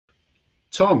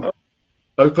Tom,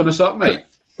 open us up, mate.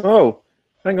 Oh,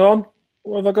 hang on.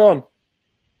 Where have I gone?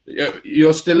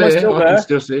 You're still Am I here. still I there? can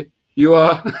still see. You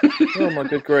are. Oh, my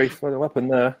good grief. What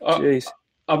happened there? Jeez.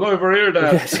 I'm over here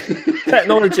now. Yes.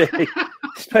 Technology.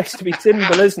 It's supposed to be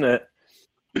simple, isn't it?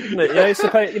 Yeah, it's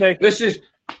supposed, This is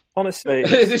honestly.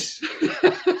 this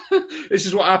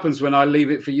is what happens when I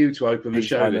leave it for you to open the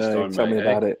show this time. Tell mate, me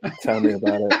about it. Tell me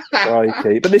about it.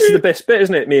 Crikey. But this is the best bit,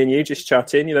 isn't it? Me and you just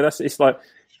chatting. It's like,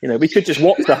 we could just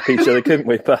WhatsApp each other, couldn't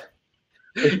we? But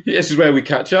this is where we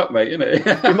catch up, mate. Isn't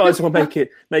it? we might as well make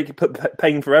it put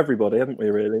pain for everybody, haven't we?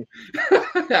 Really.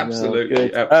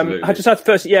 Absolutely. No, absolutely. I just had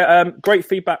first, great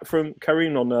feedback from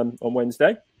Karun on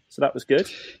Wednesday, so that was good.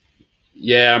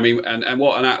 Yeah, I mean, and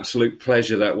what an absolute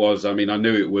pleasure that was. I mean, I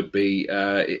knew it would be.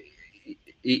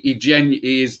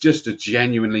 He is just a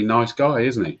genuinely nice guy,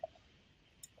 isn't he?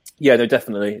 Yeah, no,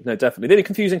 definitely. The only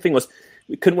confusing thing was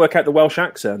we couldn't work out the Welsh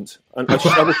accent, and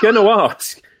I was going to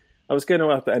ask.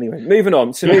 But anyway, moving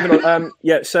on. So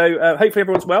hopefully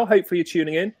everyone's well. Hopefully you're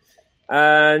tuning in,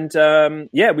 and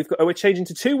we're changing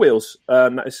to two wheels.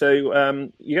 So you're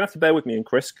gonna have to bear with me and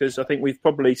Chris, because I think we've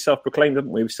probably self-proclaimed,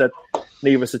 haven't we? We've said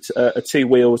neither of us are two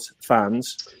wheels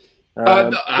fans.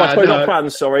 Not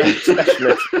fans, sorry,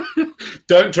 specialists.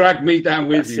 Don't drag me down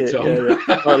with you, Tom. Yeah.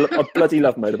 I bloody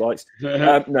love motorbikes.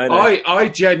 No. I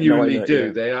genuinely do.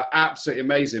 Yeah. They are absolutely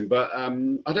amazing. But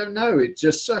I don't know. It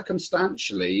just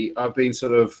circumstantially, I've been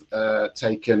sort of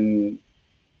taken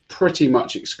pretty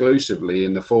much exclusively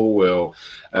in the four-wheel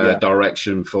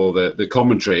direction for the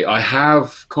commentary. I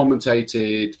have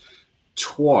commentated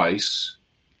twice,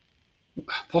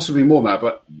 possibly more than that,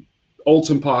 but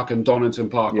Alton Park and Donington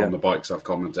Park on the bikes I've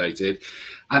commentated,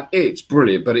 and it's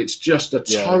brilliant, but it's just a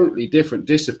totally different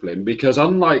discipline, because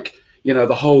unlike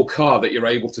the whole car that you're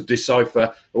able to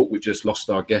decipher. Oh, we've just lost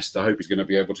our guest. I hope he's going to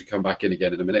be able to come back in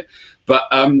again in a minute. But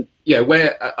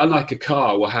where unlike a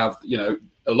car will have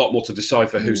a lot more to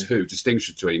decipher who's who,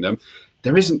 distinguish between them.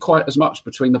 There isn't quite as much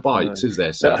between the bikes, is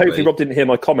there? So hopefully Rob didn't hear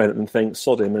my comment and think,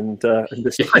 sod him, and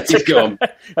just he's gone.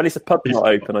 At least the pub's not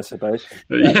open, I suppose.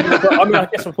 But, I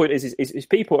guess my point is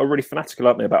people are really fanatical,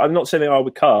 aren't they? But I'm not saying they are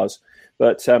with cars,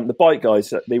 but the bike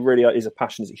guys, they really is a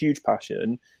passion. It's a huge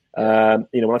passion. When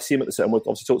I see them at the circuit, and we'll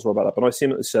obviously talk more about that, but when I see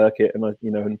them at the circuit,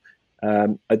 and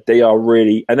they are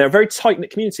really, and they're a very tight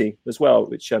knit community as well,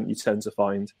 which you tend to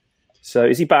find. So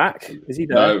is he back? Is he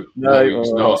there? No,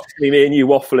 he's not. It's me and you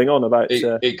waffling on about.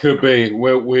 It could be.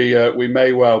 We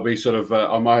may well be sort of.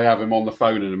 I might have him on the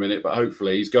phone in a minute, but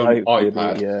hopefully he's gone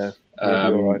iPad.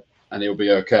 All right. And he'll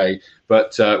be okay.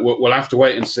 But we'll have to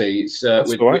wait and see.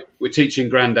 We're teaching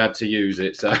Grandad to use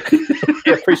it. So I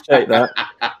appreciate that.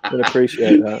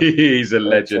 He's a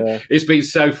legend. It's been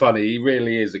so funny. He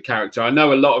really is a character. I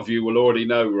know a lot of you will already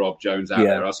know Rob Jones out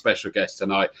there, our special guest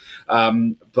tonight.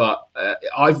 But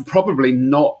I've probably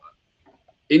not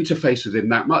interfaced with him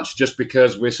that much, just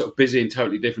because we're sort of busy in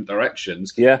totally different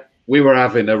directions. Yeah. We were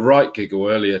having a right giggle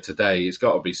earlier today, it's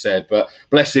got to be said. But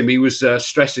bless him, he was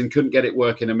stressing, couldn't get it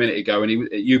working a minute ago. And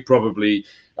you probably,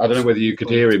 I don't know whether you could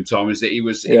hear him, Tom, is that he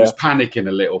was panicking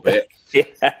a little bit.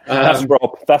 That's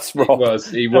Rob.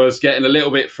 He was getting a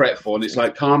little bit fretful. And it's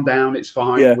like, calm down, it's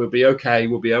fine. Yeah. We'll be okay.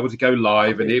 We'll be able to go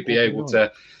live, and he'll be able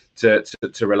to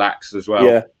relax as well.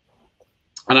 Yeah.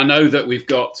 And I know that we've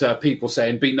got people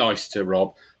saying, be nice to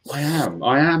Rob. I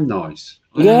am nice.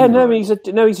 He's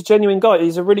a genuine guy.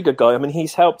 He's a really good guy. I mean,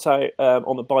 he's helped out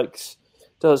on the bikes.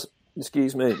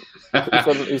 Excuse me. Do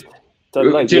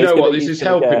you know what? This is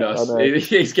helping us.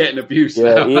 He's getting abused.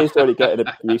 Yeah, he is really getting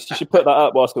abused. You should put that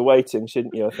up whilst we're waiting,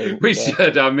 shouldn't you? I think we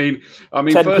should. I mean,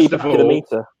 first of all,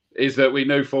 is that we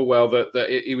know full well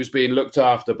that he was being looked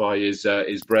after by his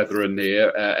brethren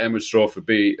here. Emma Strawford,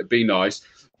 be nice.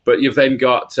 But you've then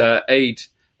got Aid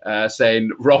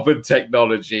saying Rob and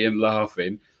technology and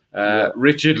laughing.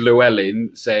 Richard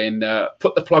Llewellyn saying,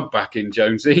 put the plug back in,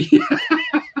 Jonesy.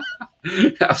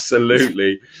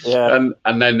 Absolutely. Yeah.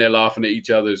 And then they're laughing at each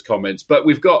other's comments. But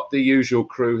we've got the usual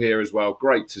crew here as well.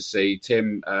 Great to see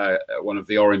Tim, one of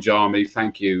the Orange Army.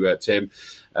 Thank you, Tim.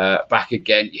 Back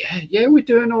again. Yeah, we're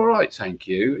doing all right. Thank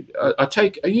you. Are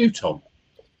you, Tom?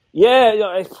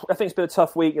 Yeah, I think it's been a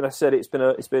tough week, and I said it's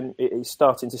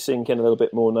starting to sink in a little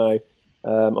bit more now.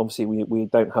 Obviously, we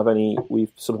don't have any.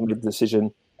 We've sort of made the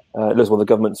decision. The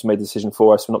government's made the decision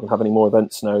for us. We're not going to have any more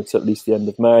events now until at least the end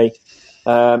of May.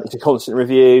 It's a constant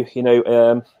review. I don't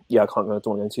want to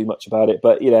go too much about it,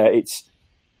 but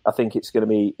I think it's going to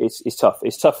be it's tough.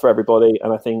 It's tough for everybody,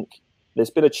 and I think there's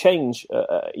been a change.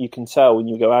 You can tell when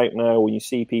you go out now, when you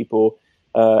see people.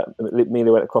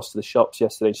 Amelia went across to the shops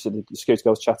yesterday. She said the security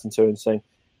guy was chatting to her and saying,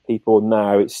 people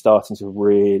now, it's starting to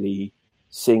really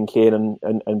sink in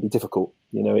and be difficult.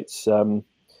 You know, it's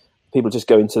people just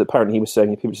go into. Apparently, he was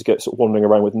saying people just go sort of wandering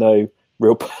around with no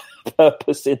real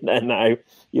purpose in there now.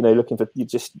 You know, looking for you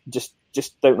just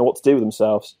don't know what to do with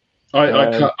themselves.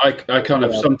 I kind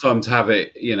of sometimes have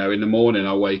it. You know, in the morning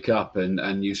I wake up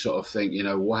and you sort of think, you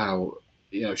know, wow,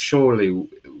 you know, surely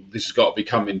this has got to be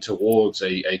coming towards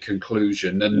a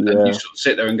conclusion, and you sort of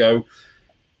sit there and go,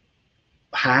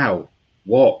 how?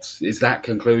 What is that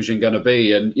conclusion going to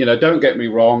be? And, you know, don't get me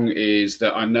wrong, is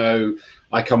that I know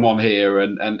I come on here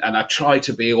and I try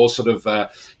to be all sort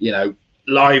of, you know,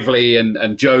 lively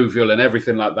and jovial and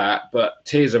everything like that. But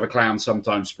tears of a clown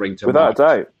sometimes spring to mind. Without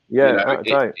a doubt. Yeah,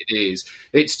 you know, it is.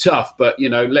 It's tough. But, you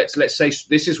know, let's say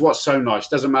this is what's so nice.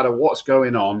 Doesn't matter what's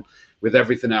going on with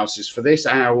everything else, is for this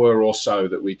hour or so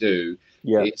that we do,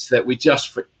 it's that we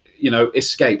just, you know,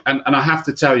 escape. And I have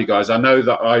to tell you guys, I know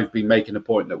that I've been making a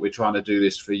point that we're trying to do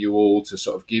this for you all, to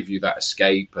sort of give you that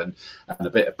escape and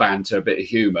a bit of banter, a bit of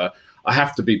humour. I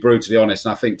have to be brutally honest,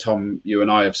 and I think, Tom, you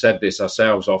and I have said this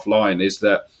ourselves offline, is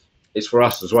that it's for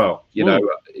us as well. You know,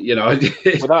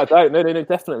 without a doubt. No,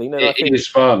 definitely. No, it is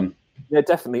fun. Yeah,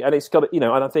 definitely. And it's got, you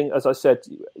know, and I think, as I said,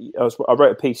 I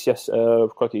wrote a piece, I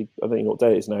don't know what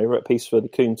day it is now. I wrote a piece for the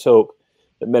Coon Talk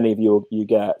that many of you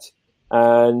get.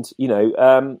 And, you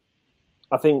know,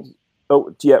 I think,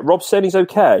 Rob said he's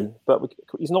okay, but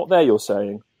he's not there, you're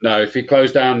saying? No, if he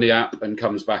closed down the app and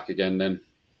comes back again, then.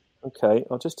 Okay,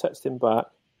 I'll just text him back.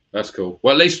 That's cool.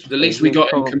 Well, at least we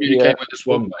got him communicate with us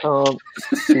one way. Can't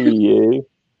see you.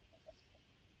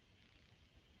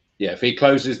 Yeah, if he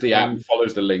closes the app and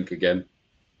follows the link again.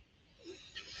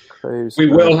 We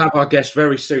will have our guest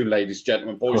very soon, ladies and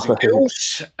gentlemen, boys and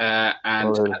girls.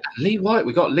 And Lee White.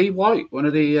 We got Lee White, one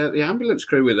of the ambulance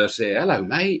crew, with us here. Hello,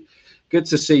 mate. Good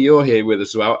to see you're here with us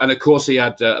as well. And of course, he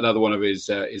had another one of his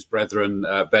brethren,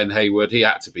 Ben Hayward. He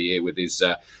had to be here with his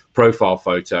profile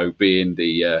photo, being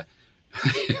the.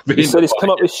 So he's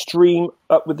come up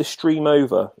with the stream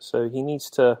over. So he needs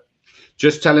to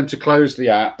just tell him to close the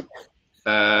app.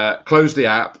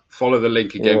 Follow the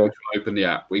link again, which will open the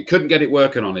app. We couldn't get it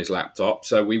working on his laptop,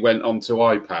 so we went onto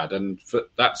iPad, and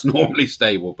that's normally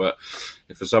stable, but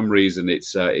if for some reason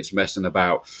it's messing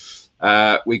about.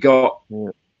 We got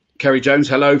Kerry Jones.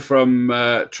 Hello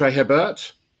from Trey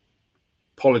Hebert.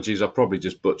 Apologies, I probably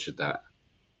just butchered that.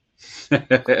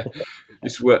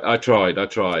 I tried.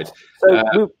 So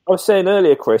I was saying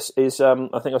earlier, Chris, is I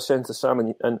think I was saying to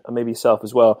Sam and maybe yourself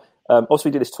as well. Also,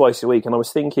 we do this twice a week, and I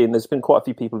was thinking there's been quite a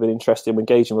few people who've been interested in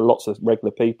engaging with lots of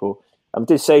regular people. I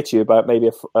did say to you about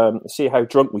maybe see how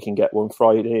drunk we can get one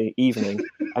Friday evening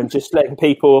and just letting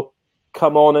people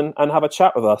come on and have a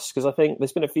chat with us, because I think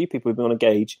there's been a few people who've been on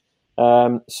Engage.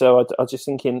 So I was just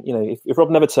thinking, you know, if Rob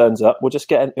never turns up, we'll just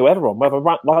get whoever on. We'll have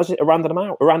a random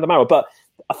hour. But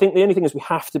I think the only thing is we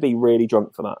have to be really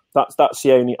drunk for that. That's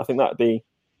the only. I think that'd be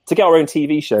to get our own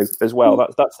TV show as well.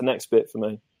 That's the next bit for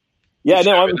me. Yeah,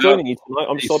 no, I'm joining you tonight.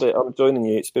 I'm joining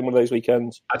you. It's been one of those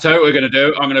weekends. I tell you what we're going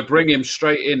to do. I'm going to bring him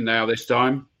straight in now this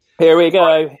time. Here we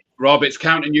go. Rob, it's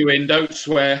counting you in. Don't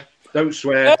swear.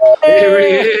 Hey! Here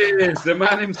he is, the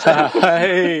man himself.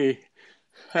 Hey.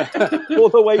 All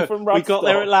the way from Radstock. We got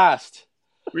there at last.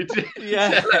 We did.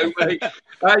 Yeah. Hello, mate.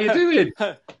 How you doing?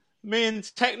 Me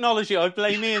and technology. I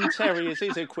blame me and Terry as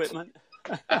his equipment.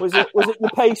 Was it the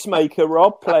pacemaker,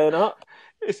 Rob, playing up?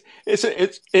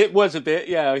 It was a bit,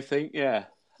 yeah. I think, yeah.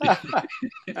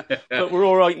 But we're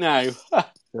all right now.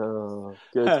 Oh,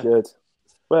 good.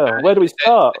 Well, where do we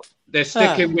start? They're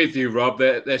sticking with you, Rob.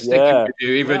 They're sticking with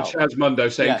you. Even Chaz Mundo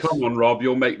saying, "Come on, Rob,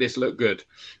 you'll make this look good."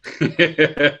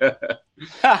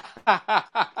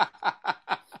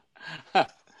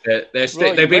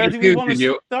 They've been abusing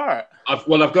you.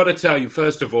 I've got to tell you,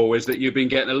 first of all, is that you've been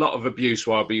getting a lot of abuse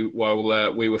while we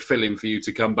were filling for you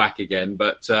to come back again.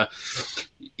 But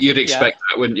you'd expect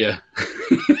that, wouldn't you?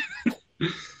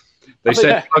 They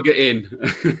said, plug it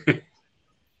in.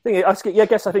 I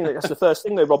guess I think that's the first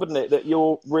thing, though, Rob, isn't it? That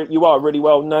you are really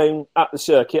well known at the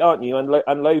circuit, aren't you?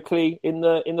 And locally in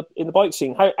the bike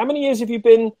scene. How many years have you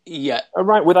been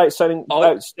around without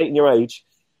stating your age?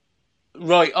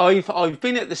 Right, I've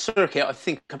been at the circuit, I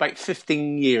think, about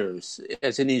 15 years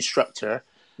as an instructor,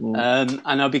 and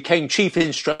I became chief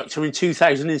instructor in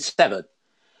 2007,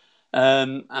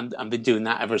 and I've been doing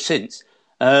that ever since.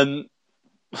 One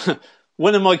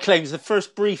of my claims, the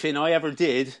first briefing I ever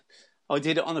did, I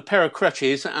did it on a pair of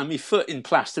crutches and my foot in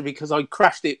plaster because I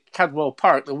crashed at Cadwell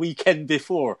Park the weekend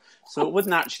before, so it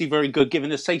wasn't actually very good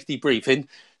giving a safety briefing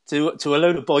to a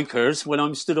load of bikers when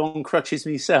I'm stood on crutches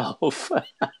myself.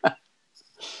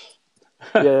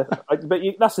 Yeah, but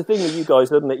that's the thing with you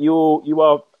guys, isn't it? You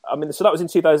are I mean, so that was in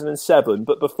 2007.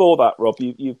 But before that, Rob,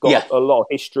 you've got a lot of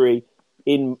history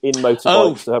in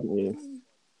motorbikes, haven't you?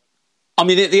 I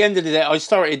mean, at the end of the day, I've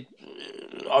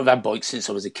had bikes since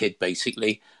I was a kid,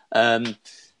 basically. But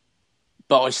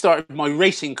I started my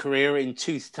racing career in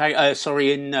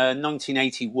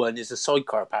 1981 as a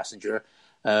sidecar passenger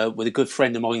with a good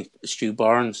friend of mine, Stu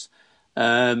Barnes.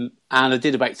 And I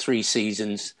did about 3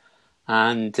 seasons.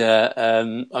 And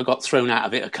I got thrown out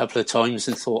of it a couple of times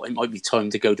and thought it might be time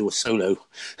to go to a solo.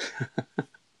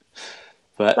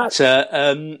 But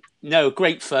no,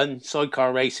 great fun.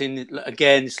 Sidecar racing,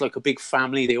 again, it's like a big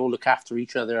family. They all look after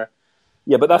each other.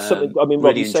 Yeah, but that's something, I mean,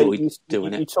 Rob, really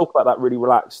you talk about that really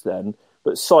relaxed then,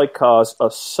 but sidecars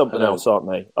are something else, aren't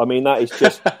they? I mean, that is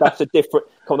just, that's a different,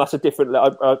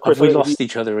 Chris, have we lost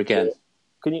each other again?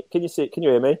 Can you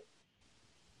hear me?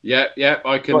 Yeah,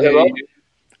 I can hear you.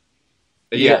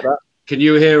 Yeah. Can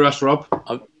you hear us, Rob?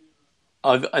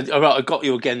 I've got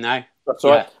you again now. That's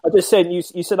all right. I'm just saying, you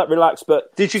said that relaxed,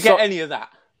 but... Did you get any of that?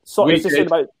 Just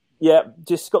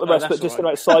got the rest, but just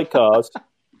about sidecars.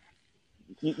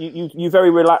 You very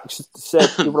relaxed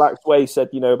way said,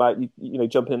 about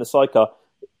jumping in a sidecar.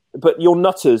 But you're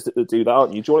nutters that do that,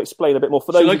 aren't you? Do you want to explain a bit more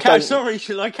for those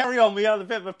Should I carry on? We had a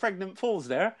bit of a pregnant pause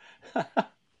there.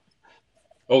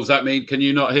 Oh, does that mean, can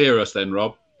you not hear us then,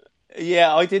 Rob?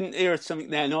 Yeah, I didn't hear something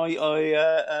then.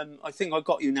 I think I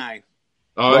got you now.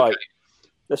 Oh, okay. Right.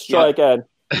 Let's try again.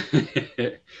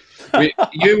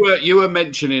 You were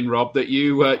mentioning, Rob, that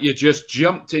you just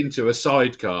jumped into a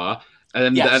sidecar,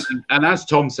 and as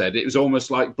Tom said, it was almost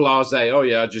like blasé. Oh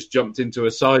yeah, I just jumped into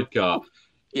a sidecar.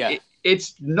 Yeah,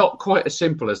 it's not quite as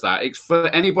simple as that. It's for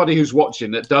anybody who's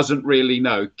watching that doesn't really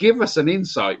know. Give us an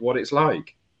insight what it's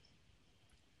like.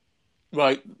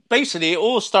 Right. Basically, it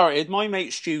all started. My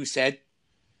mate Stu said,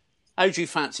 "How do you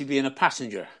fancy being a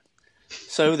passenger?"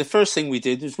 So the first thing we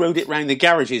did was rode it round the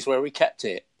garages where we kept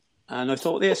it. And I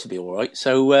thought, this would be all right.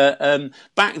 So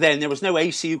back then, there was no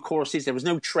ACU courses. There was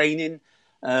no training.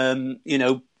 I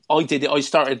did it. I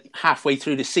started halfway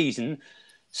through the season.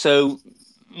 So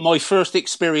my first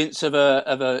experience of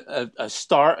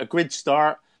a grid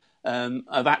start,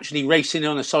 of actually racing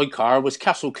on a sidecar was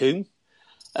Castle Combe.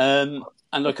 And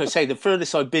like I say, the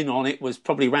furthest I'd been on it was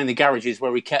probably around the garages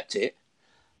where we kept it.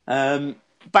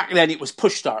 Back then it was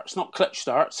push starts, not clutch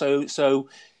start. So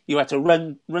you had to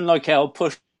run like hell,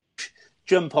 push,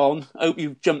 jump on, hope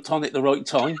you jumped on at the right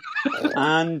time,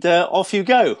 and off you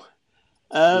go.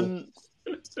 But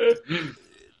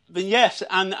yes,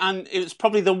 and it was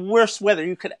probably the worst weather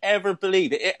you could ever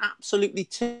believe. It absolutely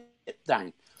tipped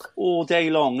down all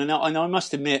day long. And I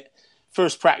must admit,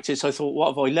 first practice, I thought, what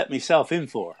have I let myself in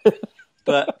for?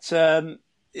 But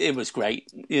it was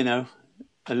great, I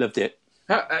loved it.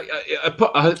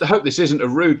 I hope this isn't a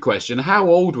rude question. How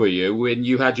old were you when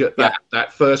you had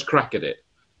that first crack at it?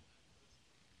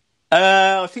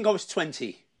 I think I was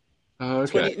 20. Oh,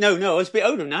 okay. 20, no, I was a bit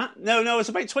older than that. No, I was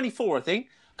about 24, I think.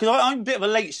 Because I'm a bit of a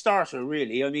late starter,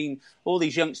 really. I mean, all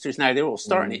these youngsters now, they're all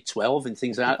starting at 12 and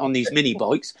things like that on these mini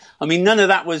bikes. I mean, none of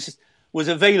that was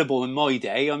available in my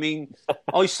day. I mean,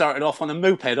 I started off on a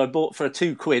moped I bought for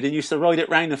 £2 and used to ride it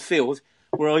round the field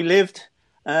where I lived.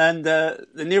 And the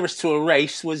nearest to a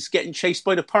race was getting chased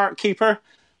by the park keeper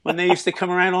when they used to come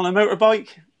around on a motorbike.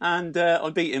 And I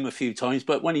beat him a few times,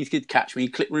 but when he did catch me, he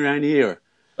clipped me around the ear.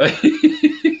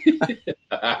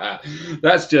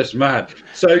 That's just mad.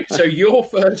 So your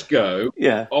first go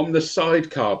Yeah. on the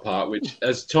sidecar part, which,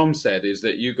 as Tom said, is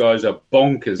that you guys are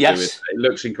bonkers doing it. It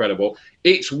looks incredible.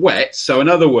 It's wet, so in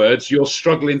other words, you're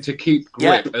struggling to keep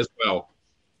grip as well.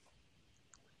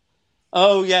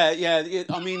 Oh yeah.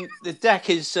 I mean, the deck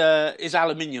is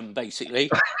aluminium basically,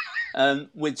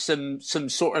 with some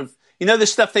sort of the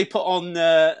stuff they put on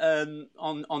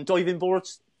diving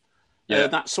boards,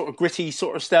 that sort of gritty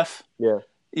sort of stuff. Yeah,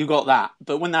 you got that,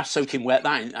 but when that's soaking wet,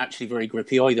 that ain't actually very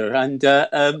grippy either. And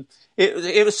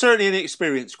it was certainly an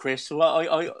experience, Chris. Well,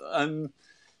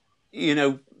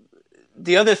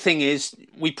 the other thing is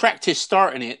we practiced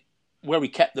starting it where we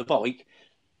kept the bike.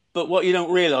 But what you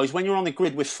don't realise, when you're on the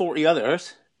grid with 40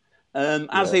 others,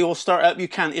 as they all start up, you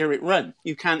can't hear it run.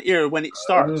 You can't hear when it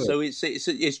starts. So it's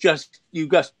just, you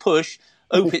just push,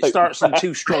 hope it starts in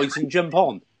 2 strides and jump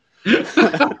on.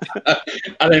 And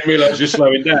then realise you're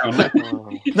slowing down.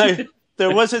 No,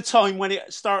 there was a time when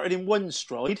it started in 1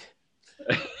 stride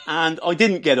and I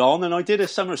didn't get on and I did a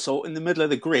somersault in the middle of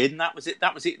the grid and that was it.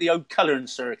 That was it, the old colouring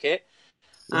circuit.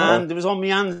 Yeah. And it was on my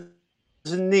hands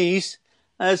and knees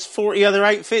as 40 other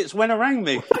outfits went around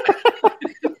me.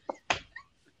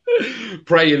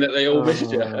 praying that they all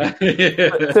missed you.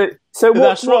 So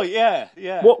that's right.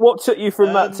 Yeah. What took you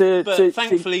from that to? But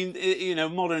thankfully,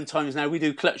 modern times now we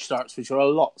do clutch starts, which are a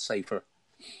lot safer.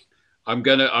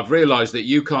 I've realised that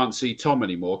you can't see Tom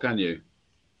anymore, can you?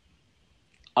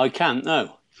 I can't.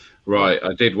 No. Right.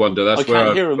 I did wonder. That's I where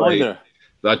can't hear him either.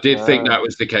 I did think that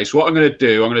was the case. What I'm going to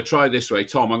do, I'm going to try this way,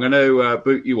 Tom. I'm going to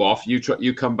boot you off.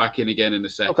 You come back in again in a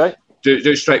sec. Okay. Do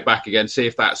it straight back again. See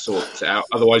if that sorts it out.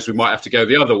 Otherwise, we might have to go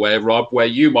the other way, Rob, where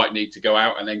you might need to go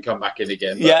out and then come back in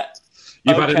again. But yeah.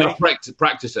 You've had enough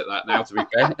practice at that now, to be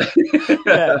fair.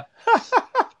 Yeah.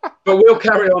 But we'll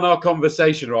carry on our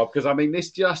conversation, Rob, because I mean, this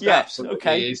just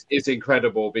absolutely is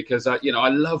incredible. Because I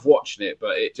love watching it,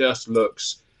 but it just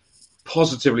looks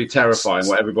positively terrifying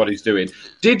what everybody's doing.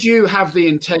 Did you have the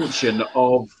intention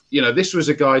of, this was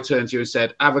a guy turned to you and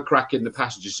said, have a crack in the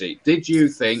passenger seat? Did you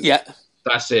think,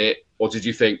 that's it, or did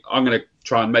you think, I'm going to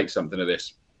try and make something of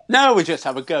this? No, we just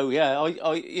have a go. Yeah,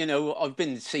 I've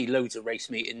been to see loads of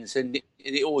race meetings, and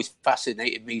it always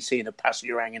fascinated me seeing a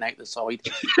passenger hanging out the side,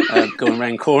 going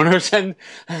around corners, and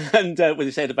with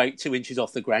his head about 2 inches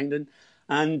off the ground,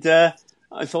 and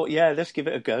I thought, let's give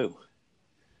it a go.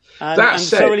 And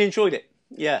thoroughly enjoyed it.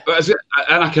 Yeah,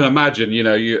 and I can imagine,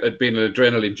 you had been an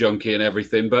adrenaline junkie and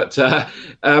everything, but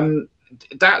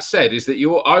that said, is that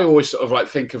I always sort of like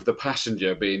think of the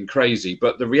passenger being crazy,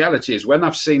 but the reality is when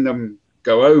I've seen them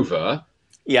go over,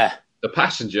 the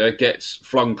passenger gets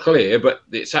flung clear, but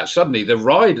it's suddenly the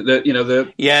ride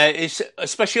it's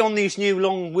especially on these new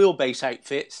long wheelbase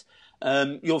outfits.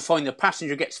 You'll find the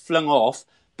passenger gets flung off,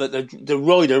 but the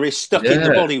rider is stuck in the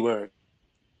bodywork.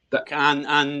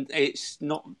 And it's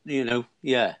not, as you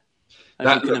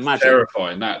can imagine,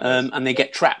 terrifying. And they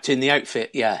get trapped in the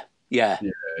outfit. Yeah.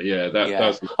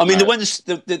 Does. I mean, the ones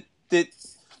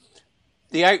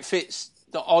the outfits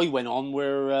that I went on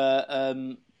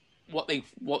were what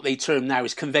they term now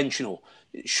is conventional,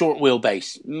 short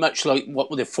wheelbase, much like what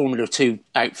the Formula 2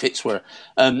 outfits were.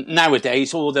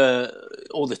 Nowadays, all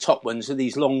the top ones are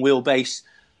these long wheelbase.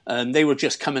 They were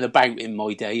just coming about in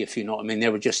my day, if you know what I mean. They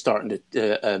were just starting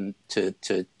to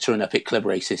turn up at club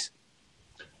races.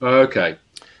 Okay,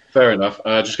 fair enough.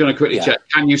 Just going to quickly check.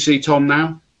 Can you see Tom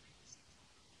now?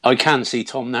 I can see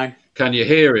Tom now. Can you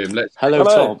hear him? Hello,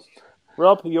 Tom.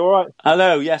 Rob, are you all right?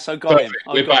 Hello, yes, I got him.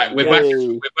 We're back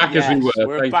as we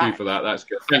were. Thank you for that. That's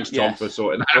good. Thanks, Tom, for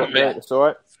sorting that out. That's all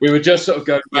right. We were just sort of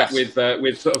going back with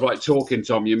sort of like talking,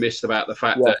 Tom. You missed about the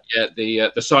fact that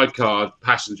the sidecar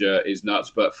passenger is nuts,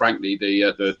 but frankly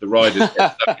the riders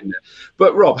get stuck in there.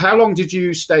 But Rob, how long did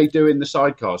you stay doing the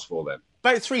sidecars for then?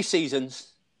 About 3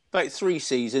 seasons.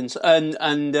 And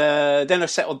then I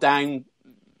settled down.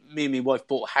 Me and my wife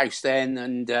bought a house then,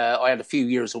 and I had a few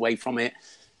years away from it,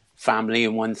 family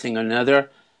and one thing and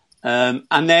another.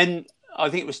 And then I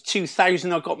think it was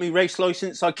 2000 I got my race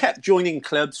licence. I kept joining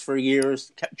clubs for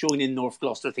years, kept joining North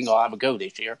Gloucester. I think I'll have a go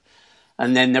this year.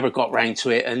 And then never got round to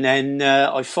it. And then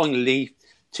I finally,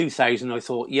 2000, I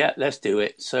thought, let's do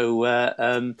it. So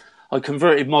I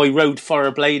converted my Road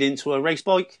Fireblade into a race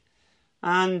bike,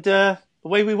 and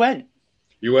away we went.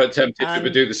 You weren't tempted to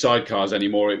do the sidecars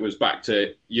anymore. It was back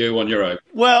to you on your own.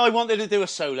 Well, I wanted to do a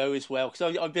solo as well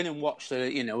because I've been and watched.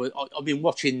 I've been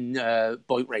watching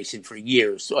bike racing for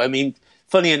years. I mean,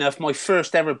 funny enough, my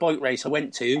first ever bike race I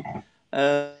went to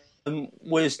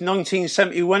was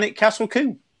 1971 at Castle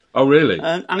Combe. Oh, really?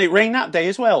 And it rained that day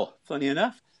as well. Funny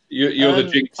enough. You're the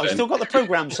jinx. I've still got the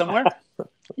programme somewhere.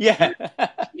 I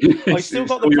still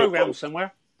got the programme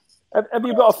somewhere. Have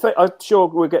you got I'm sure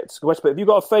we'll get to the question, but have you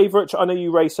got a favourite? I know you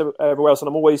race everywhere else,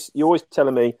 and you're always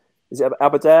telling me, is it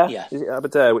Aberdare? Yeah. Is it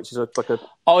Aberdare, which is like a...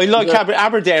 I like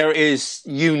Aberdare is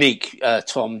unique,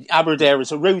 Tom. Aberdare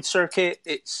is a road circuit.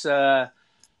 It's, you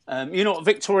know what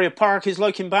Victoria Park is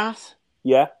like in Bath?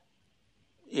 Yeah.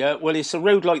 Yeah, well, it's a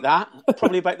road like that,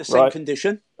 probably about the same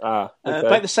condition. Okay.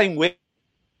 About the same width.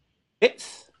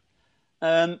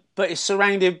 But it's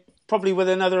surrounded probably with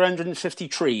another 150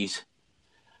 trees.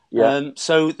 Yeah.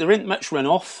 So there isn't much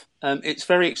runoff. It's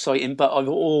very exciting, but I've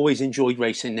always enjoyed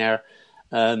racing there.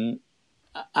 And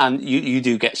you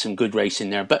do get some good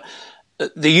racing there. But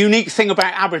the unique thing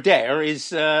about Aberdare is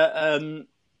there's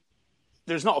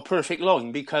not a perfect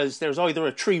line because there's either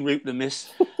a tree root to miss,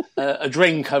 a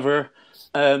drain cover.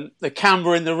 The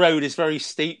camber in the road is very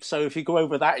steep, so if you go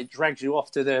over that, it drags you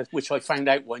off to which I found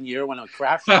out one year when I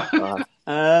crashed.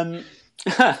 And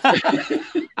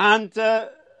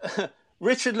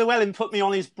Richard Llewellyn put me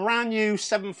on his brand new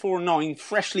 749,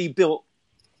 freshly built,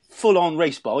 full-on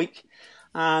race bike.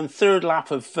 And third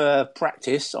lap of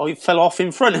practice, I fell off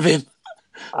in front of him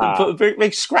and put a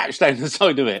big scratch down the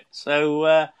side of it.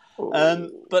 So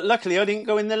But luckily, I didn't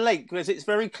go in the lake because it's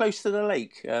very close to the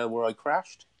lake where I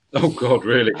crashed. Oh God,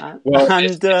 really? Well,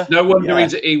 it's no wonder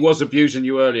he was abusing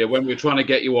you earlier when we were trying to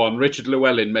get you on. Richard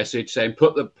Llewellyn message saying,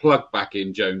 "Put the plug back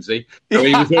in, Jonesy." So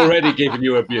he was already giving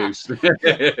you abuse.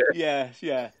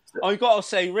 Yeah. I got to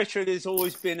say, Richard has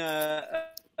always been a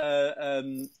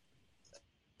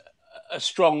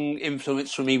strong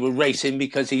influence for me with racing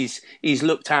because he's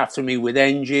looked after me with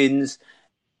engines.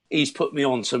 He's put me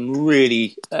on some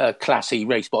really classy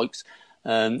race bikes.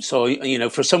 So,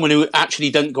 for someone who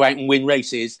actually doesn't go out and win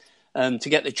races, to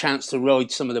get the chance to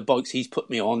ride some of the bikes he's put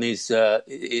me on is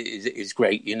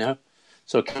great,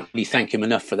 So I can't really thank him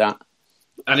enough for that.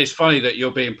 And it's funny that you're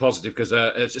being positive because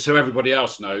so everybody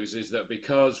else knows is that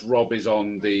because Rob is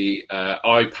on the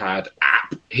iPad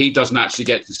app, he doesn't actually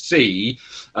get to see,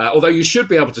 although you should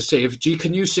be able to see.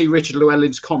 Can you see Richard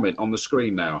Llewellyn's comment on the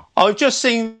screen now? I've just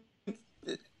seen,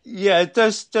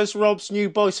 does Rob's new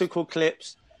bicycle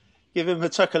clips give him a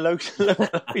tuck of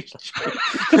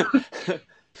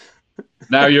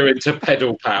Now you're into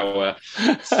pedal power.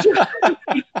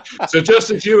 So just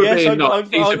as you were being nuts,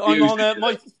 he's abused.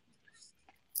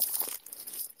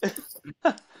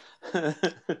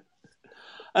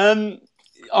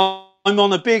 I'm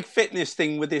on a big fitness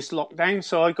thing with this lockdown,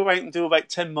 so I go out and do about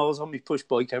 10 miles on my push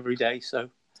bike every day. So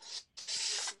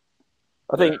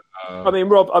I think, Rob.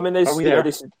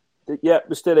 There's,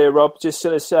 we're still here, Rob. Just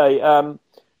going to say,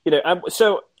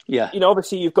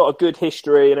 obviously you've got a good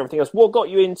history and everything else. What got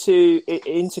you into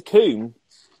Combe?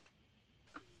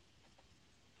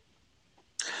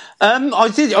 I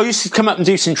used to come up and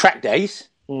do some track days.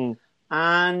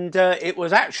 And it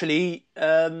was actually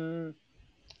Andy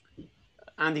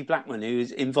Blackman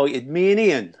who's invited me and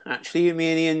Ian. Actually, me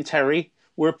and Ian Terry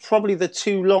were probably the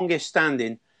two longest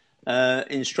standing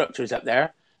instructors up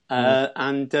there.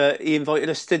 And he invited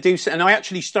us to do so. And I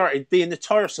actually started being the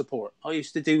tyre support. I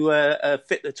used to do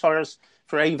fit the tyres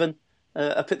for Avon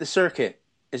up at the circuit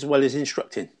as well as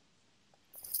instructing.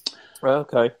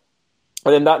 Okay.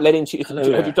 And then that led into...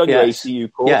 Have you done your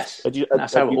ACU course? Yes,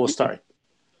 that's how it all started.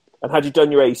 And had you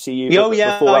done your ACU?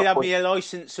 I had my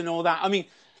licence and all that.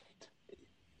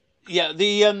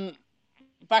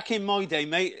 Back in my day,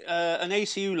 mate, an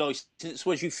ACU licence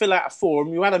was you fill out a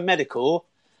form, you had a medical,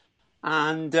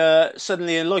 and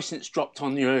suddenly a licence dropped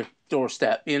on your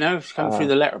doorstep, come through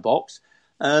the letterbox.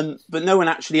 But no one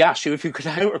actually asked you if you could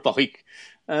motorbike.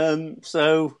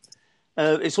 So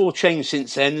it's all changed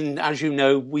since then. And as you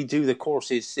know, we do the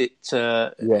courses at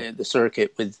the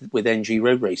circuit with NG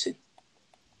Road Racing.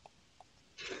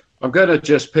 I'm going to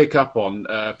just pick up on,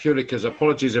 purely because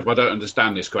apologies if I don't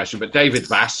understand this question, but David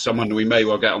Vass, someone we may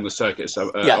well get on the circuit,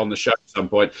 on the show at some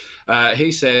point,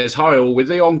 he says, "Hi all, with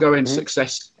the ongoing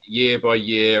success year by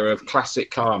year of Classic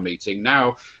Car Meeting,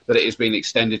 now that it has been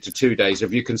extended to 2 days,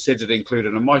 have you considered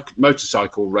including a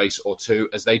motorcycle race or two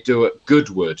as they do at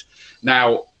Goodwood?"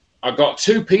 Now, I've got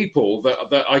two people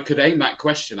that I could aim that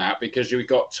question at because you've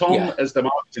got Tom as the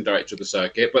marketing director of the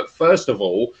circuit, but first of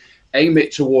all, aim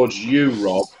it towards you,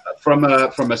 Rob. From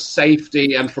a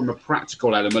safety and from a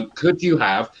practical element, could you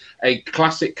have a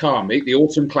classic car meet, the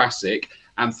Autumn Classic,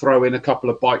 and throw in a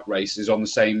couple of bike races on the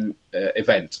same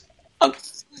event?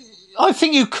 I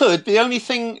think you could. The only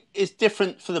thing is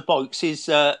different for the bikes is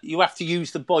you have to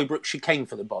use the Bybrook chicane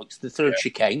for the bikes, the third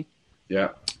chicane.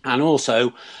 Yeah. And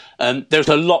also, there's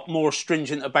a lot more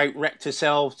stringent about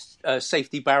Recticel,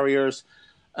 safety barriers.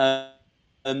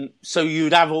 So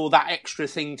you'd have all that extra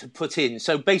thing to put in.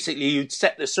 So basically, you'd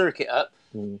set the circuit up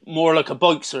more like a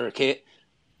bike circuit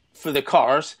for the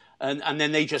cars, and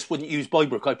then they just wouldn't use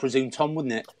Bybrook, I presume, Tom,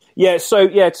 wouldn't it? Yeah. So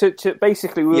to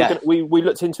basically, we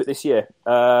looked into it this year.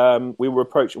 We were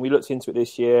approached, and we looked into it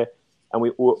this year, and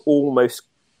we were almost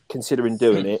considering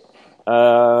doing it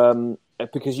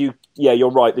because you're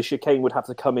right. The chicane would have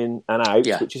to come in and out,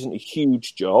 which isn't a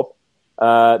huge job.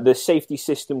 The safety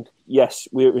system, yes,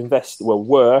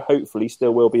 hopefully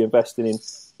still will be investing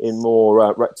in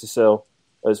more Recticel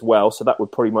as well. So that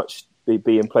would pretty much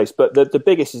be in place. But the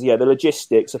biggest is, the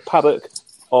logistics, a paddock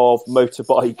of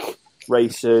motorbike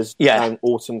racers and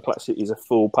Autumn Classic is a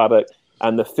full paddock,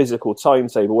 and the physical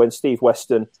timetable. When Steve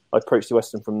Weston, I approached Steve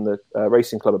Weston from the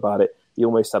racing club about it, he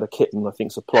almost had a kitten, I think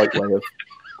it's a polite way of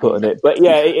putting it. But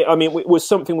it was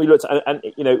something we looked at, and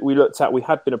we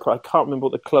had been I can't remember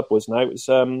what the club was now. It's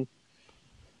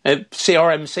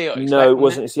CRMC. No, it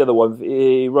wasn't. It's the other one.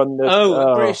 He run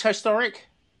the British Historic.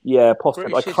 Yeah,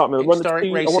 possibly. I can't remember. I want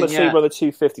to say run the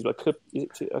 250, but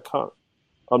I can't.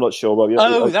 I'm not sure.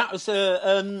 Rob. That was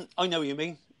I know what you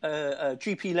mean.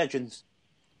 GP Legends.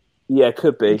 Yeah,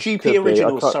 could be. GP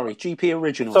Originals, sorry. GP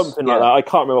Originals. Something like that. I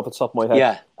can't remember off the top of my head.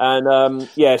 Yeah. And,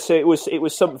 so it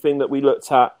was something that we looked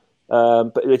at,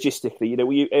 but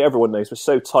logistically, everyone knows we're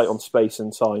so tight on space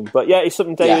and time. But, yeah, it's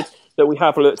something, David, that we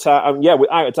have looked at. And,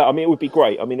 without a doubt, I mean, it would be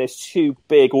great. I mean, there's two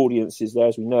big audiences there,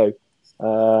 as we know.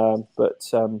 But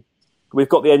we've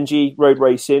got the NG Road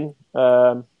Racing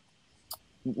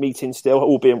meeting still,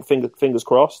 albeit fingers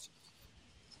crossed.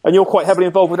 And you're quite heavily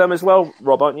involved with them as well,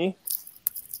 Rob, aren't you?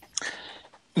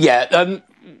 Yeah,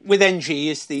 with NG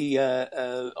is the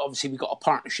obviously we've got a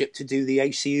partnership to do the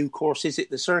ACU courses at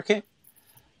the circuit.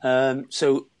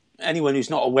 So anyone who's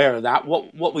not aware of that,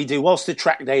 what we do whilst the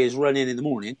track day is running in the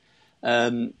morning,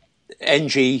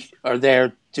 NG are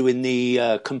there doing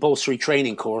the compulsory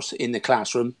training course in the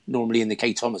classroom, normally in the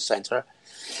K. Thomas Centre.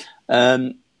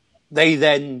 They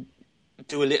then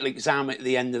do a little exam at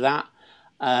the end of that.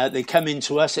 They come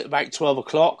into us at about 12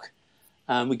 o'clock.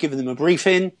 We give them a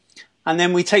briefing. And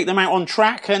then we take them out on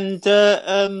track, and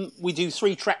we do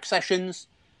 3 track sessions,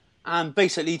 and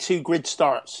basically 2 grid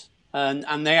starts,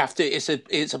 and they have to. It's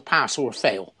a pass or a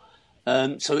fail.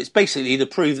 So it's basically to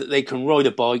prove that they can ride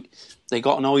a bike. They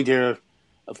got an idea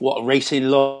of what a racing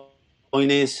line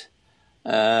is,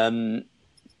 and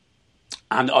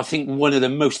I think one of the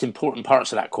most important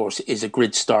parts of that course is a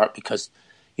grid start, because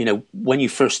when you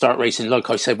first start racing, like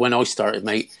I said when I started,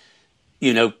 mate,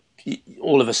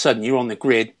 all of a sudden you're on the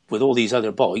grid with all these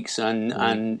other bikes,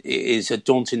 and it is a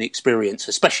daunting experience,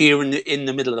 especially you're in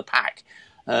the middle of the pack.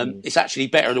 It's actually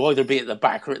better to either be at the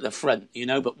back or at the front,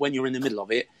 but when you're in the middle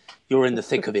of it, you're in the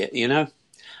thick of it,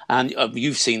 and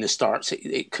you've seen the starts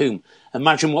at Coombe.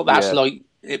 Imagine what that's like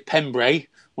at Pembrey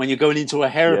when you're going into a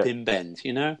hairpin bend,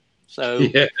 so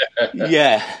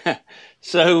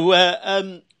so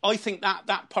I think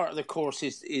that part of the course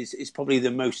is probably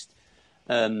the most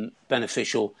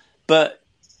beneficial. But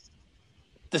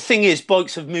the thing is,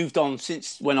 bikes have moved on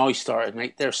since when I started,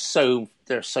 mate. They're so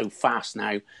fast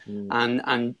now,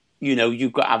 and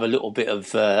you've got to have a little bit of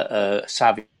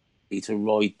savvy to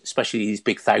ride, especially these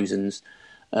big thousands.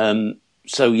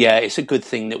 So it's a good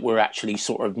thing that we're actually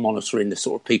sort of monitoring the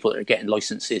sort of people that are getting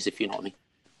licenses, if you know what I mean.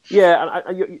 Yeah,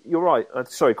 and you're right.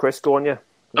 Sorry, Chris, go on. Yeah.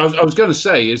 I was going to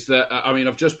say is that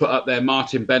I've just put up there.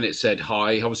 Martin Bennett said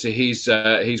hi. Obviously, he's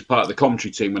part of the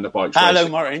commentary team when the bike's Hello,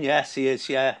 racing. Martin. Yes, he is.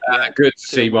 Yeah. Good to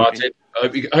see Martin. I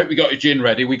hope you got your gin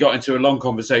ready. We got into a long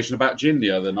conversation about gin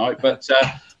the other night, but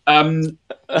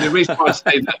the reason why I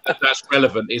say that's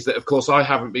relevant is that, of course, I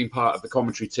haven't been part of the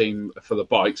commentary team for the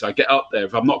bikes. I get up there.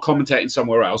 If I'm not commentating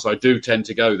somewhere else, I do tend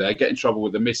to go there, get in trouble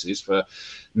with the missus for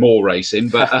more racing.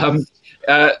 But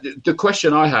the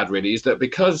question I had really is that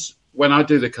because when I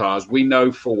do the cars, we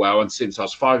know full well, and since I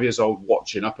was 5 years old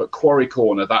watching up at Quarry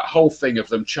Corner, that whole thing of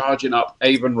them charging up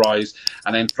Avon Rise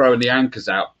and then throwing the anchors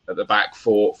out at the back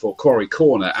for Quarry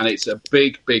Corner, and it's a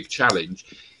big, big challenge.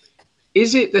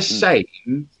 Is it the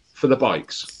same for the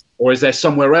bikes, or is there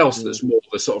somewhere else that's more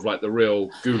the sort of like the real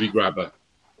goody grabber?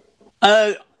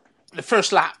 The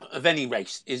first lap of any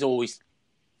race is always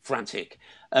frantic.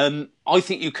 I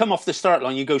think you come off the start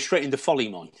line, you go straight into Folly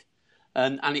Mind.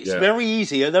 And it's very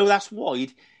easy, although that's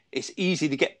wide, it's easy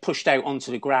to get pushed out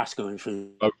onto the grass going through.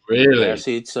 Oh, really? There.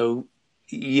 So,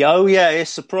 it's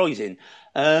surprising.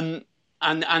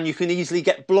 And you can easily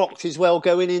get blocked as well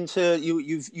going into,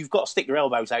 you've got to stick your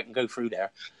elbows out and go through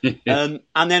there.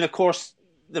 And then, of course,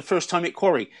 the first time at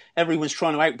Quarry, everyone's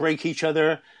trying to outbrake each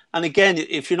other. And again,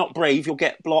 if you're not brave, you'll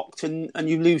get blocked and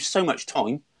you lose so much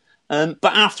time.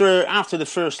 But after the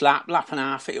first lap and a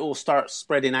half, it all starts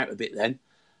spreading out a bit then.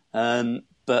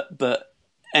 But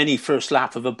any first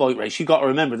lap of a bike race, you got to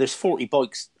remember there's 40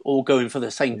 bikes all going for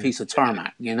the same piece of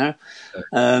tarmac,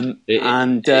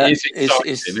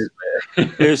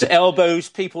 there's elbows,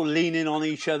 people leaning on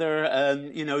each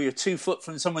other, you're 2 foot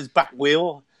from someone's back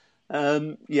wheel.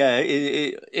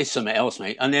 It's something else,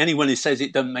 mate. And anyone who says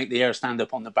it doesn't make the hair stand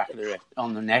up on the back of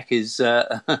on the neck is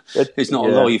not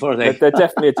alive, are they? They're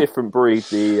definitely a different breed.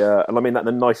 And I mean that in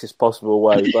the nicest possible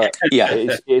way. But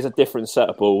it is a different set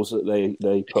of balls that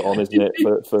they put on, isn't it?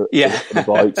 For the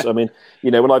bikes. I mean,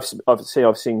 when I've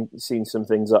seen some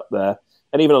things up there,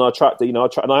 and even on our track day, and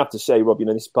I have to say, Rob,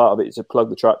 this part of it is to plug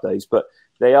the track days, but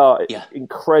they are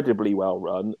incredibly well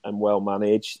run and well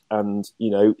managed, and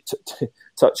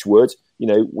touch wood.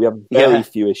 We have very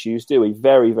few issues, do we?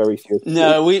 Very, very few.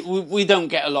 No, we don't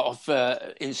get a lot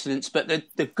of incidents. But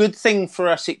the good thing for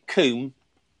us at Coombe,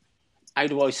 how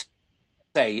do I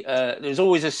say? There's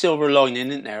always a silver lining,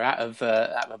 isn't there, out of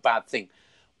a bad thing.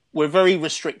 We're very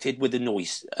restricted with the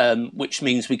noise, which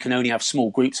means we can only have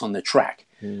small groups on the track.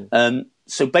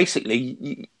 So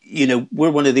basically,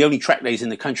 we're one of the only track days in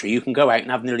the country. You can go out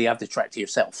and nearly have the track to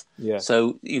yourself. Yeah.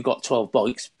 So you've got 12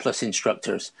 bikes plus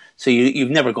instructors. So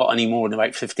you've never got any more than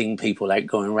about 15 people out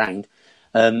going around.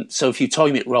 So if you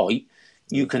time it right,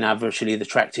 you can have virtually the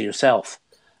track to yourself.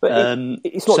 But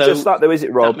it's not just that, though, is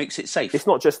it, Rob? That makes it safe. It's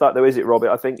not just that, though, is it, Rob?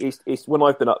 I think it's when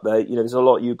I've been up there, there's a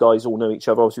lot of you guys all know each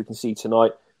other, obviously we can see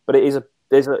tonight, but it is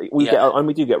we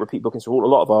do get repeat bookings for a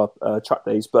lot of our track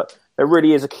days, but there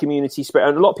really is a community spirit,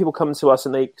 and a lot of people come to us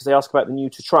because they ask about the new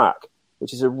to track,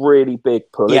 which is a really big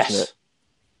pull, isn't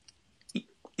it?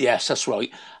 Yes, that's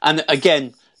right. And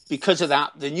again, because of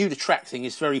that, the new to track thing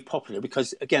is very popular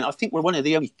because, again, I think we're one of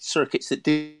the only circuits that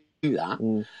do that.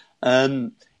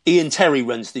 Ian Terry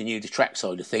runs the new to track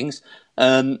side of things.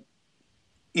 They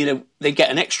get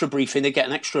an extra briefing, they get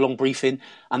an extra long briefing,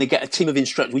 and they get a team of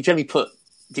instructors. We generally put,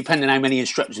 depending on how many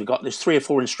instructors we've got, there's 3 or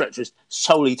 4 instructors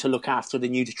solely to look after the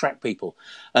new to track people.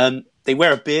 They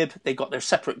wear a bib, they've got their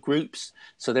separate groups,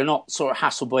 so they're not sort of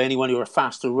hassled by anyone who are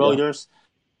faster riders.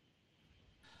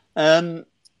 And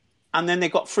then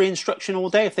they've got free instruction all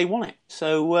day if they want it.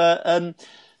 So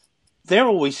they're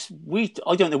always,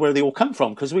 I don't know where they all come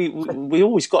from, because we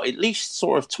always got at least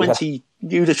sort of 20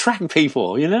 new to track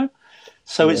people,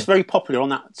 So it's very popular on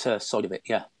that side of it,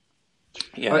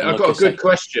 I've got a good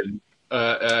question.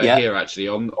 Here actually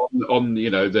on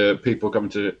the people coming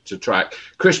to track.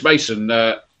 Chris Mason,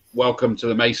 welcome to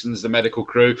the Masons, the medical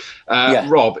crew.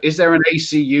 Rob, is there an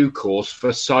ACU course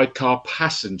for sidecar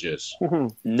passengers?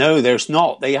 No, there's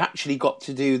not. They actually got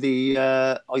to do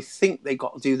I think they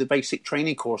got to do the basic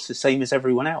training course the same as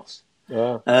everyone else.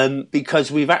 Because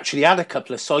we've actually had a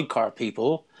couple of sidecar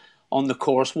people on the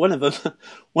course. One of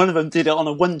them did it on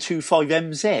a 125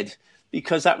 MZ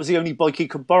because that was the only bike he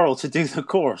could borrow to do the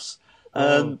course.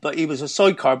 But he was a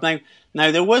sidecar.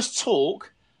 Now there was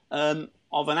talk of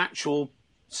an actual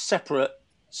separate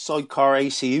sidecar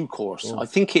ACU course. I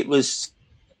think it was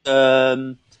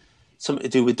something to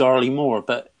do with Darley Moore,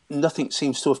 but nothing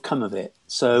seems to have come of it.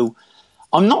 So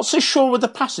I'm not so sure with the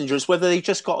passengers whether they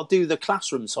just got to do the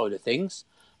classroom side of things.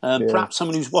 Perhaps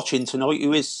someone who's watching tonight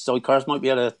who is sidecars might be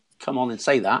able to come on and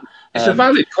say that. It's a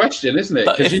valid question, isn't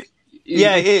it?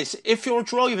 It is. If you're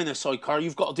driving a sidecar,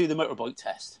 you've got to do the motorbike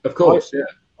test. Of course,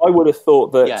 I would have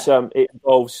thought that it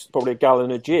involves probably a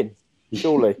gallon of gin,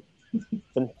 surely.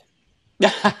 And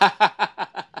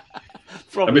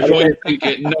before you think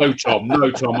it, no, Tom,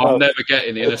 I'm never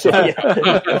getting in a sidecar.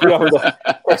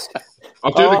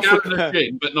 I'll do the gallon of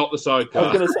gin, but not the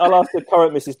sidecar. I'll ask the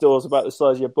current Mrs. Dawes about the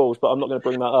size of your balls, but I'm not going to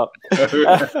bring that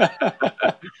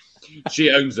up. She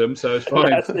owns them, so it's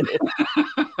fine.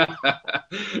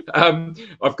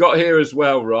 I've got here as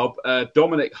well, Rob.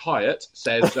 Dominic Hyatt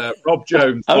says, Rob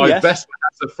Jones, my Vespa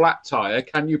has a flat tyre.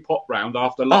 Can you pop round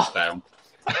after lockdown?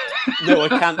 No, I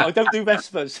can't. I don't do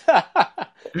Vespas.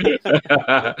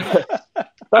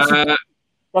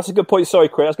 That's a good point. Sorry,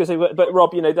 Chris. I was going to say, but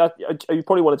Rob, you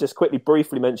probably want to just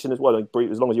briefly mention as well,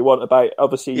 as long as you want, about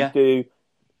obviously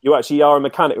you actually are a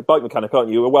mechanic, a bike mechanic, aren't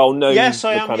you? A well-known mechanic.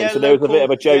 I am. So there was a bit of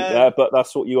a joke there, but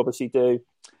that's what you obviously do.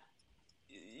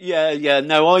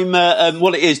 No, I'm.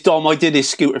 What it is, Dom, I did his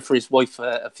scooter for his wife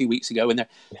a few weeks ago, and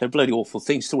they're bloody awful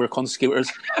things to work on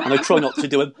scooters, and I try not to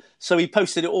do them. So he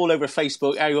posted it all over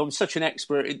Facebook. How I'm such an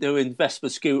expert at doing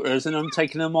Vespa scooters, and I'm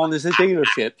taking them on as a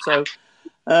dealership. So,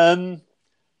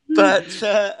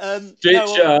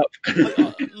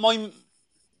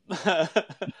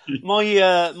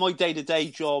 my day-to-day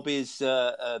job is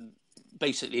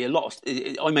basically a lot.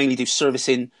 I mainly do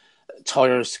servicing,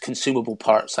 tires, consumable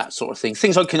parts, that sort of thing.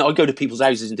 Things I go to people's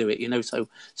houses and do it,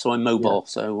 so I'm mobile.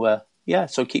 So I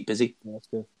keep busy. That's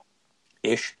good.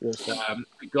 Ish.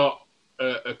 We got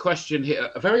a question here,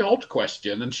 a very odd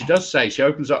question, and she does say, she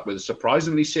opens up with a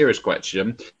surprisingly serious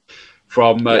question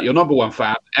from your number one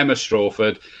fan, Emma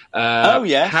Strawford.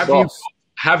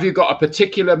 Have you got a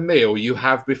particular meal you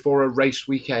have before a race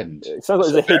weekend? It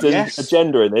sounds like there's a hidden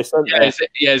agenda in this, isn't there?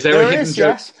 Is there a hidden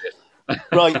joke?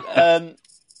 Right.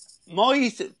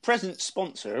 My present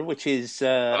sponsor, which is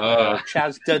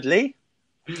Chaz Dudley,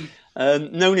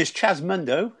 known as Chaz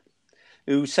Mundo,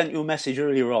 who sent you a message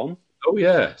earlier on. Oh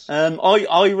yes.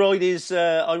 I ride his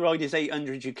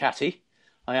 800 Ducati.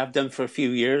 I have done for a few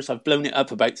years. I've blown it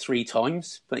up about 3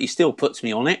 times, but he still puts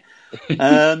me on it.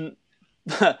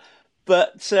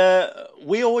 But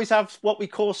we always have what we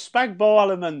call Spag Bo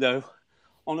Alamundo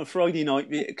on a Friday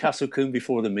night at Castle Coombe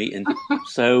before the meeting.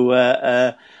 So,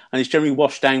 and it's generally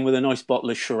washed down with a nice bottle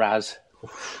of Shiraz.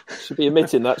 Should be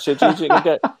admitting that, should you? You can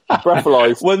get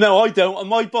breathalyzed. Well, no, I don't.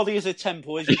 My body is a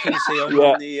temple, as you can see. I'm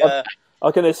on the...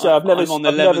 I'm going to say, I've never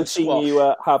seen you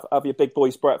have your big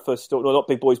boys breakfast, or not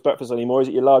big boys breakfast anymore. Is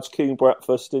it your large coon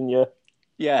breakfast and your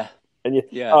Yeah. And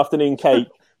your afternoon cake.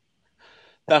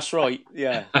 That's right.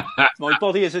 Yeah. My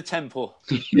body is a temple.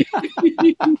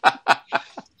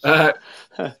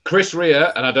 Chris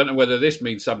Rea, and I don't know whether this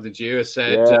means something to you, has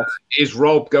said, is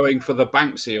Rob going for the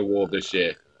Banksy Award this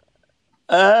year?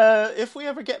 If we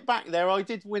ever get back there, I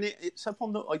did win it. It's up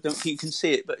on I don't think you can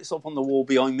see it, but it's up on the wall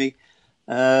behind me.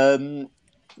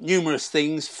 Numerous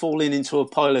things, falling into a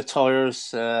pile of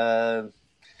tyres,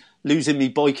 losing me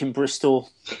bike in Bristol,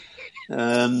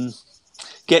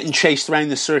 getting chased around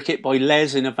the circuit by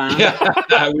Les in a van.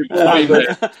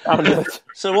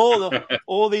 So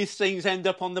all these things end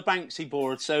up on the Banksy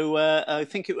board. So I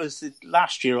think it was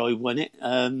last year I won it.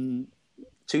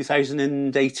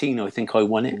 2018, I think I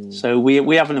won it. So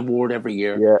we have an award every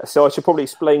year. Yeah. So I should probably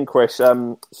explain, Chris.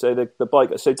 So the bike.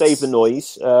 So Dave the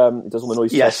Noise. It does all the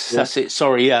noise. Yes, that's it.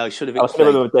 Sorry, yeah, I should have explained. I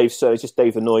was remember Dave. So it's just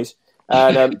Dave the Noise.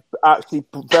 And actually,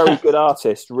 very good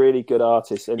artist, really good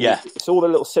artist. And it's all the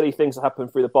little silly things that happen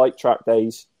through the bike track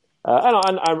days, and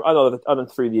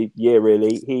through the year.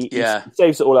 Really, he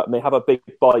saves it all up. And they have a big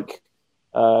bike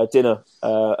dinner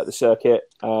at the circuit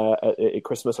at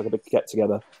Christmas, like a big get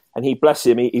together. And he, bless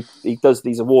him, he does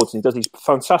these awards and he does these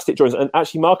fantastic drawings. And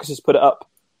actually, Marcus has put it up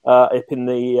in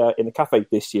the cafe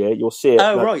this year. You'll see it.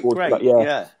 Oh, right, great.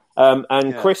 Yeah.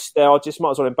 Chris, I just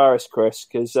might as well embarrass Chris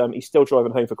because he's still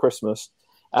driving home for Christmas.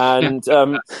 And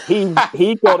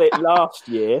he got it last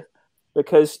year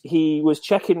because he was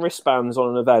checking wristbands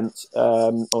on an event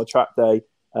on a track day,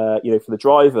 for the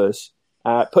drivers.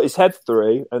 Put his head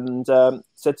through and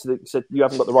said, "You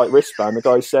haven't got the right wristband." The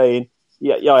guy's saying,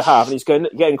 "Yeah, I have." And he's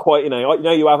getting quite, "No,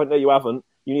 you haven't. No, you haven't.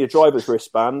 You need a driver's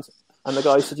wristband." And the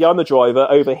guy said, "Yeah, I'm the driver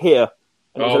over here."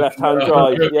 And it was a left-hand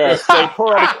drive. Yeah, so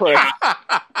poor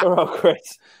old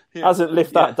Chris hasn't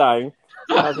lived that down.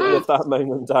 Hasn't lived that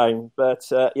moment down. But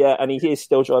and he is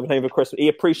still driving home for Christmas. He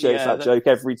appreciates that joke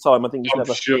every time. I think he's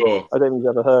never. Sure. I don't think he's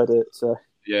ever heard it.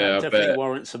 Yeah, that definitely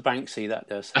warrants a Banksy. That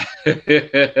does.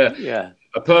 Yeah.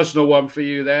 A personal one for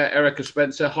you there, Erica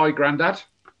Spencer. Hi, Grandad.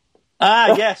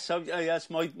 Yes. Yes,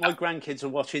 my grandkids are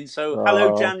watching. So,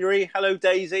 hello, January. Hello,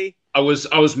 Daisy. I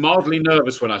was mildly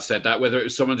nervous when I said that, whether it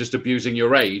was someone just abusing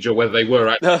your age or whether they were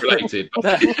actually related.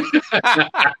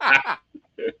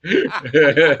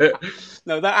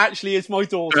 No, that actually is my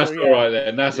daughter. That's all right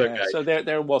then. That's okay. So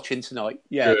they're watching tonight.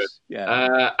 Yes. Good.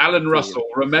 Yeah. Alan Russell,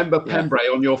 remember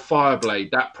Pembrey on your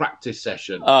Fireblade, that practice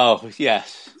session? Oh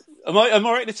yes. Am I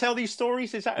right to tell these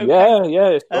stories? Is that okay?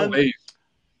 Yeah.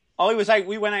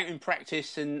 We went out in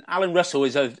practice, and Alan Russell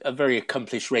is a very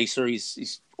accomplished racer.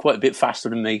 He's quite a bit faster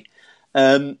than me.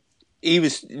 He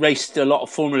raced a lot of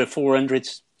Formula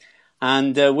 400s.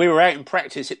 And we were out in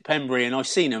practice at Pembrey, and I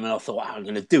seen him, and I thought, I'm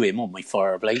going to do him on my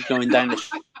Fireblade going down the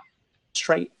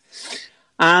straight.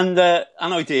 And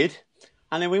I did.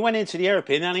 And then we went into the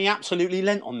hairpin, and he absolutely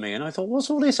leant on me. And I thought,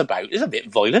 what's all this about? It's a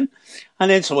bit violent.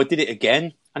 And then so I did it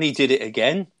again, and he did it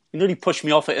again. He nearly pushed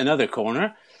me off at another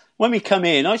corner. When we come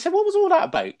in, I said, what was all that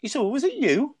about? He said, well, was it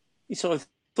you? He sort of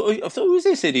I thought, who's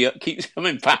this idiot keeps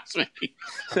coming past me?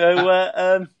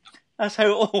 So that's how it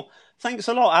all... Thanks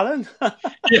a lot, Alan.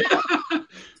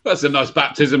 That's a nice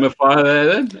baptism of fire there,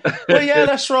 then. Well, yeah,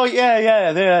 that's right.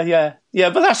 Yeah.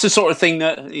 But that's the sort of thing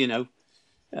that you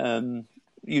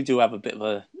do have a bit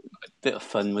of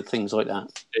fun with things like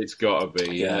that. It's got to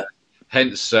be. Yeah.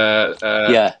 Hence, Sean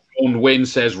Wynn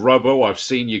says, "Rubbo, I've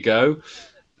seen you go."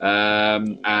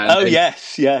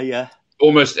 Yes, yeah.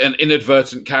 Almost an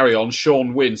inadvertent carry on.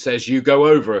 Sean Wynn says, "You go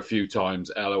over a few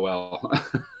times." LOL.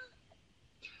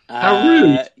 How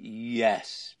rude.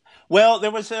 Yes. Well, there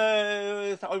was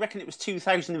I reckon it was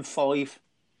 2005.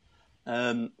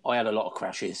 I had a lot of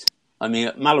crashes. I mean,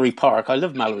 at Mallory Park, I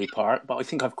love Mallory Park, but I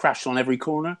think I've crashed on every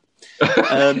corner.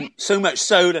 So much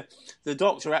so that the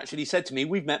doctor actually said to me,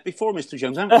 "We've met before, Mr.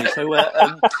 Jones, haven't we?" So,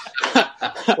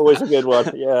 always a good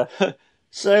one, yeah.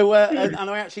 So, and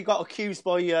I actually got accused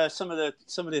by some of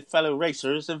the fellow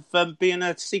racers of being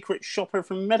a secret shopper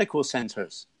from medical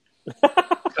centres.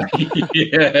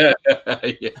 yeah.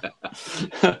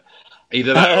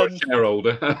 Either that or a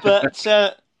shareholder. But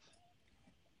I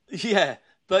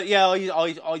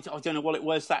don't know what it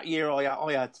was that year.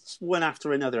 I had one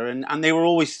after another, and they were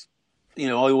always, I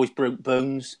always broke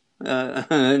bones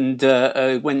and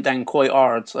went down quite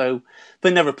hard. So,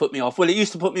 but never put me off. Well, it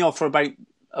used to put me off for about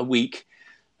a week,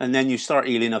 and then you start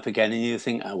healing up again, and you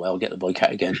think, oh well, get the bike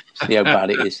out again, see how bad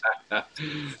it is.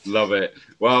 Love it.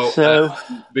 Well,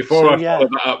 before I follow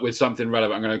that up with something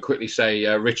relevant, I'm going to quickly say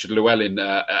Richard Llewellyn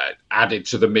added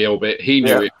to the meal bit. He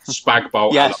knew it was spag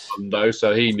bolt Alamondo,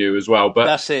 so he knew as well. But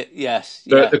that's it. Yes.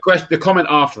 The comment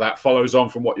after that follows on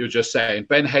from what you were just saying.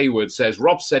 Ben Hayward says,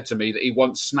 Rob said to me that he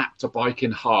once snapped a bike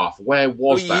in half. Where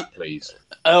was that, please?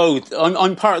 Oh,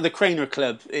 I'm part of the Craner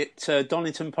Club at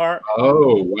Donington Park.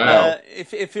 Oh, wow.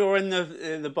 If you're in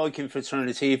the biking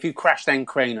fraternity, if you crash down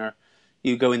Craner,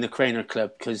 you go in the Craner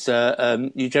Club, because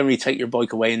you generally take your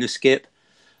bike away in a skip,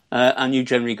 and you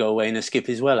generally go away in a skip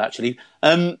as well, actually.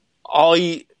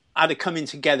 I had a coming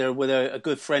together with a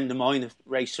good friend of mine, a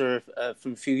racer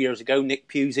from a few years ago, Nick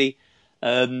Pusey.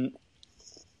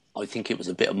 I think it was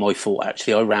a bit of my fault,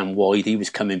 actually. I ran wide, he was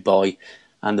coming by,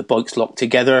 and the bikes locked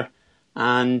together.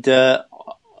 And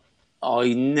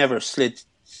I never slid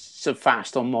so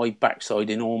fast on my backside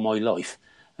in all my life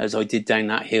as I did down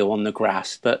that hill on the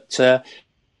grass. But the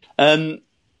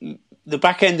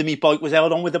back end of my bike was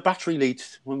held on with the battery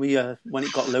leads when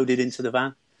it got loaded into the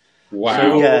van. Wow!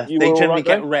 So, yeah, they generally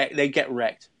get wrecked. They get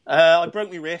wrecked. I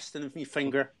broke my wrist and my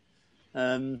finger,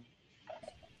 and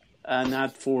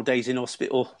had 4 days in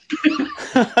hospital.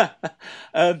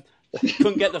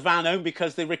 Couldn't get the van home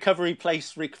because the recovery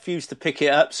place refused to pick it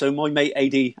up. So my mate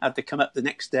AD had to come up the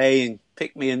next day and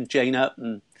pick me and Jane up.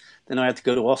 And then I had to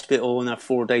go to hospital and have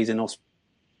 4 days in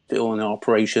hospital and an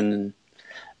operation. And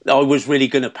I was really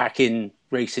going to pack in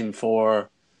racing for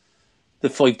the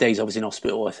 5 days I was in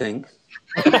hospital, I think.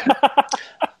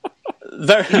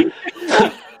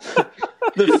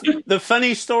 The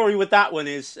funny story with that one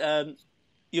is,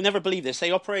 you'll never believe this,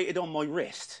 they operated on my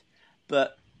wrist,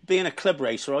 but being a club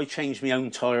racer, I changed my own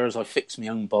tyres, I fixed my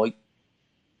own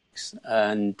bikes,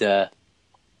 and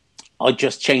I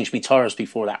just changed my tyres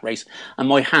before that race, and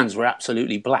my hands were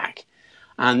absolutely black.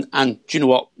 And do you know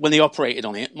what? When they operated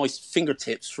on it, my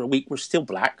fingertips for a week were still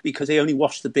black because they only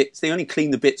washed the bits, they only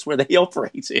cleaned the bits where they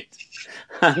operated.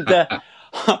 And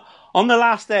on the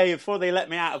last day before they let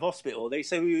me out of hospital, they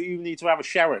said, you need to have a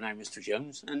shower now, Mr.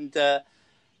 Jones. And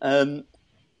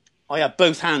I had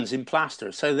both hands in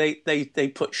plaster, so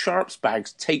they put Sharps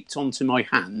bags taped onto my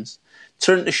hands,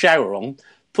 turned the shower on,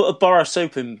 put a bar of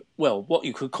soap in, well, what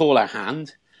you could call a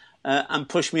hand, and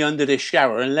pushed me under this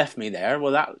shower and left me there.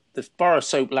 Well, the bar of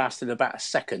soap lasted about a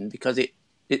second because it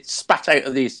spat out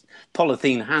of these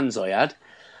polythene hands I had,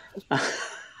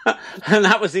 and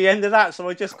that was the end of that. So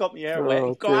I just got my hair wet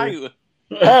and got out.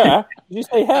 Hair? Did you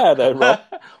say hair then, Rob?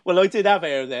 Well, I did have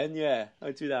hair then. Yeah,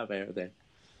 I did have hair then.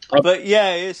 But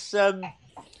yeah, it's.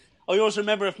 I always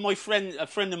remember if a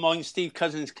friend of mine, Steve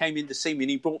Cousins, came in to see me and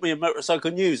he brought me a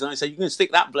motorcycle news, and I said, "You can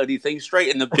stick that bloody thing straight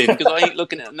in the bin because I ain't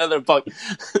looking at another bike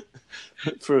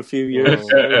for a few years."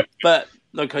 So, but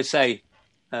like I say,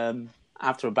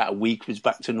 after about a week, it was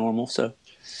back to normal. So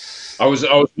I was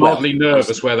mildly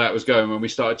nervous where that was going when we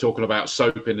started talking about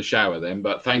soap in the shower. Then,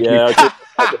 but thank you. I just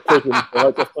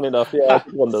funny enough. Yeah, I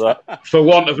did wonder that. For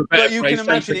want of a better phrase,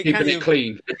 thanks for keeping it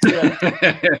clean.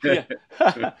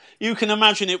 Yeah. You can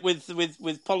imagine it with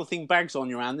polythene bags on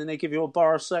your hand, and they give you a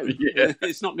bar of soap. Yeah.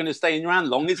 It's not going to stay in your hand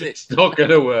long, is it? It's not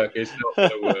going to work. It's not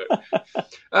going to work.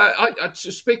 I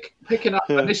just picking up,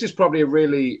 and this is probably a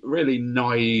really, really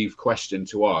naive question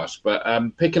to ask, but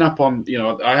picking up on,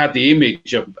 I had the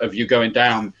image of you going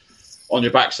down on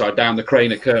your backside down the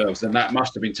Craner curves, and that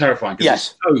must have been terrifying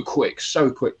because it's so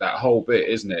quick, that whole bit,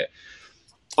 isn't it?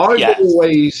 I've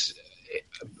always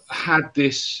had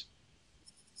this,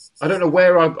 I don't know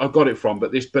where I got it from,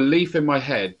 but this belief in my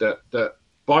head that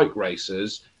bike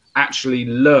racers actually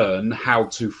learn how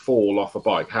to fall off a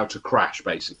bike, how to crash,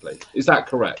 basically. Is that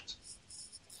correct?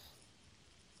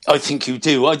 I think you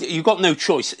do. You've got no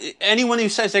choice. Anyone who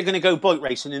says they're going to go bike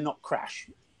racing and not crash,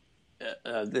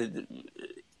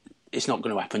 it's not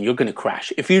going to happen. You're going to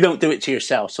crash. If you don't do it to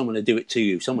yourself, someone will do it to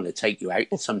you. Someone will take you out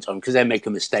sometime because they make a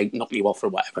mistake, knock you off or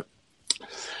whatever.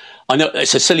 I know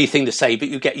it's a silly thing to say, but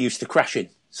you get used to crashing.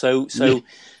 So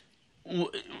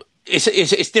it's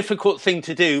a difficult thing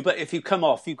to do, but if you come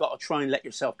off, you've got to try and let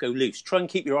yourself go loose. Try and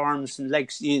keep your arms and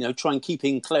legs, try and keep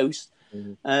in close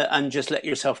and just let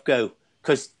yourself go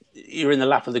because you're in the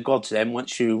lap of the gods then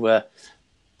once you...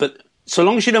 but so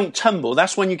long as you don't tumble,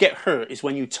 that's when you get hurt, is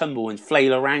when you tumble and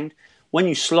flail around. When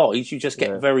you slide, you just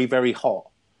get very, very hot.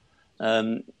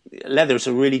 Leathers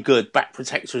are really good, back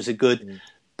protectors are good,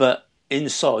 but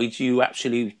inside you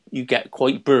get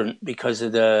quite burnt because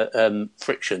of the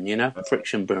friction,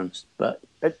 friction burns. But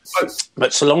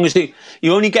so long as you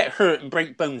only get hurt and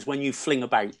break bones when you fling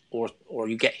about or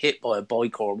you get hit by a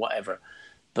bike or whatever.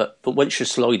 But once you're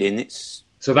sliding,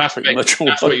 So that's pretty much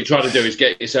what you try to do, is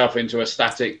get yourself into a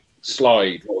static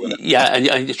slide. Yeah,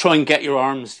 and try and get your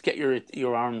arms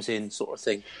in, sort of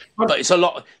thing. But it's a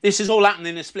lot. This is all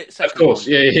happening in a split second. Of course,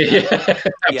 yeah.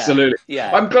 Absolutely.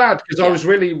 Yeah. I'm glad, because I was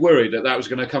really worried that was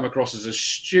going to come across as a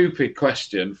stupid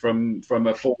question from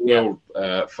a four-wheel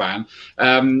fan.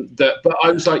 But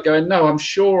I was like going, no, I'm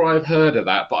sure I've heard of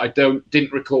that, but I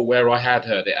didn't recall where I had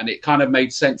heard it, and it kind of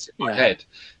made sense in my head.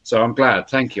 So I'm glad.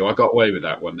 Thank you. I got away with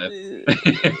that one then.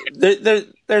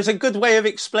 There's a good way of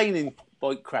explaining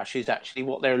bike crashes, actually,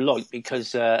 what they're like,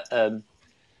 because I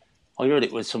heard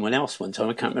it with someone else one time.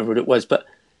 I can't remember what it was, but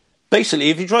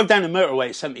basically, if you drive down the motorway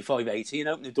at 75, 80 and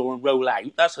open the door and roll out,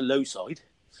 that's a low side.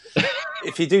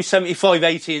 If you do 75,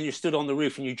 80 and you're stood on the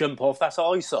roof and you jump off, that's a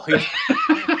high side.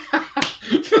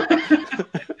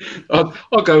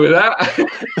 I'll go with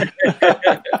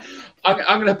that.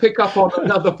 I'm going to pick up on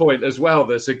another point as well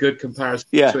that's a good comparison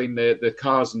between the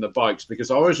cars and the bikes,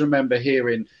 because I always remember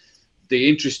hearing the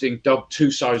interesting two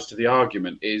sides to the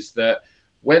argument is that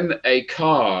when a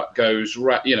car goes,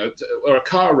 or a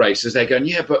car races, they're going,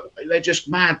 yeah, but they're just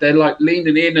mad. They're like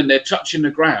leaning in and they're touching the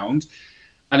ground.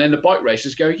 And then the bike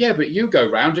racers go, yeah, but you go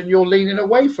round and you're leaning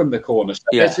away from the corner. So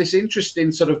there's this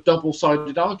interesting sort of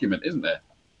double-sided argument, isn't there?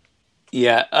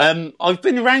 Yeah. I've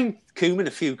been around Coombe in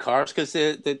a few cars because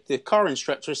the car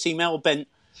instructors seem hell-bent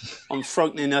on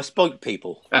frightening us bike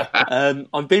people.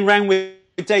 I've been around with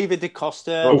David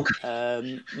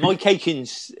DeCosta, Mike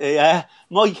Akins.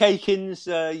 Mike Akins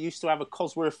used to have a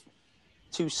Cosworth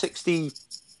 260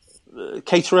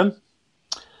 Caterham.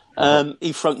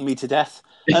 He frightened me to death.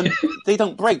 They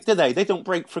don't brake, do they? They don't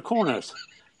brake for corners.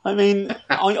 I mean,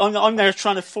 I'm there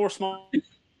trying to force my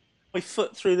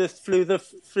foot through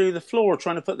the floor,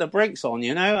 trying to put the brakes on,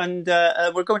 and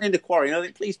we're going into quarry, and I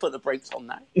think, please put the brakes on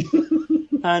now.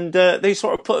 And they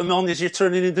sort of put them on as you're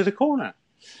turning into the corner.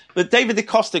 But David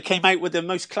DeCosta came out with the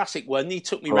most classic one. He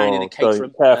took me round in a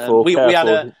Caterham. Careful. We had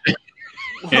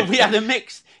a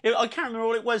mix. I can't remember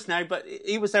what it was now, but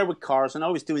he was there with cars, and I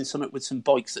was doing something with some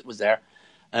bikes that was there.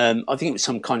 I think it was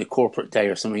some kind of corporate day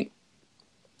or something.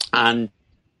 And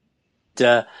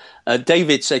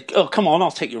David said, "Oh, come on, I'll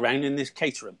take you round in this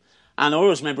Caterham." And I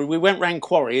always remember we went round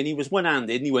quarry, and he was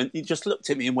one-handed, and he just looked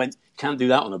at me and went, "Can't do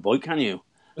that on a bike, can you?"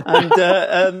 And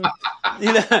the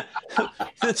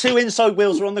two inside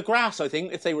wheels were on the grass, I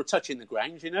think, if they were touching the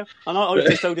ground, and I was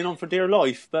just holding on for dear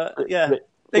life. But yeah,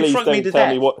 they frightened me to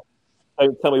death.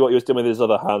 Don't tell me what he was doing with his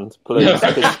other hand, please.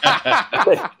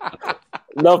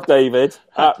 Love David,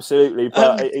 absolutely,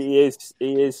 but he is,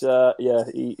 he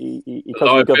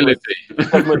comes with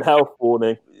government health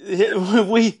warning.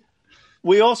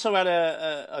 We also had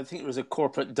I think it was a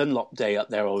corporate Dunlop day up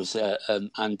there. I was I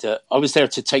was there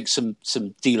to take some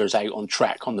dealers out on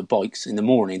track on the bikes in the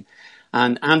morning,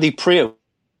 and Andy Priya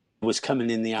was coming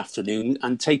in the afternoon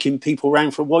and taking people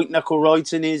around for white knuckle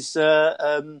rides in his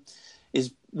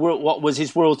what was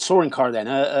his world touring car then,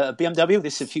 a BMW.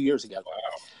 This is a few years ago. Wow.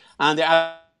 And it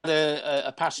had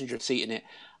a passenger seat in it.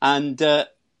 And I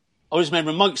always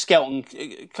remember Mike Skelton,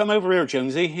 come over here,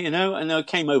 Jonesy, and I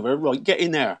came over, right, get in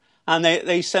there. And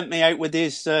they sent me out with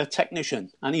his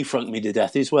technician, and he frightened me to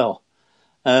death as well.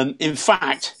 In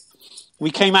fact,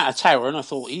 we came out of Tower, and I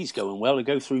thought, he's going well to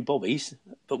go through Bobby's.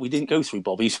 But we didn't go through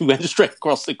Bobby's. We went straight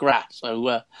across the grass.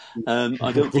 So I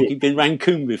don't think he'd been round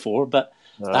Coombe before, but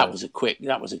that was a quick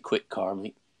car,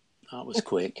 mate. That was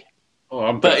quick. Oh,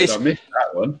 I'm glad I missed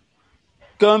that one.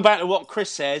 Going back to what Chris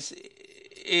says,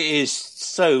 it is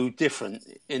so different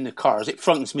in the cars. It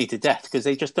frightens me to death because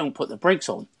they just don't put the brakes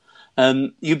on.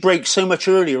 You brake so much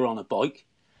earlier on a bike,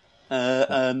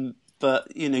 but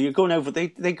you're going over. They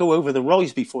go over the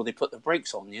rise before they put the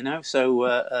brakes on. So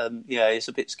it's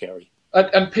a bit scary.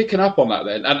 And picking up on that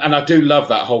then, and I do love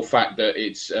that whole fact that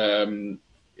it's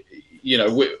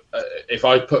if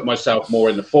I put myself more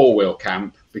in the four-wheel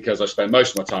camp, because I spend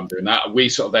most of my time doing that, we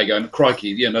sort of, they're going,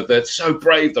 crikey, they're so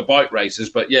brave, the bike racers.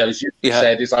 But yeah, as you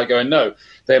said, it's like going, no,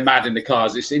 they're mad in the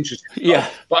cars. It's interesting. Yeah.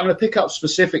 But I'm going to pick up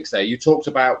specifics there. You talked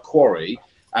about quarry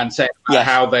and saying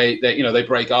how they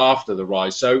break after the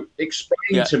rise. So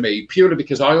explain to me, purely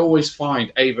because I always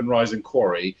find Avon Rise and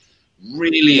Quarry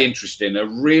really interesting, a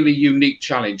really unique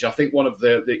challenge. I think one of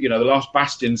the last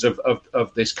bastions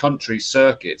of this country's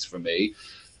circuits for me.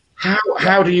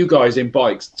 How do you guys in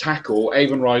bikes tackle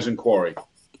Avon Rise and Quarry?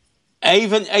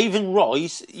 Avon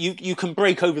Rise, you can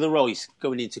break over the rise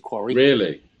going into Quarry.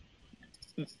 Really?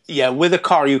 Yeah, with a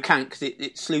car you can't, because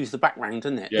it slews the background,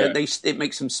 doesn't it? Yeah. It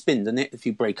makes them spin, doesn't it, if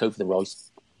you break over the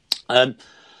rise? I'm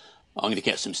going to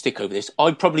get some stick over this.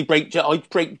 I'd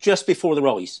brake just before the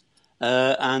rise,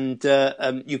 and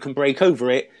you can break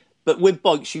over it. But with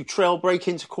bikes, you trail brake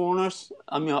into corners.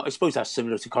 I mean, I suppose that's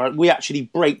similar to car. We actually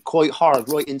brake quite hard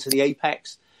right into the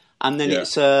apex, and then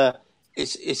it's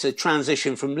a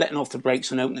transition from letting off the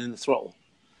brakes and opening the throttle.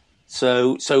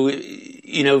 So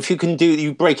you know, if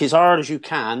you brake as hard as you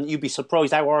can, you'd be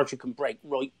surprised how hard you can brake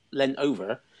right lent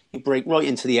over. You brake right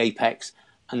into the apex,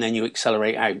 and then you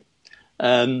accelerate out.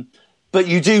 But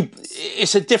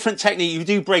it's a different technique. You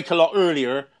do brake a lot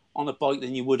earlier on a bike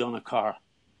than you would on a car.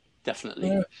 Definitely.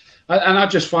 Yeah. And I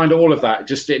just find all of that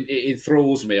it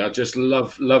enthralls me. I just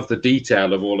love the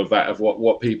detail of all of that, of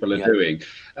what people are doing.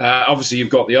 Obviously, you've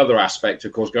got the other aspect,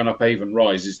 of course, going up Avon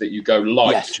Rise is that you go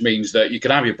light, which means that you can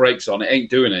have your brakes on. It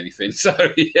ain't doing anything. So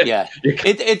that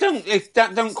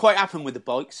don't quite happen with the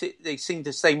bikes. They seem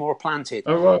to stay more planted.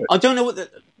 Oh, right. I don't know what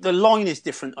the line is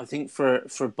different. I think for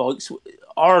bikes,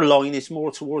 our line is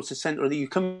more towards the centre. You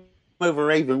come over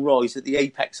Avon Rise at the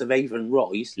apex of Avon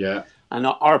Rise. Yeah. And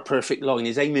our perfect line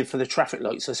is aiming for the traffic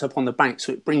lights that's up on the bank,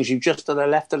 so it brings you just to the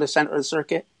left of the centre of the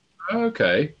circuit.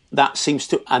 Okay. That seems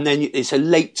to, and then it's a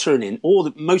late turn in.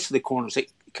 Most of the corners at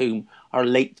Combe are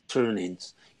late turn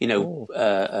ins. You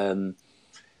know,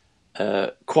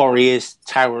 Quarry is,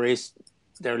 Tower is,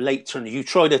 they're late turn. You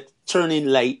try to turn in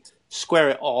late, square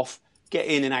it off, get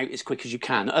in and out as quick as you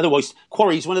can. Otherwise,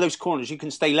 Quarry is one of those corners you can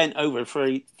stay lent over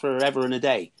forever and a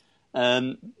day.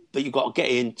 But you've got to get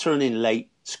in, turn in late,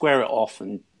 square it off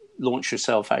and launch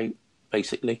yourself out,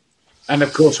 basically. And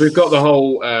of course, we've got the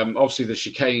whole. Obviously, the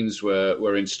chicanes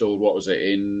were installed. What was it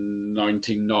in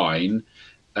 1999?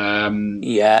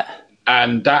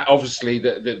 And that obviously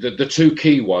the two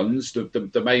key ones,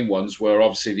 the main ones were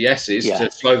obviously the S's to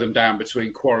slow them down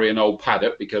between Quarry and Old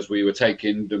Paddock because we were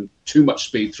taking them too much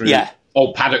speed through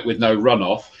Old Paddock with no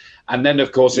runoff. And then,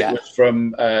 of course, it was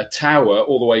from Tower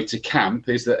all the way to Camp,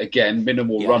 is that, again,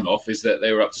 minimal runoff, is that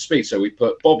they were up to speed. So we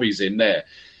put bobbies in there.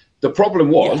 The problem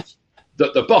was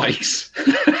that the bikes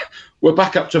were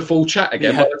back up to full chat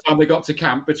again by the time they got to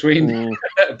Camp between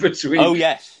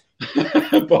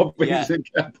bobbies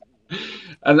and Camp.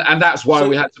 And that's why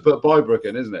we had to put Bybrook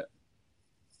in, isn't it?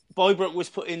 Bybrook was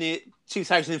put in it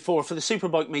 2004 for the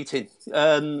Superbike meeting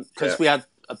because we had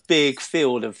a big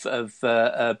field of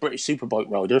British Superbike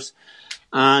riders,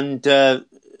 and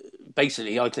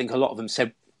basically, I think a lot of them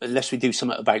said unless we do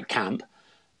something about Camp,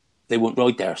 they won't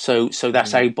ride there. So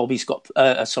that's how Bobby's got.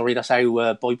 That's how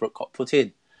Bybrook got put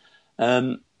in,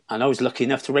 and I was lucky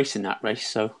enough to race in that race.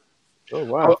 So, oh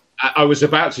wow! I was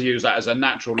about to use that as a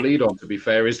natural lead on. To be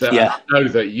fair, is that I know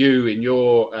that you, in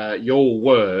your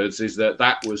words, is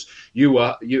that was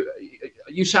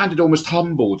you sounded almost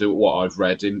humbled at what I've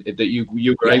read in that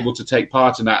you were able to take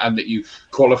part in that and that you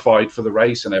qualified for the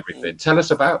race and everything. Tell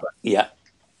us about that. Yeah.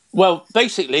 Well,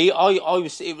 basically,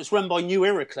 it was run by New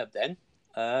Era Club then,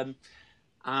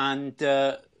 and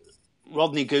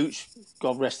Rodney Gooch,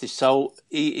 God rest his soul,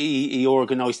 he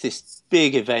organised this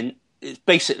big event. It's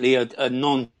basically a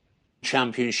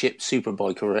non-championship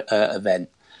superbike event,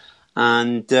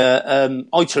 and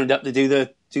I turned up to do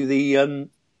the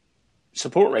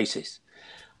support races.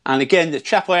 And again, the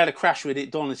chap I had a crash with at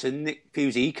Donington, Nick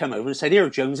Pusey, he came over and said, "Here,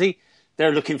 Jonesy,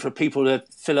 they're looking for people to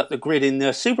fill up the grid in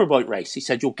the superbike race." He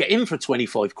said, "You'll get in for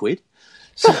 25 quid."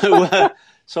 So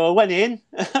I went in.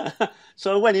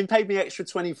 Paid me extra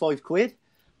 25 quid.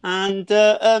 And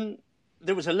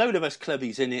there was a load of us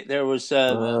clubbies in it. There was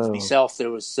myself, there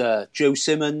was Joe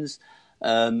Simmons,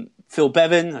 Phil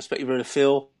Bevan, I expect you've heard of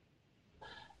Phil,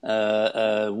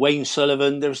 Wayne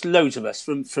Sullivan. There was loads of us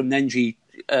from NG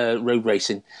road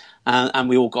racing. And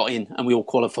we all got in and we all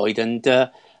qualified. And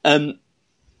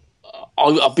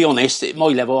I'll be honest, at my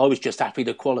level, I was just happy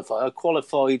to qualify. I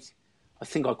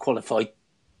think I qualified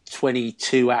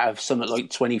 22 out of something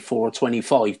like 24 or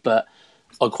 25, but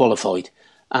I qualified.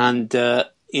 And, I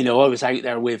was out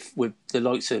there with the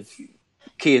likes of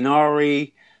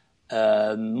Kianari,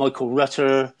 Michael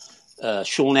Rutter,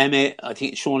 Sean Emmett. I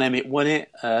think Sean Emmett won it.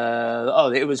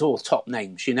 It was all top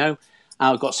names, And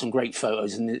I got some great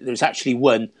photos. And there's actually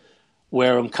one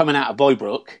where I'm coming out of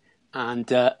Bybrook and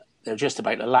they're just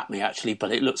about to lap me, actually,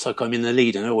 but it looks like I'm in the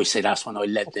lead. And I always say that's when I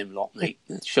led them lot, mate.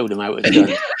 Showed them how it was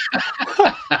done.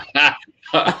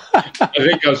 I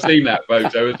think I've seen that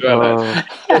photo as well.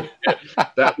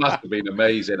 That must have been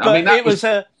amazing. But I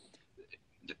mean,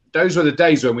 those were the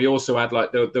days when we also had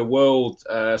like the World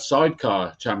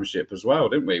Sidecar Championship as well,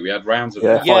 didn't we? We had rounds of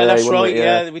that. Yeah, that's right.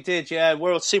 Yeah, we did. Yeah,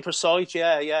 World Super Side.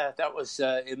 Yeah, that was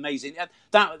amazing.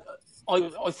 I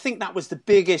think that was the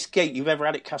biggest gate you've ever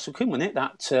had at Castle Combe, wasn't it?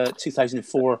 That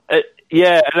 2004.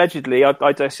 Yeah, allegedly.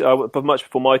 But much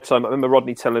before my time, I remember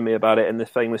Rodney telling me about it and the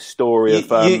famous story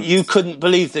of. You couldn't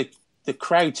believe the the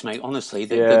crowds, mate. Honestly,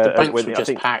 the banks were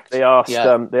just packed. They asked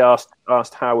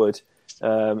asked Howard,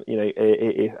 what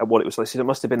it was like. So it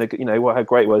must have been how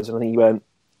great it was, and he went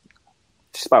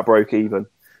just about broke even.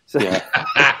 So, so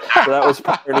that was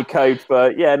apparently code,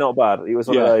 but not bad. It was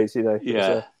one of those,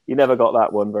 you never got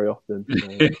that one very often.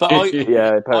 But apparently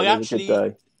it was a good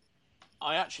day.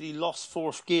 I actually lost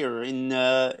fourth gear in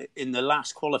the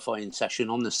last qualifying session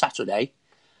on the Saturday,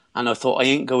 and I thought I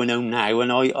ain't going home now.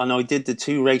 And I did the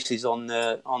 2 races on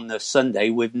the Sunday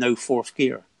with no fourth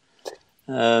gear.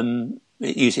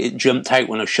 It jumped out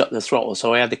when I shut the throttle,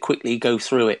 so I had to quickly go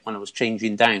through it when I was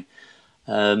changing down.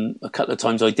 A couple of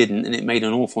times I didn't, and it made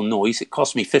an awful noise. It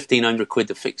cost me £1,500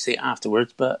 to fix it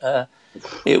afterwards, but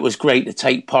it was great to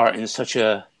take part in such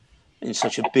a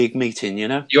big meeting. You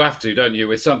have to, don't you,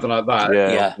 with something like that?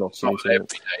 Yeah. It's not an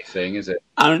everyday thing, is it?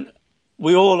 And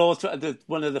we all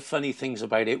one of the funny things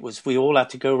about it was we all had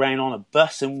to go around on a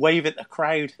bus and wave at the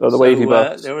crowd. Oh, the wavy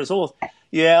bus. There was on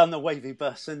the wavy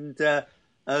bus, and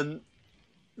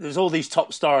there's all these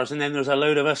top stars, and then there's a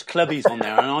load of us clubbies on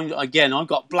there. And I've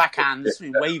got black hands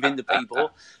waving to people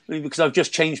because I've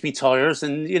just changed my tyres,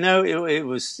 and it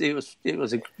was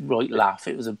a right laugh.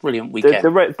 It was a brilliant weekend.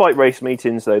 The bike race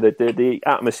meetings, though, the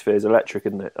atmosphere is electric,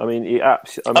 isn't it? I mean,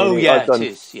 I've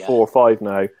done 4 or 5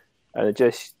 now, and it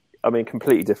just,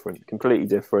 completely different,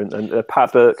 and the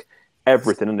paddock,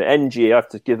 everything, and the NG. I have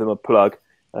to give them a plug.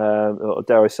 Or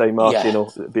dare I say, Martin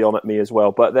will be on at me as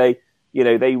well, but they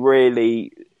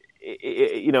really,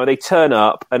 they turn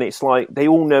up, and it's like they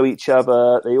all know each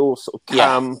other. They all sort of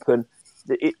camp, and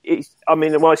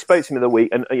when I spoke to him the other week,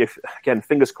 and again,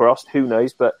 fingers crossed, who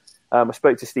knows? But I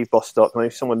spoke to Steve Bostock. I know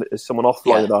someone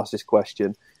offline had asked this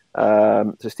question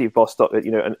to Steve Bostock.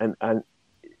 And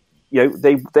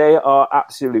they are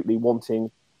absolutely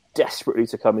wanting desperately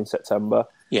to come in September.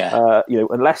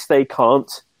 Unless they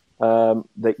can't,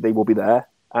 they will be there.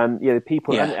 And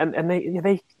people and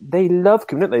they love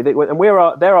them, don't they? And we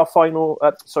are their final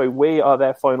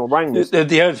round.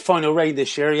 The final raid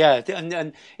this year,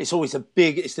 and it's always the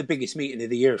biggest meeting of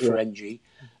the year for NG.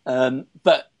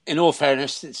 But in all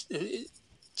fairness,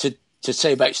 to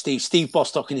say about Steve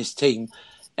Bostock and his team,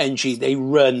 NG, they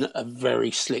run a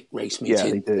very slick race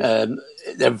meeting. Yeah, they do.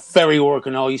 They're very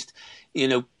organised.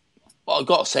 I've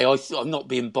got to say, I'm not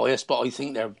being biased, but I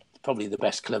think they're probably the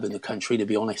best club in the country, to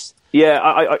be honest. Yeah,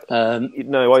 I don't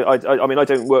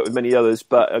work with many others,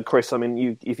 but Chris,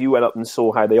 if you went up and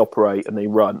saw how they operate and they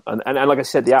run, and like I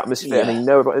said, the atmosphere, and they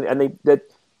know about, and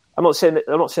I'm not saying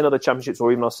other championships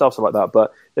or even ourselves are like that,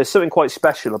 but there's something quite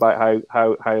special about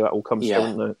how that all comes together,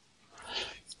 isn't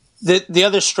there? The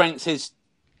other strength is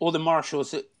all the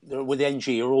marshals that are with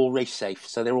NG are all race safe,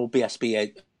 so they're all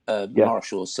BSB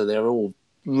marshals, so they're all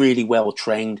really well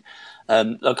trained.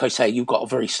 Like I say, you've got a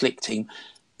very slick team.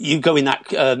 You go in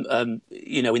that, in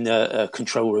the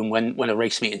control room when a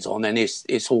race meeting's on, and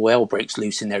it's all hell breaks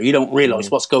loose in there. You don't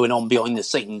realise what's going on behind the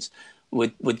scenes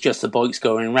with just the bikes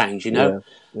going around. They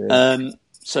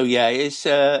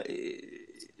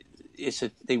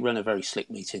run a very slick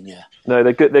meeting. Yeah. No,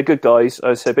 they're good. They're good guys.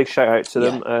 I say a big shout out to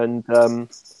them, and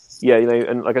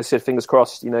and like I said, fingers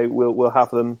crossed. We'll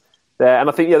have them there. And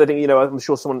I think the other thing, I'm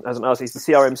sure someone hasn't asked, is the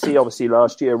CRMC obviously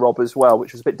last year, Rob, as well,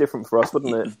 which was a bit different for us,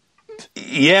 wasn't it?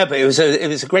 Yeah, but it was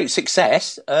a great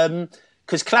success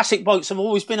because classic bikes have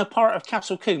always been a part of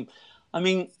Castle Combe.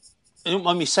 Don't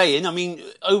mind me saying.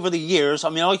 Over the years,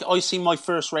 I seen my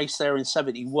first race there in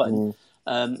 '71.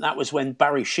 That was when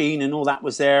Barry Sheen and all that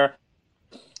was there.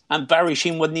 And Barry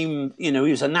Sheen wasn't even, he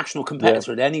was a national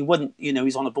competitor then. He wasn't,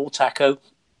 he's on a Bull Taco.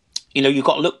 You've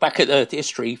got to look back at the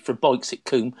history for bikes at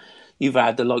Combe. You've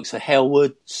had the likes of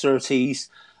Hellwood, Surtees,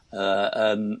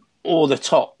 all those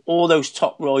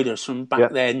top riders from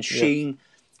back then. Sheen,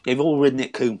 they've all ridden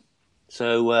at Combe.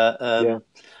 So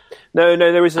no,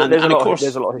 there's a lot of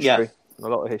history. Yeah. A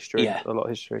lot of history. Yeah. A lot of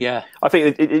history. Yeah. I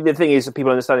think the thing is that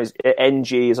people understand is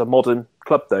NG is a modern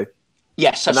club, though.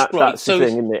 Yes, that's right. That's the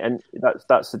thing, isn't it? And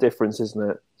that's the difference,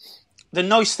 isn't it? The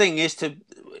nice thing is to,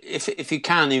 if you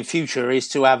can in future, is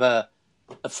to have a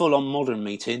full-on modern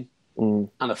meeting and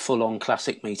a full-on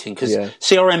classic meeting, because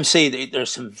CRMC,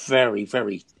 there's some very,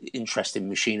 very interesting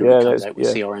machinery that comes out with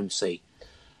CRMC.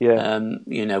 Yeah.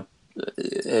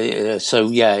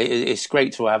 It's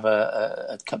great to have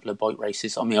a couple of bike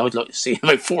races. I'd like to see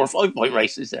about 4 or 5 bike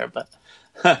races there, but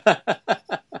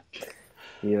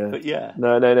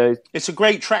no. It's a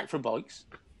great track for bikes.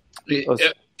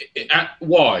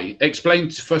 Why?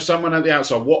 Explain for someone at the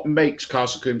outside what makes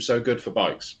Castle Combe so good for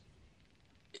bikes.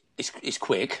 It's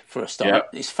quick for a start.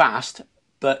 It's fast,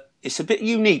 but it's a bit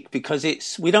unique because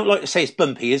we don't like to say it's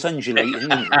bumpy. It's undulating.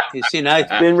 It's,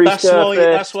 been resurfaced.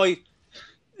 that's why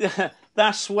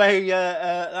that's why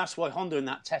Honda in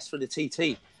that test for the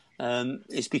TT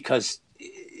is because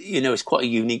it's quite a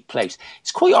unique place.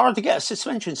 It's quite hard to get a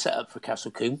suspension set up for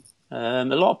Castle Combe. A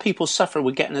lot of people suffer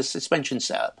with getting a suspension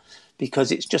set up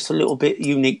because it's just a little bit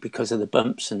unique because of the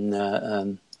bumps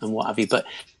and what have you. But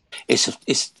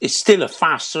it's still a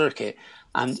fast circuit.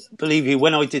 And believe me,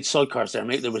 when I did sidecars there,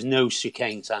 mate, there was no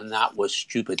chicanes, and that was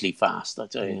stupidly fast. I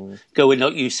tell you, going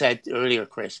like you said earlier,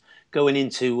 Chris, going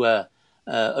into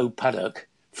Old Paddock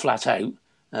flat out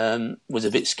was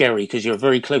a bit scary because you're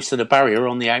very close to the barrier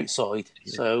on the outside.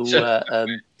 So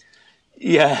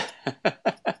yeah.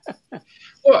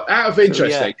 Well, out of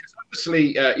interest, because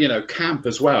obviously, camp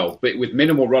as well, but with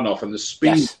minimal runoff and the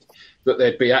speed that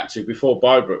they'd be at to before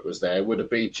Bybrook was there would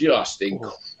have been just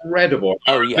incredible.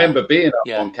 I remember being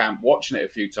up on camp, watching it a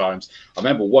few times. I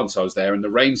remember once I was there and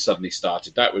the rain suddenly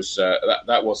started. That was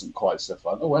that wasn't quite so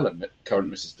fun. Oh, well,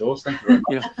 current Mrs. Dawes, thank you very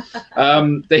much.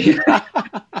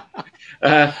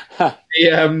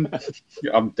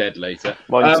 I'm dead later.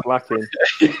 Mine's lacking.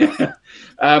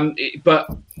 But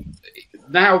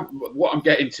now what I'm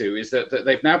getting to is that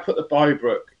they've now put the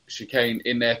Bybrook chicane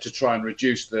in there to try and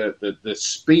reduce the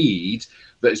speed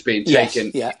that is being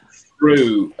taken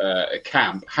through a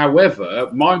camp. However,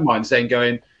 my mind's then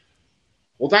going,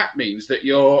 well, that means that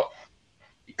you're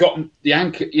got the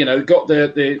anchor, got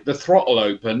the throttle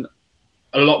open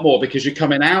a lot more because you're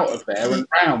coming out of there and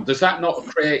round. Does that not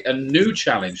create a new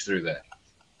challenge through there?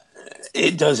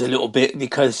 It does a little bit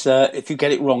because if you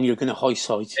get it wrong, you're going to high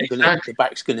side. The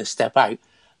back's going to step out.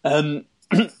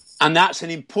 And that's an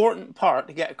important part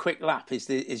to get a quick lap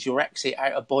is your exit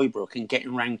out of Bybrook and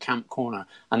getting round Camp Corner.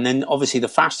 And then obviously the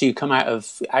faster you come out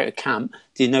of camp,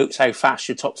 denotes how fast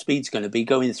your top speed's going to be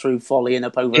going through Folly and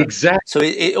up over. Exactly. So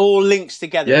it all links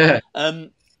together. Yeah.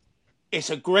 It's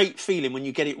a great feeling when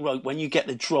you get it right. When you get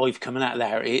the drive coming out of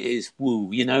there, it is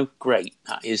great.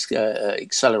 That is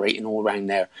accelerating all around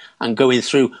there and going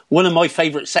through. One of my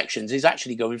favourite sections is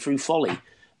actually going through Folly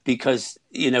because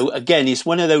again it's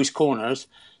one of those corners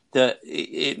that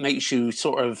it makes you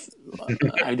sort of,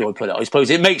 how do I put it? I suppose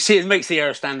it makes the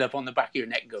hair stand up on the back of your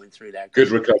neck going through there. Good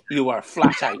recovery. You are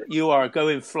flat out. You are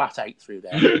going flat out through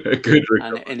there. Good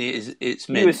recovery. And it's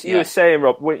you were saying,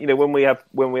 Rob, when we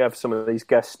have some of these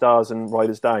guest stars and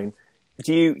riders down,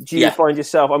 do you find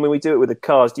yourself? I mean, we do it with the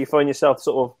cars. Do you find yourself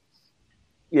sort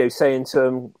of, saying to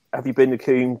them, "Have you been to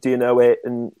Combe? Do you know it?"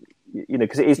 And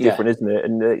because it is different, isn't it?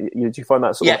 And do you find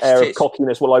that sort of air of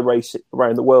cockiness? Will I race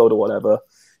around the world or whatever?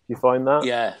 You find that?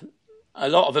 Yeah. A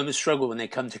lot of them struggle when they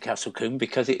come to Castle Combe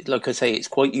because, like I say, it's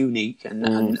quite unique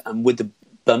and with the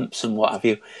bumps and what have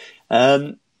you.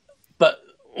 But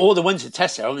all the ones that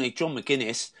test there, John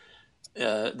McGuinness,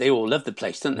 they all love the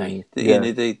place, don't they?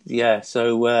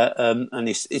 So, and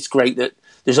it's great that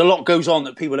there's a lot goes on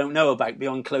that people don't know about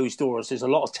behind closed doors. There's a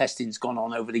lot of testing's gone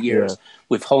on over the years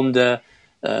with Honda,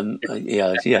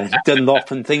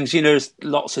 Dunlop and things. There's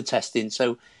lots of testing.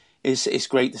 So, it's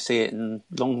great to see it, and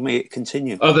long may it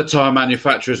continue. Other tyre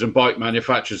manufacturers and bike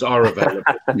manufacturers are available.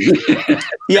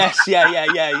 Yes,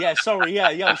 yeah. Sorry,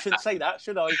 I shouldn't say that,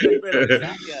 should I?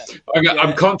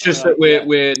 I'm conscious that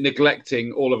we're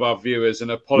neglecting all of our viewers, and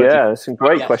apologies. Yeah, there's some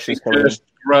great questions coming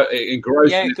in.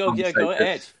 Go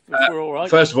ahead. We're all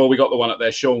right. First of all, we got the one up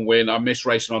there, Sean Wynn. I miss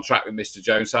racing on track with Mr.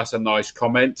 Jones. That's a nice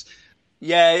comment.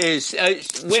 Yeah, it is.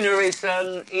 Winner is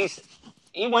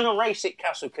he won a race at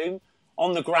Castle Combe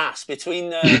on the grass between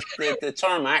the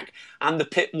tarmac and the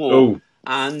pit wall. Ooh.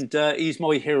 And he's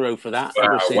my hero for that.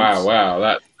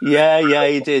 Wow. Yeah,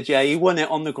 he did. Yeah, he won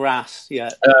it on the grass. Yeah,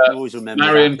 I always remember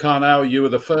Marion that. Carnell, you were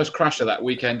the first crasher that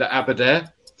weekend at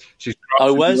Aberdare.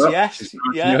 I was, yes.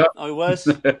 Yeah, I was.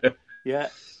 Yeah.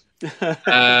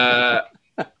 A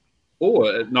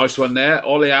nice one there.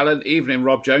 Ollie Allen, evening,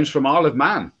 Rob Jones from Isle of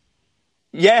Man.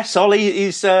 Yes, Ollie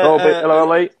is... hello,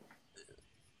 Ollie.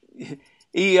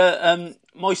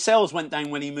 My sales went down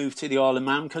when he moved to the Isle of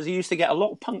Man because he used to get a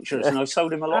lot of punctures and I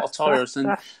sold him a lot of tyres.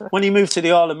 And when he moved to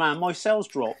the Isle of Man, my sales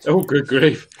dropped. Oh, good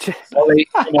grief. Ollie,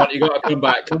 come on, you got to come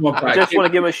back. Come on back. I just want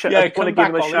to give him a shout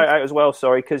out as well,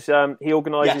 sorry, because he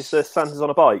organises the Santa's on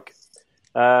a Bike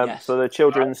for the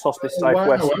Children's Hospice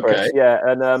Southwest. Okay. Yeah,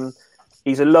 and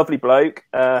he's a lovely bloke.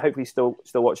 Hopefully he's still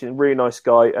watching. Really nice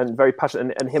guy and very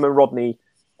passionate. And him and Rodney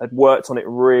had worked on it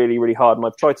really, really hard. And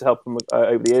I've tried to help him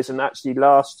over the years. And actually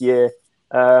last year,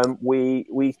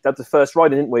 we had the first ride,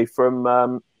 didn't we?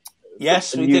 From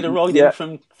yes, we did a ride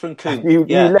in from Combe. You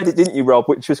led it, didn't you, Rob?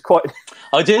 Which was quite.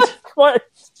 I did. Quite an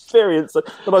experience. When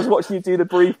I was watching you do the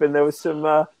briefing, there was some.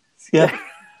 Yeah.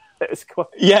 It was quite...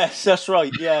 Yes, that's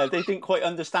right. Yeah, they didn't quite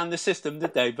understand the system,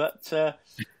 did they? But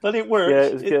but it worked. Yeah,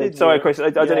 it was good. Sorry, Chris, I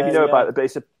don't know if you know about it, but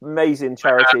it's an amazing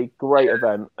charity, great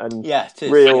event, and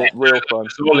real fun.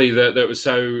 Ollie that was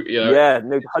so, Yeah,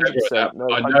 no, 100%. No,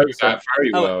 100%. I know that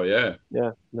very well, yeah.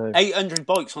 Yeah, no. 800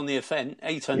 bikes on the event,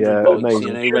 800 bikes,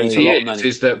 amazing. Raised a lot of money.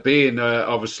 Is that being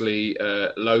obviously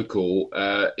local,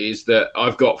 is that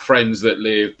I've got friends that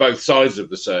live both sides of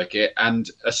the circuit, and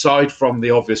aside from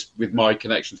the obvious with my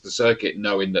connection to the circuit,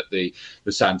 knowing that the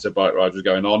Santa bike ride was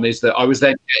going on, is that I was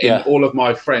then getting all of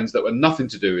my friends that were nothing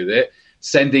to do with it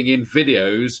sending in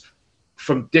videos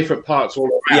from different parts all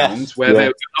around where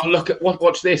they would,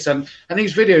 watch this, and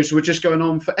these videos were just going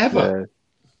on forever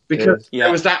because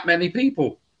there was that many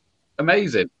people.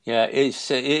 Amazing. Yeah, it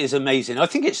is amazing. I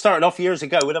think it started off years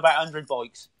ago with about 100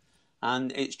 bikes,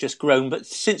 and it's just grown. But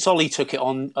since Ollie took it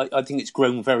on, I think it's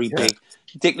grown very big.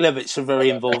 Dick Levitts are very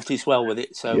involved as well with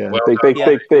it. So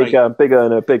big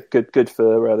earner, good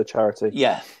for the charity.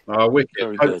 Yeah,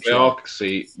 wicked. Hopefully, I'll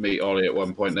meet Ollie at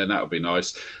one point. Then that would be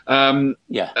nice.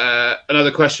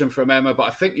 Another question from Emma, but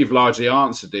I think you've largely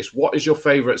answered this. What is your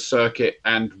favourite circuit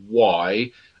and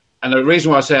why? And the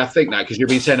reason why I say I think that because you've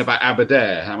been saying about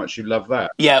Aberdare, how much you love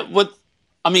that. Yeah, well,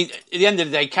 I mean, at the end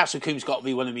of the day, Castle Coombe's got to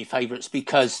be one of my favourites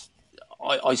because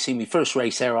I see my first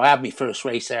race there. I had my first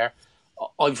race there.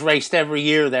 I've raced every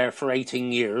year there for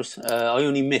 18 years. I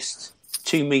only missed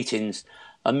 2 meetings.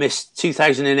 I missed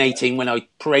 2018 when I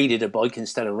paraded a bike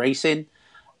instead of racing.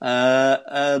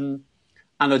 And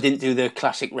I didn't do the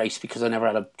classic race because I never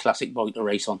had a classic bike to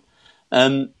race on.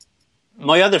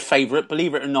 My other favourite,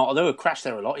 believe it or not, although I crash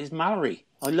there a lot, is Mallory.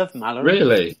 I love Mallory.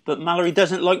 Really? But Mallory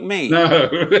doesn't like me. No.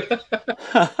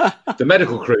 The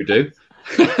medical crew do.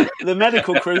 The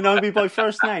medical crew know me by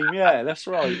first name. Yeah, that's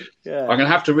right. Yeah. I'm going to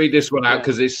have to read this one out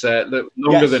because it's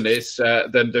longer than this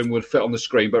than would fit on the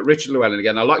screen. But Richard Llewellyn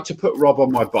again, I like to put Rob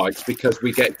on my bikes because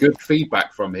we get good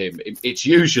feedback from him. It's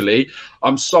usually,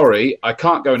 I'm sorry, I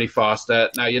can't go any faster.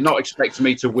 Now, you're not expecting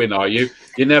me to win, are you?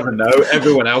 You never know.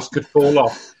 Everyone else could fall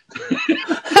off.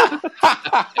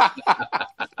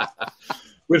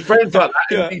 With friends like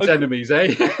that, he beats enemies,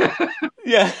 eh?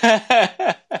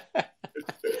 Yeah.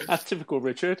 That's typical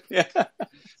Richard. Yeah.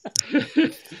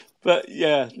 But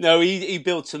yeah, no, he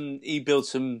built some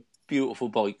beautiful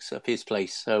bikes up his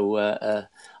place. So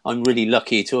I'm really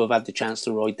lucky to have had the chance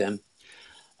to ride them.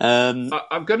 I'm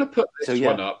going to put this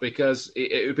one up because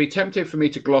it would be tempting for me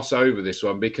to gloss over this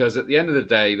one because at the end of the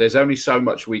day, there's only so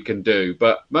much we can do.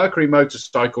 But Mercury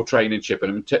Motorcycle Training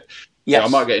Chippenham, I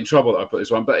might get in trouble that I put this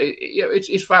one, but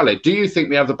it's valid. Do you think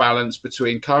we have the balance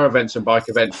between car events and bike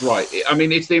events right? I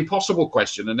mean, it's the impossible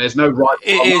question, and there's no right.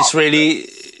 It is really.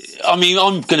 I mean,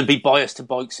 I'm going to be biased to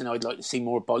bikes, and I'd like to see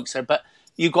more bikes there, but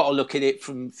you've got to look at it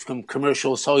from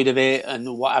commercial side of it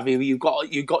and what have you. You've got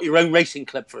your own racing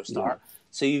club for a start. Yeah.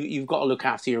 So you've got to look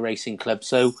after your racing club.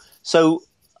 So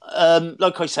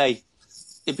like I say,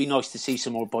 it'd be nice to see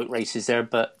some more bike races there.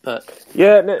 But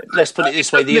let's put it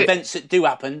this way: the events that do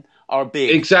happen are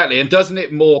big. Exactly, and doesn't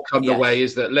it more come the way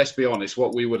is that, let's be honest,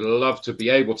 what we would love to be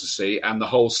able to see, and the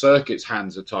whole circuit's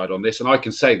hands are tied on this, and I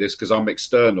can say this because I'm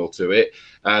external to it,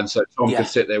 and so Tom can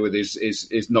sit there with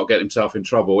his not getting himself in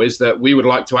trouble, is that we would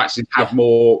like to actually have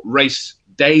more race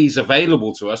days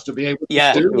available to us to be able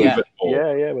to do even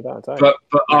more. Yeah, without a doubt.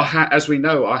 But as we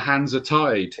know, our hands are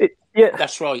tied.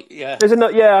 That's right. Yeah,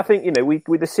 I think we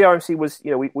the CRMC was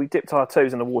we dipped our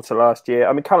toes in the water last year.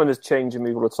 I mean, calendars change and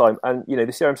move all the time, and the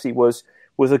CRMC was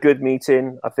a good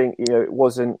meeting. I think it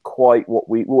wasn't quite what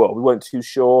we weren't too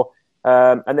sure.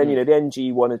 And then the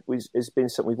NG one has been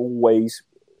something we've always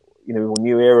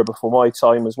New Era before my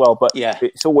time as well. But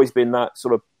it's always been that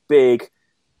sort of big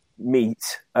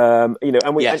meet, and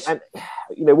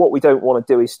what we don't want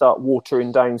to do is start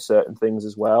watering down certain things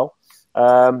as well.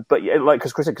 But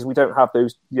because Chris said, because we don't have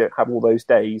those, have all those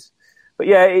days. But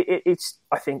it's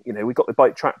I think we've got the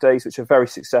bike track days, which are very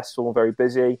successful and very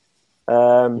busy.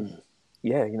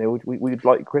 We'd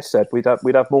like Chris said, we'd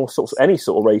have more sorts, any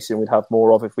sort of racing we'd have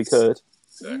more of if we could.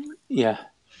 Yeah.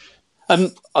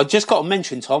 I just got to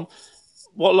mention, Tom,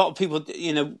 what a lot of people,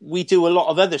 we do a lot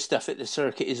of other stuff at the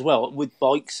circuit as well with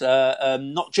bikes,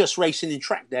 not just racing in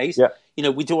track days. Yeah.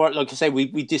 We do like I say,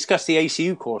 we discuss the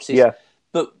ACU courses. Yeah.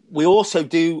 But we also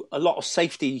do a lot of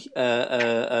safety,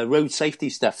 road safety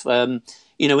stuff. In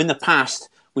the past,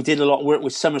 we did a lot of work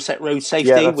with Somerset Road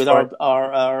Safety with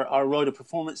our rider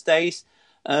performance days.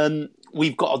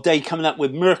 We've got a day coming up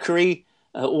with Mercury,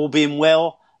 all being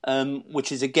well,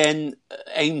 which is again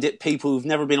aimed at people who've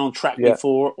never been on track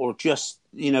before or just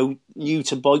new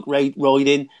to bike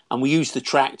riding, and we use the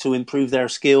track to improve their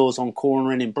skills on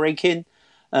cornering and braking.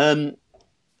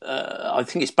 I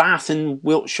think it's Bath and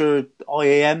Wiltshire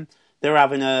IAM. They're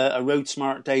having a Road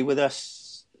Smart day with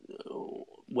us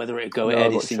whether it go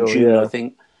ahead is in June. I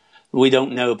think we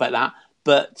don't know about that,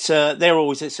 but they're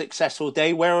always a successful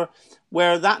day. Where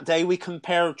that day we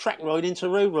compare track riding to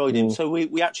road riding, so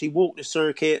we actually walk the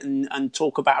circuit and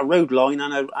talk about a road line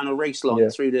and a race line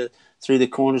through the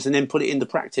corners, and then put it into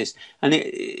practice. And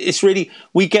it's really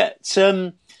we get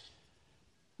a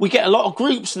lot of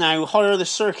groups now hire the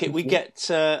circuit. We get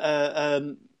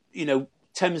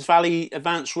Thames Valley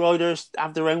advanced riders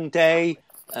have their own day.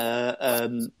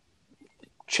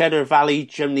 Cheddar Valley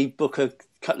generally book a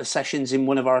couple of sessions in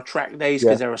one of our track days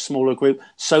because they're a smaller group.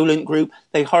 Solent Group,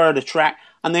 they hire the track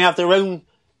and they have their own,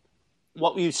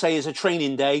 what we would say is a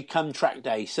training day come track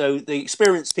day. So the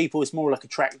experienced people is more like a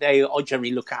track day. I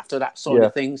generally look after that side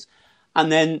of things. And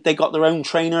then they got their own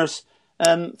trainers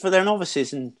for their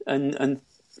novices. And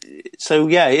so,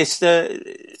 it's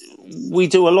we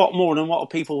do a lot more than what a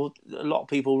lot of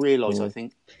people realise, I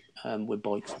think. With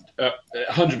bikes.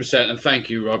 100%, and thank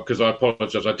you, Rob, because I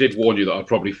apologise. I did warn you that I'd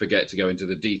probably forget to go into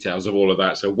the details of all of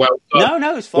that. So well done.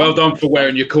 No, it's fine. Well done for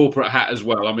wearing your corporate hat as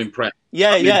well. I'm impressed.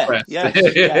 Impressed.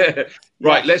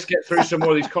 Right, let's get through some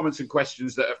more of these comments and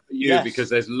questions that are for you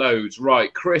because there's loads.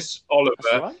 Right, Chris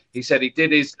Oliver, he said he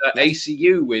did his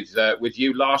ACU with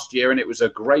you last year, and it was a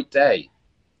great day.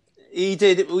 He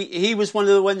did. He was one of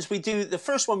the ones we do. The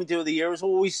first one we do of the year was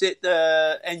always at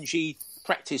the NG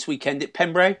practice weekend at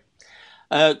Pembrey.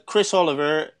 Chris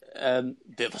Oliver,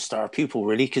 bit of a star pupil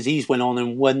really, because he's went on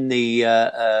and won the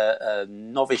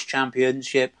novice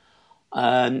championship.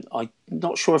 I'm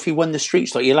not sure if he won the street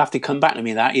stock. You'll have to come back to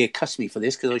me that. He'll cuss me for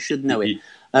this because I should know it.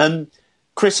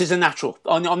 Chris is a natural.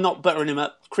 I'm not buttering him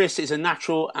up. Chris is a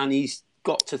natural, and he's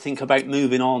got to think about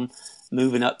moving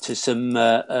up to some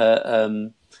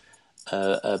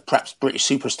perhaps British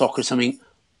super stock or something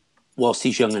whilst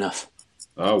he's young enough.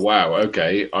 Oh wow!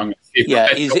 Okay, he's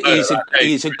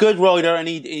a good rider, and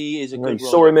he is a good rider.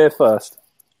 Saw him here first.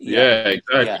 Yeah,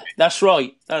 exactly. Yeah, that's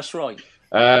right. Go.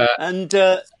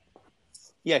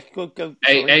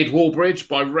 Aid Wallbridge,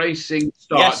 by Racing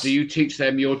Start, do you teach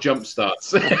them your jump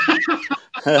starts? I've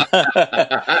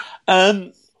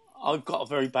got a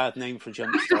very bad name for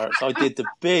jump starts. I did the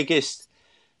biggest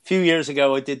a few years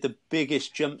ago. I did the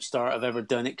biggest jump start I've ever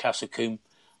done at Castlecombe.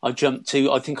 I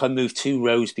think I moved 2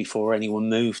 rows before anyone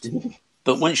moved.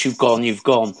 But once you've gone, you've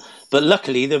gone. But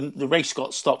luckily, the race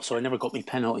got stopped, so I never got my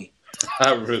penalty.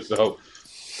 That result.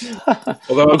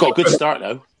 Although I got a good start,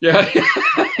 though. Yeah,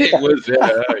 it was.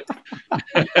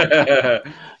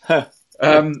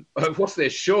 What's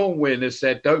this? Sean Wynn has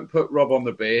said, don't put Rob on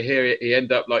the beer. Here he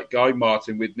end up like Guy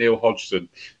Martin with Neil Hodgson.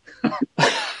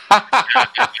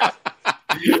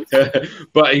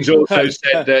 But he's also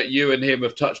said that you and him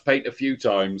have touched paint a few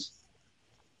times.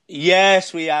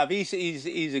 Yes, we have. He's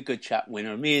a good chap,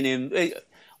 Winner. Me and him,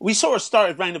 we sort of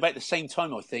started round about the same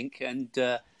time, I think, and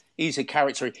he's a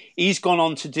character. He's gone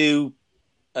on to do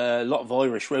a lot of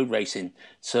Irish road racing,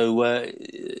 so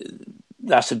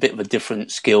that's a bit of a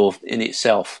different skill in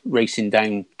itself, racing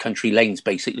down country lanes,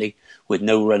 basically, with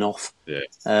no runoff.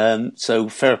 Yeah. So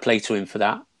fair play to him for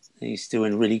that. He's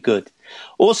doing really good.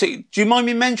 Also, do you mind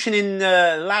me mentioning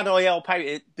lad I help out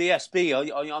at BSB?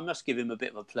 I must give him a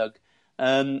bit of a plug.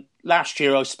 Last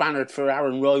year I spannered for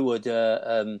Aaron Rywood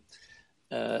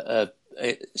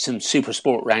some super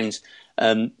sport rounds.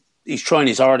 He's trying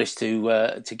his hardest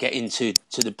to get into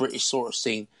the British sort of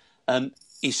scene.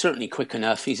 He's certainly quick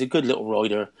enough. He's a good little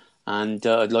rider, and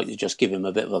I'd like to just give him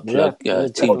a bit of a plug.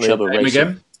 Team Chubba Racing.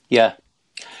 Again? Yeah.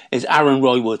 It's Aaron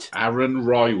Rywood. Aaron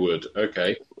Rywood,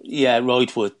 okay. Yeah,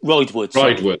 Ridewood.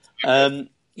 Ridewood.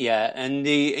 Yeah, and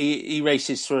he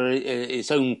races for his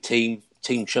own team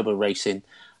Chubba Racing,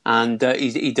 and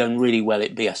he done really well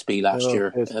at BSB last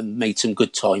year and made some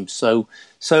good times. So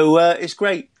it's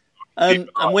great. And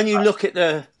when you look at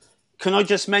can I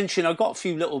just mention, I've got a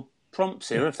few little prompts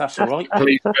here, if that's all right.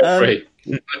 Please feel free.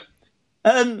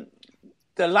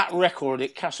 The lap record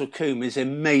at Castlecombe is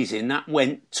amazing. That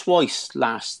went twice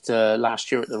last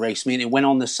year at the race meeting. It went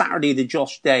on the Saturday, the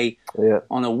Josh Day,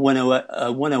 on a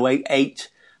 108.8,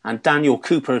 and Daniel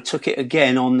Cooper took it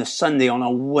again on the Sunday on a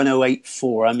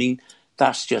 108.4. I mean,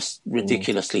 that's just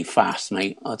ridiculously fast,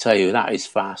 mate. I'll tell you, that is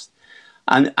fast.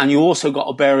 And you also got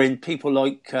to bear in people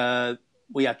like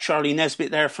we had Charlie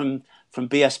Nesbitt there from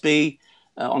BSB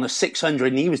on a 600,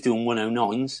 and he was doing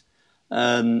 109s.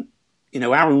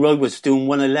 Aaron Road was doing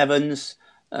 111s,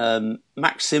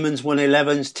 Max Simmons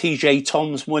 111s, TJ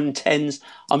Toms 110s.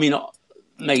 I mean,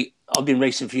 mate, I've been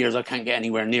racing for years. I can't get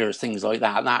anywhere near things like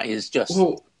that. That is just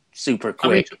super quick.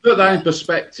 I mean, to put that in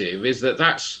perspective, is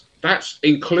that's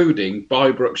including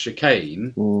Bybrook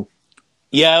Chicane.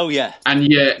 Yeah, oh yeah.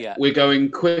 And yet we're going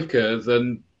quicker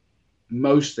than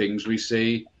most things we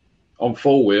see on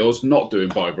four wheels, not doing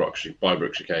Bybrook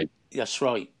chicane. That's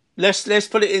right. Let's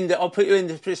put it in. I'll put you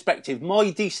into perspective. My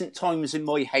decent times in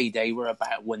my heyday were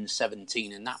about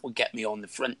 1:17, and that would get me on the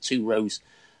front two rows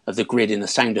of the grid in the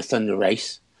Sound of Thunder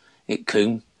race at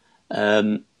Combe.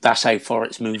 That's how far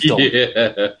it's moved on.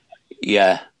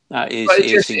 Yeah, that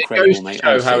is incredible, it goes mate. to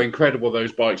show how incredible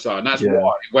those bikes are, and that's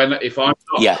why if I'm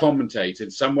not commentating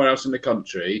somewhere else in the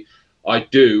country, I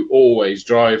do always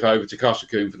drive over to Castle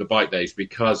Combe for the bike days,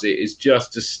 because it is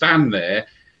just to stand there.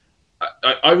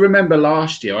 I remember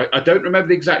last year, I don't remember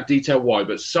the exact detail why,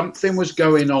 but something was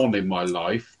going on in my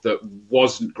life that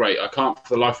wasn't great. I can't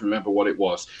for the life remember what it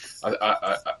was.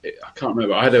 I can't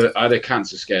remember. I had a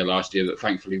cancer scare last year that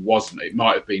thankfully wasn't. It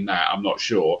might have been that. I'm not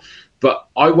sure. But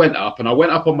I went up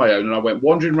on my own, and I went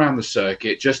wandering around the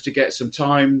circuit just to get some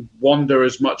time, wander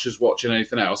as much as watching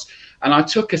anything else. And I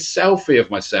took a selfie of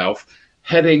myself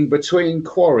heading between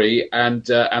Quarry and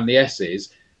the S's.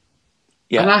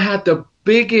 Yeah. And I had the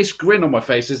biggest grin on my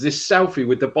face as this selfie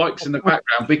with the bikes in the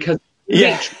background, because it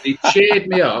literally cheered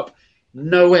me up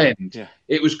no end. Yeah.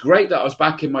 It was great that I was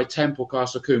back in my Temple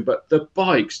Castle Combe, but the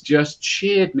bikes just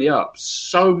cheered me up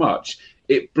so much.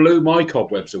 It blew my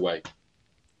cobwebs away.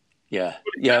 Yeah.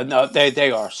 No,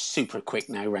 they are super quick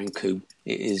now around Combe.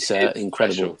 It is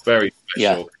incredible. Special, very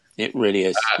special. Yeah. It really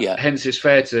is, Hence, it's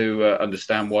fair to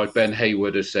understand why Ben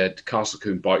Hayward has said Castle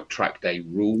Combe Bike Track Day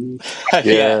rule.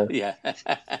 Yeah.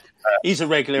 He's a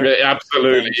regular.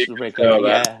 Absolutely. He's a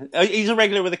regular, He's a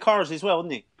regular with the cars as well,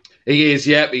 isn't he? He is,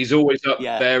 He's always up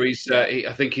there.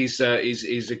 I think he's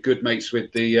a good mates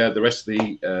with the rest of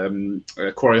the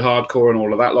Quarry Hardcore and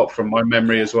all of that lot from my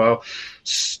memory as well.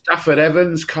 Stafford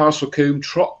Evans, Castle Combe,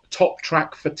 top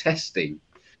track for testing.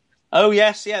 Oh,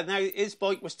 yes, Now, his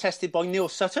bike was tested by Neil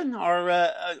Sutton, our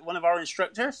one of our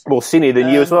instructors. More senior than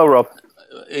you as well, Rob.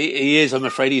 He is, I'm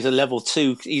afraid. He's a level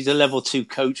 2. He's a level 2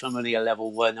 coach. I'm only a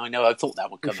level 1. I know. I thought that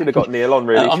would come. We should have got Neil on,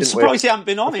 really. I'm surprised he hasn't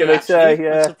been on here, actually.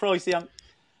 I'm surprised he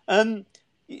hasn't.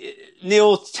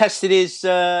 Neil tested his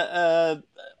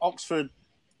Oxford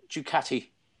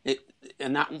Ducati,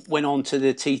 and that went on to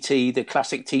the TT, the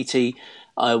classic TT,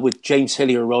 with James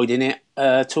Hillier riding it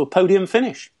to a podium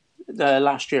finish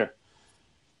last year.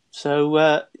 So,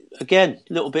 again,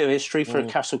 a little bit of history for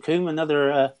Castle Combe.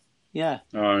 Another, Oh,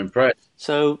 I'm impressed.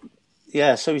 So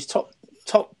he's top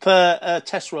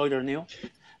test rider, Neil.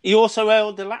 He also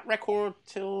held the lap record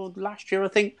till last year, I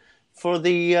think, for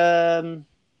the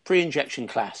pre-injection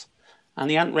class. And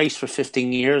he hadn't raced for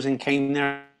 15 years and came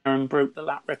there and broke the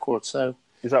lap record. So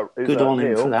is good on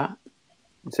him for that.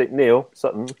 You say Neil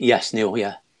Sutton? Yes, Neil,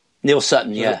 Neil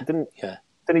Sutton, Didn't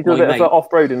he do a bit of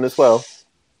off-roading as well?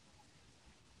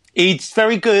 He's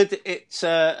very good at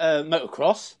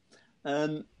motocross,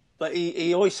 but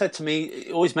he always said to me,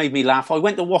 it always made me laugh. I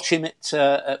went to watch him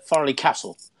at Farley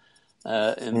Castle,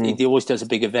 and he always does a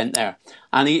big event there.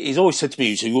 And he's always said to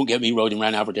me, "You won't get me riding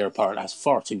around Aberdare Park. That's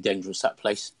far too dangerous, that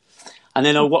place." And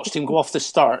then I watched him go off the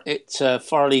start at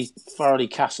Farley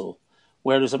Castle,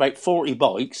 where there's about 40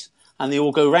 bikes, and they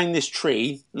all go around this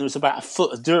tree, and there's about a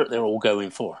foot of dirt they're all going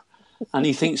for. And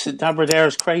he thinks that Aberdare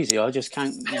is crazy. I just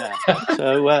can't. Yeah.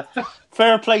 So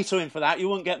fair play to him for that. You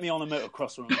won't get me on a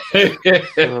motocross run.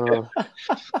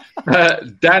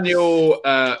 Daniel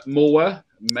Maywar.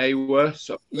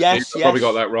 Yes, probably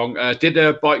got that wrong. Did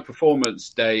a bike performance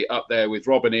day up there with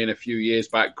Rob and Ian a few years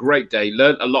back. Great day.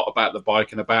 Learned a lot about the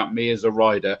bike and about me as a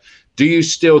rider. Do you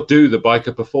still do the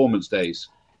biker performance days?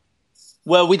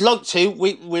 Well, we'd like to.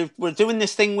 We're doing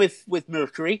this thing with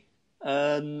Mercury.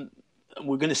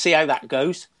 We're going to see how that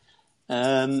goes.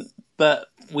 But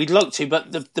we'd like to.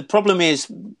 But the problem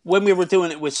is, when we were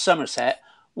doing it with Somerset,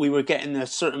 we were getting a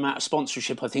certain amount of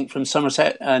sponsorship, I think, from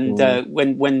Somerset. And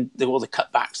when all the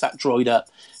cutbacks, that dried up.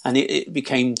 And it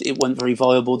wasn't very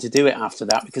viable to do it after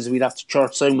that, because we'd have to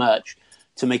charge so much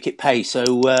to make it pay.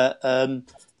 So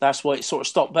that's why it sort of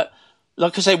stopped. But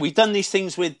like I say, we've done these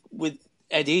things with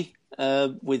Eddie,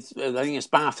 with I think it's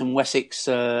Bath and Wessex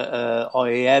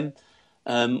IAM.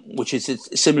 Which is a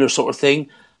similar sort of thing.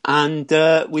 And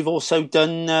we've also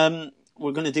done,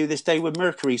 we're going to do this day with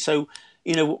Mercury. So,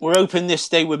 we're open this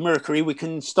day with Mercury. We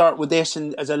can start with this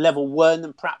as a level 1,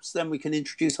 and perhaps then we can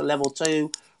introduce a level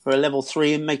 2 or a level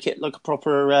 3 and make it like a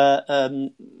proper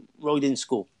riding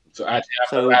school. So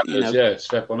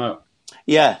step on up.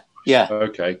 Yeah.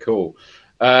 Okay, cool.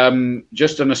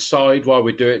 Just an aside while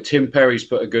we do it, Tim Perry's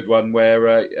put a good one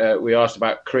where we asked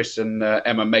about Chris and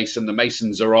Emma Mason. The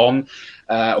Masons are on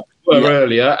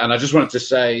earlier, and I just wanted to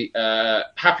say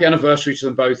happy anniversary to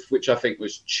them both, which I think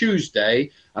was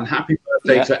Tuesday, and happy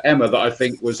birthday to Emma that I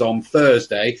think was on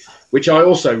Thursday, which I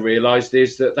also realised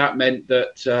is that meant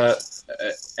that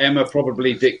Emma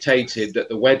probably dictated that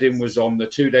the wedding was on the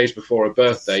 2 days before her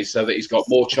birthday so that he's got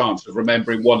more chance of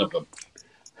remembering one of them.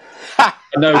 I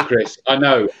know, Chris. I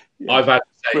know. Yeah. I've had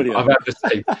the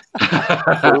same.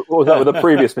 What was that with the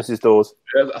previous Mrs. Dawes?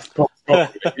 Probably,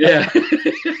 yeah.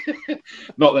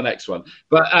 Not the next one.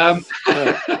 But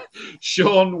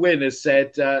Sean Wynn has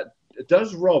said,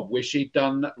 does Rob wish he'd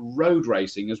done road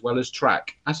racing as well as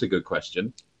track? That's a good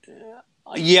question.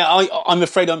 Yeah, I'm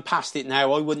afraid I'm past it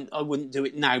now. I wouldn't do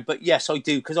it now, but yes, I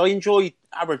do, because I enjoy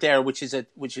Aberdare, which is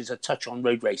a touch on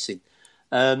road racing.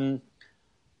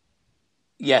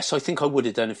 Yes, I think I would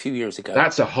have done a few years ago.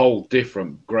 That's a whole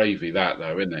different gravy, that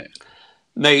though, isn't it?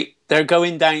 Mate, they're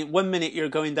going down. 1 minute you're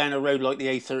going down a road like the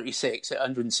A36 at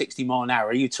 160 mile an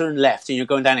hour. You turn left and you're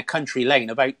going down a country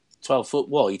lane about 12 foot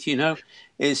wide. You know,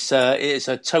 it's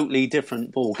a totally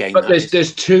different ball game. But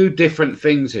there's two different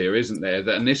things here, isn't there?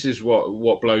 And this is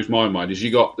what blows my mind is you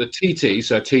got the TT,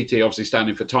 so TT obviously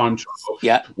standing for time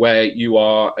trial, where you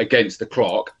are against the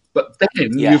clock. But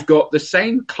then you've got the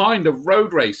same kind of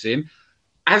road racing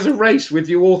as a race with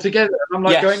you all together. And I'm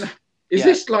like going, is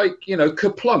this like,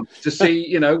 kaplunk to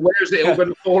see, where's it all going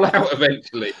to fall out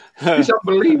eventually? It's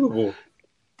unbelievable.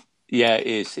 Yeah, it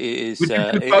is. It is. Would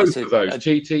you do both of those,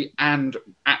 TT and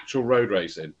actual road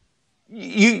racing?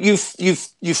 You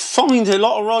find a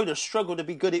lot of riders struggle to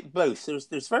be good at both.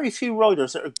 There's very few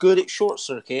riders that are good at short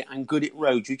circuit and good at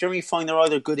road. You generally find they're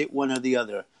either good at one or the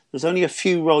other. There's only a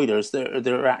few riders that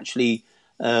are actually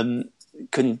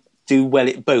can do well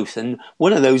at both, and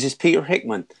one of those is Peter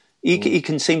Hickman. He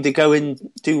can seem to go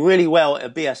and do really well at a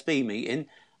BSB meeting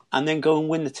and then go and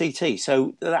win the TT.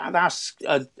 So that's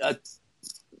a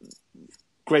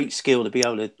great skill to be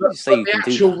able to say you can do that.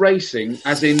 The actual racing,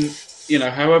 as in,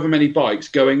 however many bikes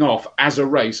going off as a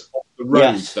race off the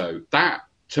roads, though, that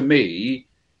to me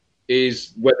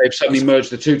is where they've suddenly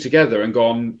merged the two together and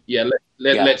gone,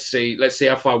 let's see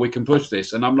how far we can push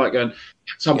this. And I'm like going,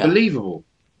 it's unbelievable.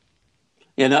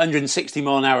 Yeah, 160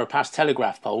 mile an hour past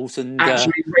telegraph poles, and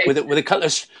with a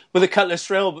couple of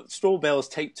straw bales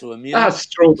taped to them. That's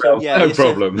straw bales, no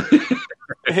problem.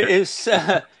 It's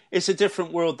a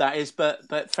different world, that is,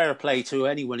 but fair play to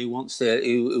anyone who wants to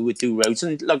who would do roads.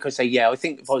 And like I say, I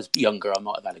think if I was younger, I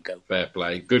might have had a go. Fair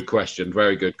play, good question,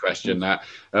 very good question. That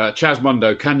Chaz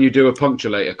Mundo, can you do a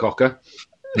punctulator, Cocker?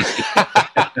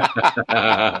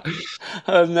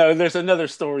 No, there's another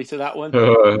story to that one.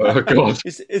 Oh God!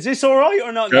 Is this all right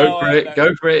or not? Go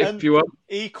for it if you want.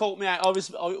 He caught me out. I was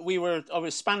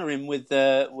spannering with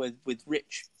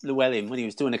Rich Llewellyn when he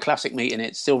was doing a classic meeting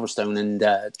at Silverstone, and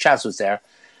Chaz was there,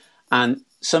 and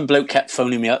some bloke kept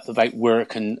phoning me up about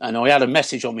work, and I had a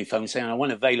message on my phone saying I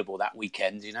wasn't available that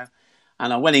weekend, and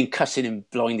I went in cussing and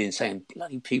blinding, saying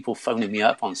bloody people phoning me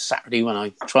up on Saturday when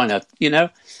I'm trying to,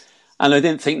 And I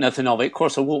didn't think nothing of it. Of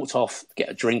course, I walked off,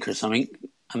 get a drink or something,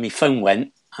 and my phone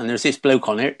went, and there's this bloke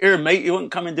on there. Here, mate, you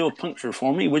wouldn't come and do a puncture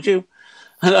for me, would you?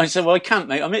 And I said, well, I can't,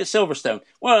 mate. I'm at Silverstone.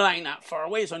 Well, it ain't that far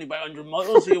away. It's only about 100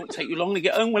 miles. It won't take you long to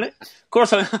get home, will it? Of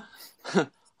course,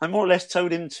 I more or less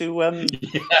told him to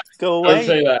go away. Don't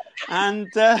say that. And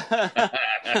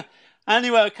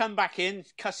anyway, I come back in,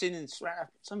 cussing, and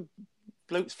some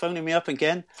bloke's phoning me up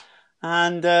again.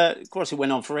 And, of course, it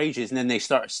went on for ages, and then they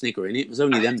started sniggering. It was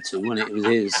only them two, wasn't it?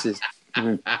 It was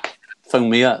phone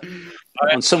me up.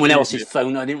 On someone else's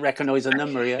phone, I didn't recognise the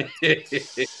number yet.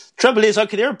 Trouble is, I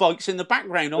could hear bikes in the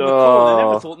background on the call. I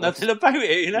never thought nothing about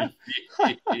it,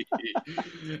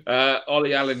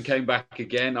 Ollie Allen came back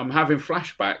again. I'm having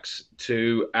flashbacks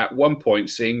to, at one point,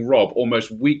 seeing Rob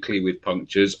almost weekly with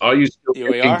punctures. Are you still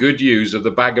making good use of the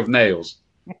bag of nails?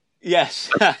 Yes.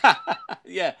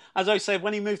 Yeah. As I said,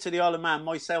 when he moved to the Isle of Man,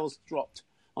 my sales dropped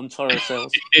on Toro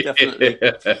sales. Definitely.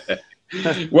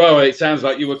 Well, it sounds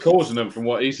like you were causing them from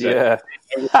what he said.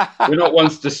 Yeah. We're not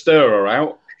ones to stir her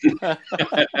out.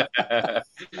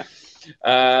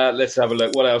 Let's have a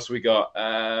look. What else we got?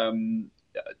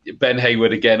 Ben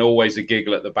Hayward again, always a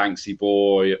giggle at the Banksy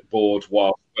board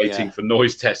while waiting for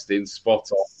noise testing. Spot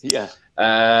on.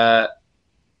 Yeah.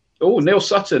 Neil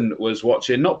Sutton was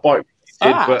watching, not bike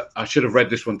related, but I should have read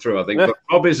this one through, I think. But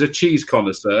Rob is a cheese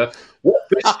connoisseur. What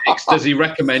biscuits does he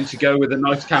recommend to go with a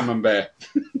nice camembert?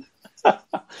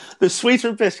 The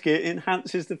sweeter biscuit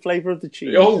enhances the flavour of the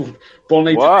cheese. Oh,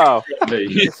 Bonnie! Wow,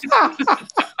 this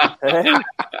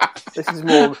is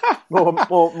more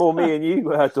me and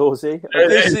you, Dorsey.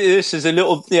 This is a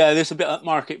little, this is a bit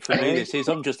upmarket for me. This is.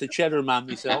 I'm just a cheddar man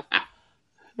myself.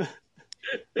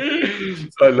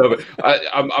 I love it.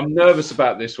 I'm nervous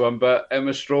about this one, but Emma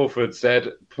Strawford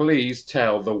said, "Please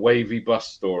tell the wavy bus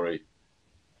story."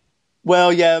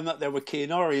 Well, yeah, I'm up there with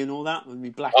Kianori and all that with me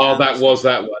black. Oh, that was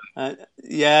that one.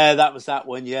 Yeah, that was that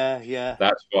one. Yeah.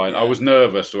 That's fine. Yeah. I was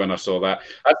nervous when I saw that.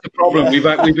 That's the problem.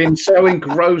 Yeah. We've been so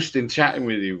engrossed in chatting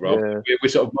with you, Rob. Yeah. We're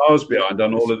sort of miles behind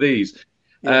on all of these.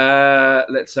 Yeah.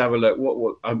 Let's have a look.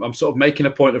 What I'm sort of making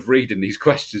a point of reading these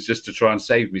questions just to try and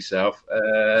save myself.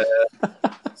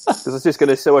 Because I was just going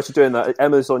to say, while you're doing that,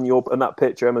 Emma's on your, and that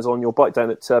picture, Emma's on your bike down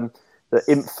at the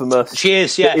infamous. She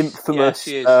is, yes. The infamous,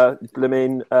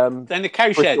 blooming. Then the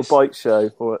cow sheds. Bike show.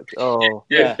 Oh,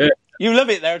 yeah. You love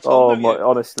it there, Tom, oh don't my! you?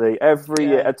 Honestly, every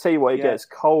year, I tell you what, it gets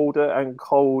colder and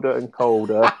colder and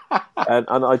colder. and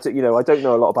I don't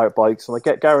know a lot about bikes, and I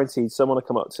get guaranteed someone will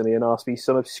come up to me and ask me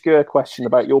some obscure question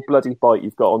about your bloody bike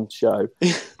you've got on show.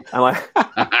 and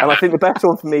I think the best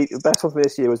one for me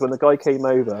this year was when the guy came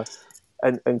over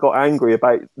and got angry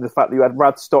about the fact that you had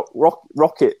Radstock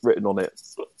Rocket written on it.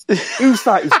 Who's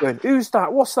that? He's going, who's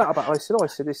that? What's that about? I said,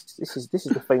 this is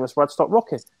the famous Radstock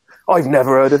Rocket. I've never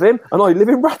heard of him, and I live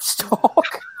in Radstock.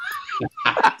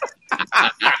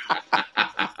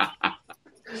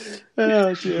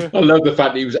 Oh dear! I love the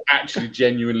fact that he was actually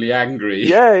genuinely angry.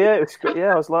 Yeah, it was good.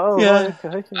 Yeah, I was like,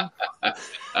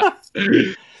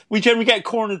 okay. We generally get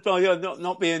cornered by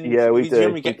not being. Yeah, we do.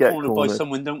 Generally get cornered by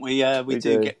someone, don't we? Yeah, we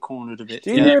do get cornered a bit.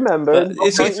 Do you remember?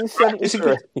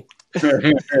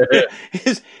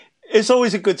 It's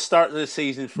always a good start to the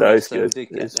season for us. To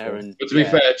get there and, but to be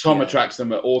fair, Tom attracts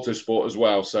them at Autosport as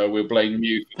well, so we'll blame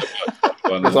you.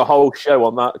 There's a whole show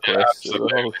on that, Chris.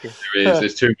 Absolutely.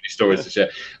 There's too many stories to share.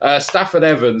 Stafford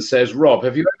Evans says, Rob,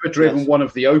 have you ever driven one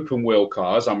of the open wheel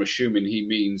cars? I'm assuming he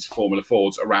means Formula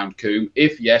Fords around Combe.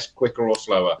 If yes, quicker or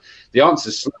slower? The answer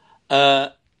is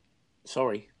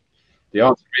sorry. The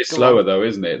answer is slower, though,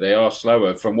 isn't it? They are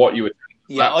slower from what you were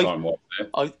doing last time, wasn't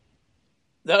it?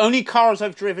 The only cars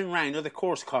I've driven around are the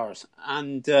course cars,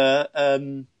 and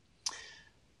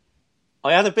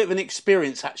I had a bit of an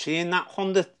experience actually in that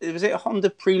Honda. Was it a Honda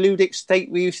Prelude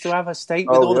estate? We used to have a estate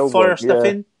with all the fire stuff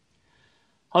in.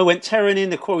 I went tearing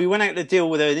in the quarry. We went out to deal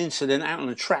with an incident out on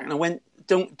the track, and I went,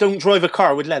 "Don't drive a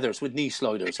car with leathers, with knee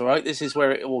sliders." All right, this is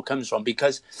where it all comes from,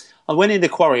 because I went into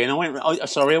quarry and I went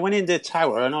into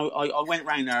tower, and I went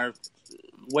round there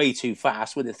way too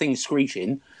fast with the thing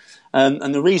screeching,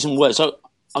 and the reason was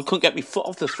I couldn't get my foot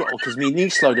off the throttle because my knee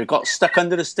slider got stuck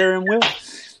under the steering wheel.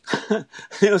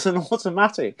 It was an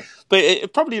automatic, but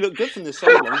it probably looked good from the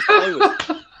sidelines.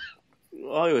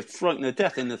 I was frightened to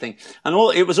death in the thing, and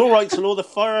it was all right till all the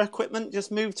fire equipment just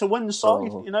moved to one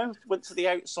side. Went to the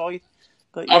outside.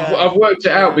 But I've worked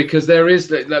it out because there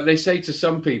is, like they say to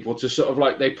some people, to sort of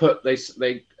like they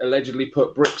allegedly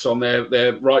put bricks on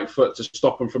their right foot to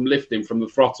stop them from lifting from the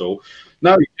throttle.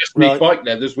 No, you just need bike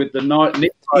leathers with the knee.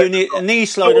 You need a knee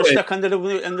slider stuck under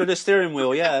the steering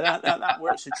wheel. Yeah, that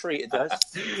works a treat. It does.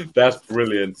 That's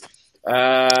brilliant.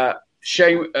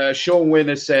 Sean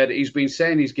Winner said he's been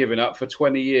saying he's given up for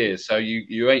 20 years. So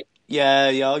you ain't.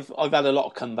 Yeah. I've had a lot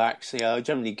of comebacks. Yeah, I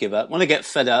generally give up when I get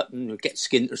fed up and get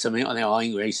skint or something. I know I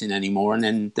ain't racing anymore,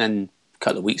 and then a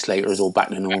couple of weeks later, it's all back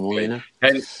to normal.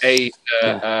 Hence,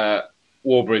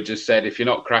 Warbridge has said, if you're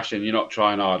not crashing, you're not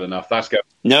trying hard enough. That's good.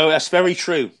 No, that's very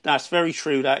true. That's very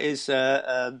true. That is,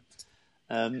 like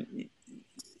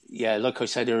I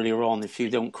said earlier on, if you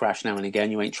don't crash now and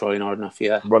again, you ain't trying hard enough.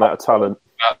 Yeah, run out of talent.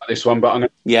 This one,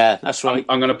 but that's right.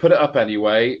 I'm going to put it up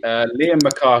anyway. Liam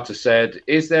McCarter said,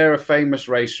 "Is there a famous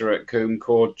racer at Combe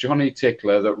called Johnny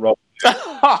Tickler that robbed?"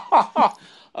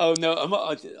 Oh no,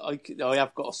 I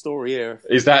have got a story here.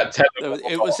 Is that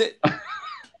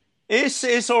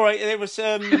It's all right. It was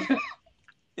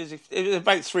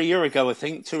about 3 years ago, I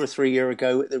think, 2 or 3 years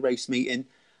ago at the race meeting,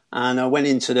 and I went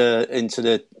into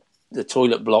the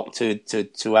toilet block to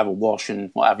have a wash and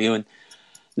what have you, and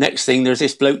next thing there's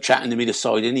this bloke chatting to me the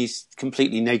side, and he's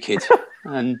completely naked,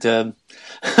 and how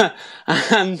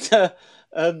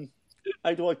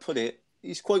do I put it?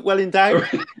 He's quite well endowed,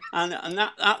 and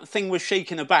that thing was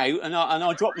shaking about, and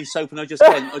I dropped my soap and I just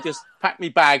packed my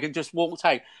bag and just walked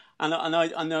out. And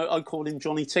I called him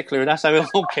Johnny Tickler. That's how it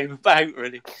all came about,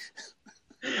 really.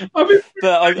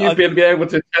 You'd be able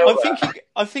to tell.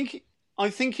 I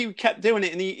think he kept doing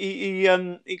it, and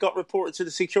he got reported to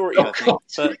the security. I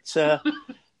think,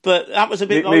 but that was a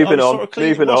bit. Moving on. Sort of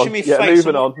moving on. Yeah,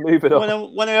 moving on. Moving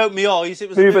on. When I opened my eyes, it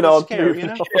was moving a bit on. Scary,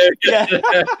 moving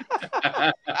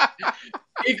Yeah.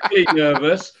 Equally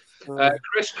nervous.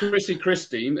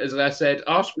 Christine, as I said,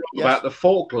 asked Rob about the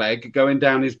fork leg going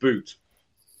down his boot.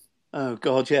 Oh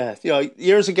God, yeah.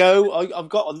 Years ago, I've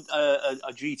got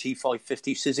a GT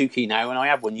 550 Suzuki now, and I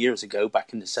had one years ago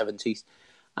back in the 70s.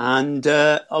 And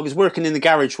I was working in the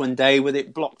garage one day with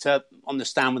it blocked up on the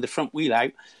stand with the front wheel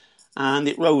out, and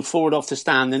it rolled forward off the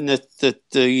stand, and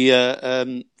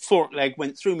the fork leg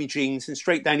went through my jeans and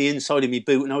straight down the inside of my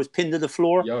boot, and I was pinned to the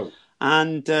floor. Yo.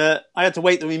 And I had to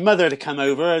wait for my mother to come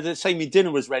over to say my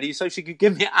dinner was ready so she could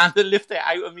give me a hand to lift it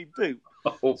out of my boot.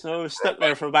 Oh. So I was stuck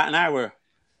there for about an hour.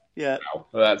 Yeah. Wow,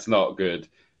 that's not good.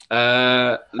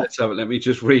 Let me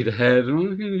just read ahead.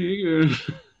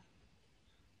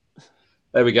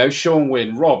 There we go. Sean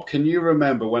Wynn. Rob, can you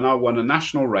remember when I won a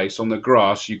national race on the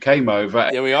grass? You came over.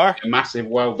 There we are. A massive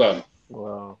well done.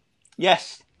 Wow.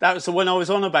 Yes, that was the one I was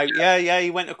on about. Yeah,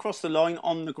 he went across the line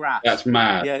on the grass. That's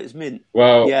mad. Yeah, it's mint.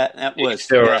 Well, yeah, that was. He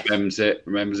still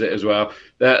remembers it as well.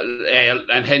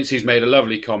 And hence he's made a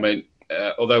lovely comment,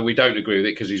 although we don't agree with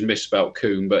it because he's misspelt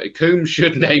Coombe, but Coombe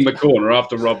should name a corner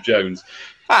after Rob Jones.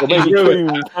 Well, maybe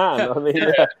Coombe can. I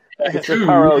mean, it's a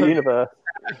parallel universe.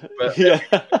 But,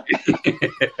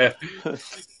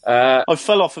 I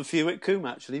fell off a few at Coombe,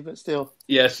 actually, but still.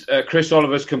 Yes, Chris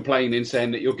Oliver's complaining,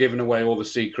 saying that you're giving away all the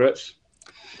secrets.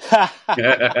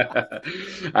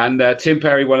 And Tim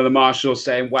Perry, one of the marshals,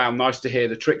 saying, wow, nice to hear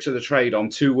the tricks of the trade on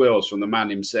two wheels from the man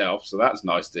himself. So that's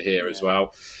nice to hear as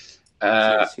well.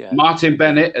 Martin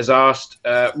Bennett has asked,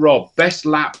 Rob, best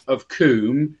lap of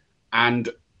Coombe, and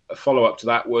a follow-up to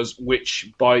that was,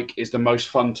 which bike is the most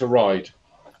fun to ride?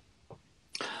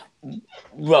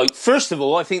 Right. First of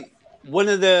all, I think one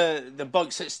of the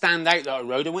bikes that stand out that I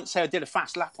rode, I wouldn't say I did a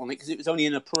fast lap on it because it was only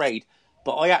in a parade,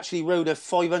 but I actually rode a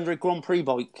 500 Grand Prix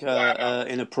bike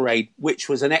in a parade, which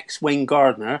was an ex-Wayne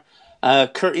Gardner,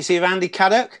 courtesy of Andy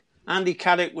Caddock. Andy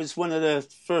Caddock was one of the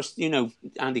first,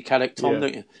 Andy Caddock, Tom,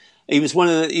 don't you? He was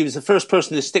he was the first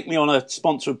person to stick me on a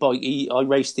sponsored bike. I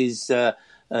raced his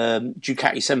Ducati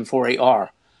 748R.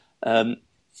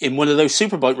 In one of those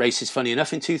superbike races, funny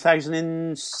enough, in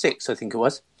 2006, I think it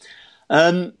was.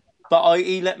 But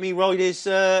he let me ride his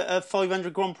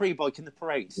 500 Grand Prix bike in the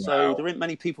parade. Wow. So there aren't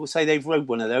many people say they've rode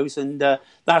one of those, and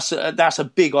that's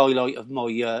a big highlight of my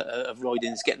of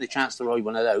riding, is getting the chance to ride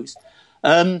one of those.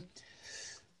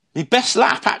 My best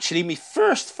lap, actually, my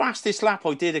first fastest lap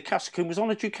I did at Castle Coombe was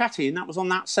on a Ducati, and that was on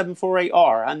that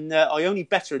 748R, and I only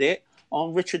bettered it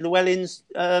on Richard Llewellyn's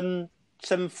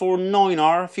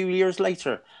 749R a few years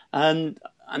later, and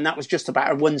that was just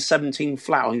about a 117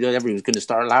 flat. I know everyone's going to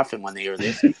start laughing when they hear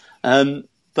this,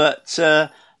 but that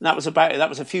was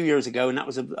a few years ago, and that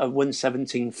was a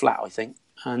 117 flat, I think.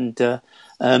 And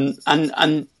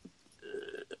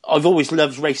I've always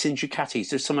loved racing Ducatis.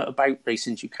 There's something about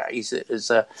racing Ducatis that is,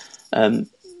 I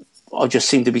just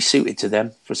seem to be suited to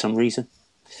them for some reason.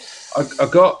 I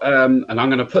got, and I'm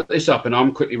going to put this up, and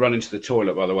I'm quickly running to the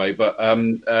toilet, by the way, but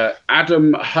Adam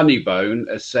Honeybone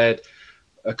has said,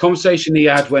 a conversation he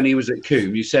had when he was at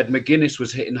Coombe, you said McGuinness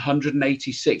was hitting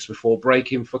 186 before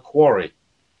breaking for Quarry.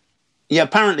 Yeah,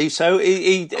 apparently so.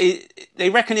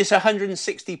 They reckon it's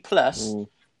 160 plus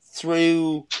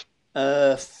through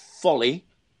Folly.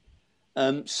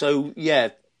 So, yeah,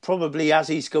 probably as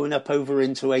he's going up over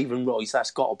into Avon Royce,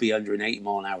 that's got to be 180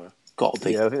 mile an hour. Got to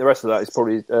be. Yeah, I think the rest of that is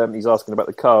probably he's asking about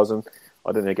the cars, and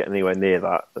I don't know, get anywhere near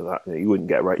that. You wouldn't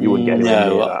get anywhere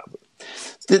near that.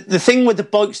 The thing with the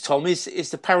bikes, Tom, is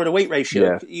the power to weight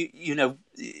ratio. Yeah.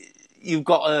 You've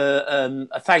got a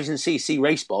 1,000cc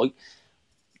race bike,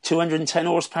 210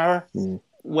 horsepower,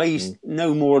 weighs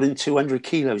no more than 200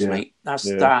 kilos, mate.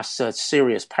 That's a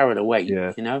serious power to weight.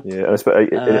 Yeah. Yeah,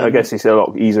 I guess it's a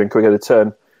lot easier and quicker to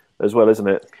turn as well, isn't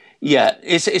it? Yeah,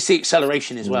 it's the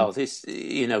acceleration as well.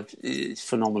 It's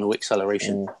phenomenal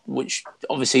acceleration, which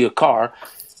obviously a car,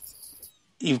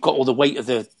 you've got all the weight of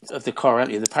the car,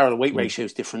 haven't you? The power to weight ratio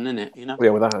is different, isn't it? Yeah,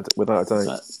 without a doubt. Without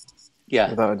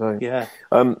a doubt. Yeah.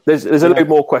 There's a load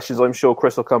more questions I'm sure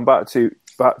Chris will come back to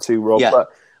Rob. Yeah. But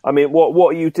I mean,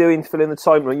 what are you doing to fill in the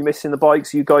time? Are you missing the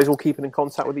bikes? Are you guys all keeping in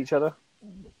contact with each other?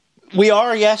 We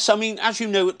are, yes. I mean, as you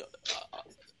know,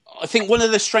 I think one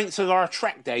of the strengths of our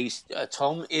track days,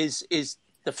 Tom, is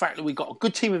the fact that we've got a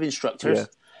good team of instructors.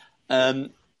 Yeah.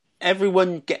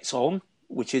 Everyone gets on,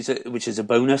 which is a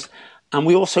bonus, and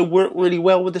we also work really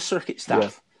well with the circuit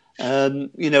staff.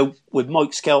 Yeah. With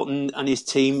Mike Skelton and his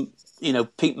team,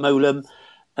 Pete Molam,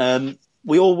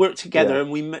 we all work together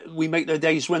and we make their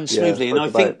days run smoothly. And I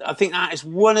think that is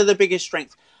one of the biggest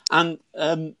strengths. And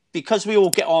because we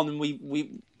all get on and we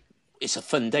it's a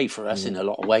fun day for us in a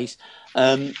lot of ways.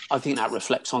 I think that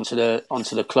reflects onto the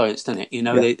clients, doesn't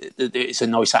it? It's a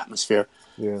nice atmosphere.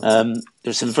 Yeah.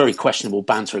 There's some very questionable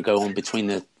banter go on between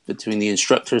the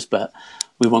instructors, but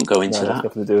we won't go into that.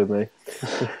 Nothing to do with me.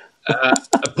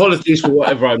 Apologies for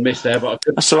whatever I missed there, but I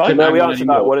couldn't. That's all right. No, we answered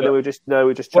that one, and then we just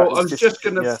chatting. Well, I was just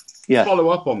going to follow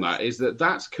up on that. Is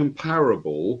that's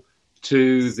comparable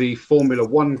to the Formula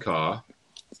One car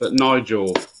that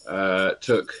Nigel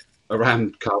took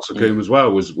around Castle Combe as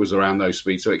well was around those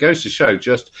speeds. So it goes to show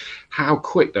just how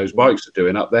quick those bikes are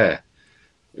doing up there.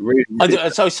 It really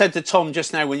as I said to Tom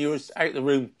just now when you were out of the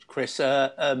room, Chris,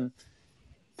 power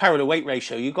to weight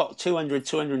ratio, you've got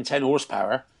 210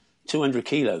 horsepower, 200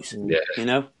 kilos. Yeah. You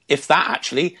know, if that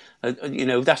actually,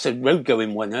 that's a road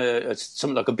going one.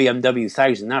 Something like a BMW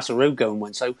 1000, that's a road going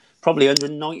one. So probably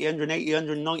 190, 180,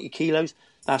 190 kilos.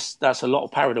 That's a lot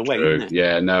of power to weight, isn't it?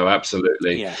 Yeah, no,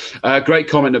 absolutely. Yeah. Great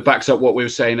comment that backs up what we were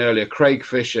saying earlier. Craig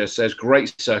Fisher says,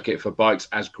 great circuit for bikes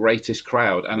as greatest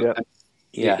crowd. And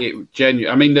it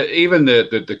genuine. I mean, even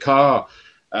the car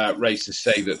races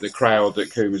say that the crowd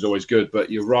at Combe is always good,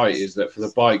 but you're right, is that for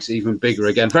the bikes, even bigger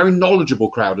again. Very knowledgeable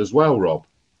crowd as well, Rob.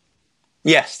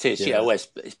 Yes, it is. Yeah, well,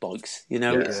 it's bikes. You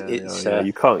know, it's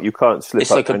you can't slip. It's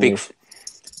up like a big.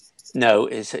 No,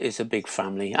 it's a big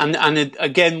family, and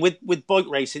again with bike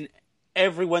racing,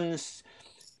 everyone's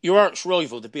your arch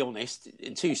rival. To be honest,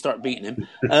 until you start beating him,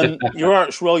 your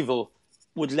arch rival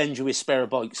would lend you his spare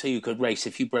bike so you could race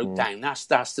if you broke down. That's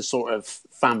the sort of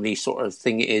family sort of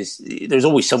thing it is. There's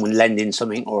always someone lending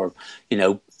something, or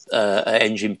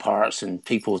engine parts, and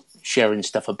people sharing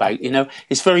stuff about. You know,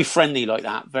 it's very friendly like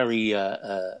that. Very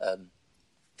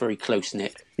very close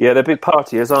knit. Yeah, they're big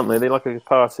partiers, aren't they? They like a good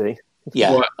party.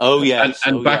 Yeah.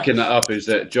 And backing that up is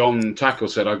that John Tackle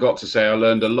said, I got to say I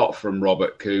learned a lot from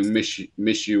Robert Combe.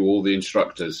 Miss you, all the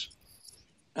instructors.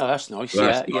 Oh, that's nice.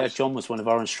 Yeah. John was one of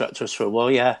our instructors for a while.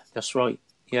 Yeah, that's right.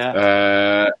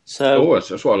 Yeah. That's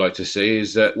what I like to see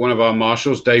is that one of our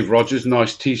marshals, Dave Rogers,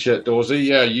 nice T-shirt, Dorsey.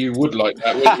 Yeah, you would like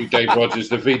that, wouldn't you, Dave Rogers?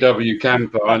 The VW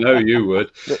camper. I know you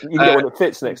would. You can get one that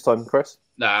fits next time, Chris.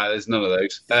 Nah, there's none of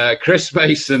those. Chris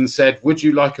Mason said, would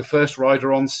you like a first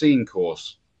rider on scene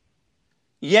course?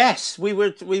 Yes,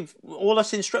 we've all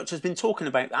us instructors been talking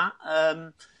about that,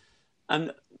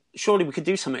 and surely we could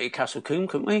do something at Castle Combe,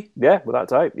 couldn't we? Yeah, without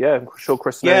doubt. Yeah, I'm sure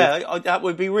Chris. That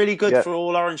would be really good for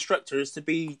all our instructors to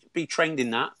be trained in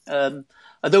that.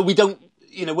 Although we don't,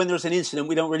 when there's an incident,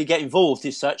 we don't really get involved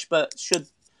as such. But should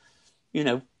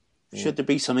there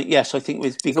be something? Yes, I think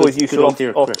we'd be always useful off.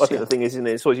 I think the thing is, isn't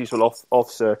it? It's always useful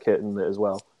off circuit as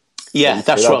well. Yeah,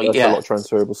 that's right. That's a lot of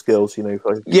transferable skills,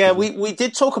 Yeah, we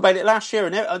did talk about it last year,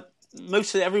 and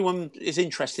everyone is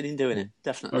interested in doing it.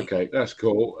 Definitely. Okay, that's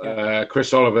cool. Yeah.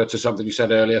 Chris Oliver, to something you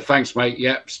said earlier. Thanks, mate.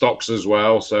 Yep, stocks as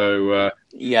well. So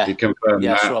he confirmed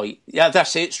that. That's right. Yeah,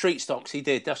 that's it. Street stocks. He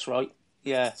did. That's right.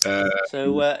 Yeah.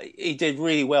 He did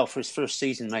really well for his first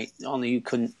season, mate. Only you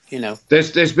couldn't,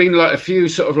 There's been like a few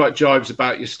sort of like jibes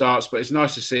about your starts, but it's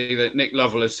nice to see that Nick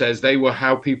Lovelace says they were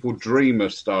how people dream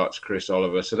of starts, Chris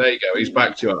Oliver. So there you go. He's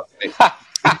backed you up.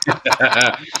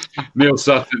 Neil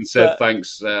Sutton said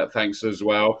thanks as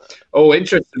well. Oh,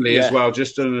 interestingly as well,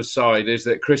 just on an aside, is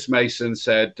that Chris Mason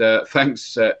said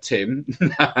thanks, Tim.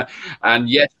 And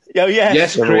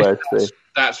yes, Chris.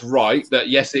 That's right. That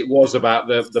yes, it was about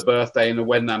the birthday and the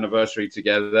wedding anniversary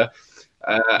together.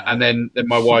 And then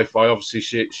my wife,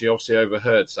 she obviously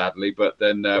overheard, sadly. But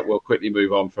then we'll quickly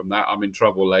move on from that. I'm in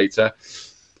trouble later.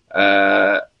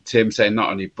 Tim saying not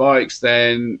only bikes.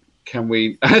 Then can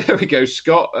we? There we go.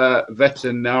 Scott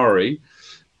Veterinary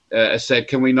said,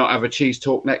 "Can we not have a cheese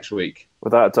talk next week?"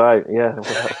 Without a doubt, yeah.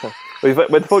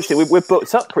 Unfortunately, we're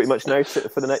booked up pretty much now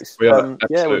for the next.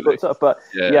 We're booked up, but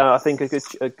I think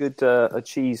a good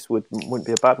cheese wouldn't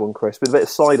be a bad one, Chris, with a bit of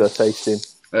cider tasting.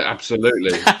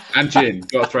 Absolutely, and gin.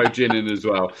 Got to throw gin in as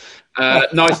well.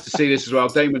 Nice to see this as well.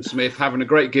 Damon Smith having a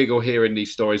great giggle hearing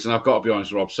these stories, and I've got to be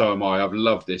honest, Rob, so am I. I've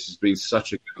loved this. It's been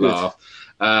such a good laugh.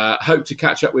 Hope to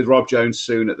catch up with Rob Jones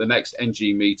soon at the next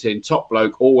NG meeting. Top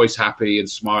bloke, always happy and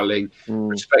smiling.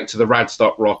 Respect to the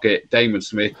Radstock Rocket, Damon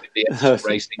Smith, the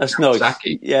Racing. That's nice.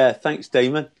 Yeah, thanks,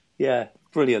 Damon. Yeah,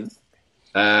 brilliant.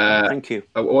 Thank you.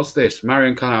 What's this?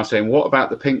 Marion Canal saying, what about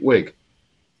the pink wig?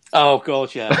 Oh,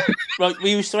 God, yeah. Right,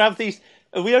 we used to have these.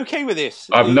 Are we okay with this?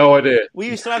 I have no idea. We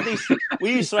used to have these.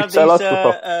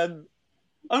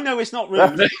 Oh, no, it's not rude.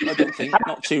 I don't think.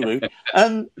 Not too rude.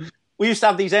 We used to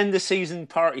have these end-of-season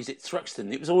parties at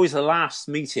Thruxton. It was always the last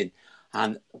meeting.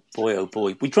 And boy, oh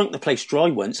boy, we drunk the place dry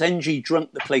once. NG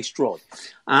drunk the place dry.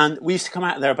 And we used to come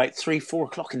out of there about 3-4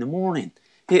 o'clock in the morning.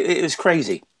 It was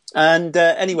crazy. And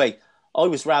anyway, I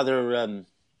was rather...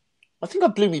 I think I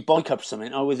blew my bike up or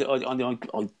something.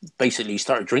 I basically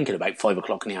started drinking about 5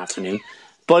 o'clock in the afternoon.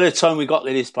 By the time we got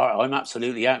to this part, I'm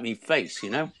absolutely out of my face,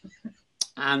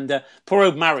 And poor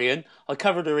old Marion, I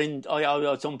covered her in. I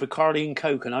was on Bacardi and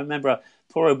Coke, and I remember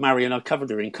poor old Marion. I covered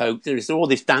her in Coke. There was all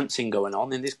this dancing going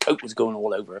on, and this Coke was going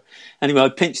all over her. Anyway, I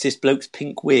pinched this bloke's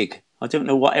pink wig. I don't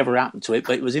know whatever happened to it,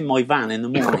 but it was in my van in the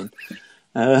morning.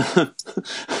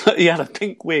 He had a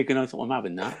pink wig, and I thought, I'm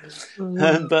having that.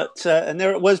 And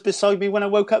there it was beside me when I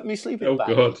woke up in my sleeping bag.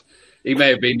 Oh God, he may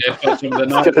have been there for some of the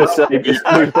night. Just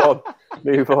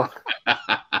move on.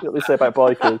 What they say about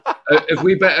bikers? If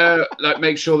we better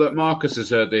make sure that Marcus has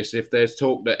heard this, if there's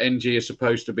talk that NG is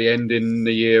supposed to be ending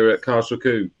the year at Castle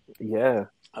Coombe. Yeah.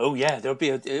 Oh yeah, there'll be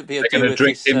a deal with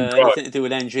this, anything to do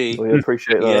with NG. We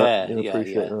appreciate that.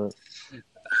 That.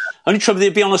 Only trouble,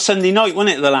 it'd be on a Sunday night,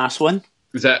 wouldn't it? The last one.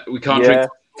 Is that we can't drink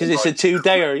because it's a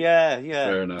 2-dayer? Yeah.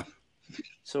 Fair enough.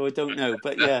 So I don't know,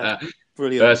 but yeah,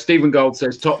 brilliant. Stephen Gold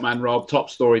says, "Top man, Rob. Top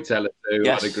storyteller too."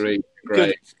 Yes. I'd agree.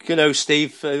 Great. Good old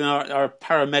Steve, our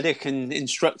paramedic and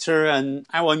instructor. And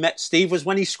how I met Steve was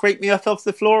when he scraped me up off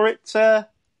the floor at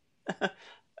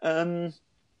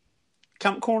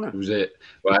Camp Corner. Was it?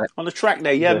 Right. On the track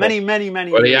day, many.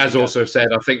 Well, he has also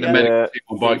said, I think the medical team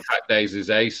on bike track days is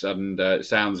ace, and it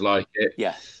sounds like it.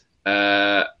 Yeah.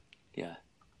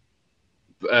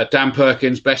 Dan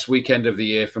Perkins, best weekend of the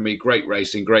year for me. Great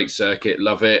racing, great circuit,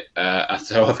 love it.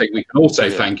 So I think we can all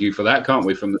say thank you for that, can't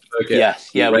we, from the circuit?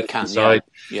 Yeah, we can. Side.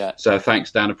 Yeah. So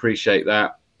thanks, Dan. Appreciate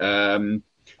that.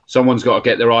 Someone's got to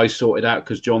get their eyes sorted out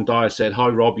because John Dyer said, "Hi,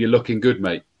 Rob, you're looking good,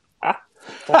 mate."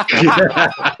 He's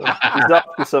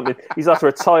after something. He's after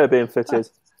a tyre being fitted.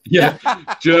 Yeah.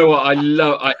 Do you know what I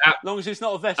love? As long as it's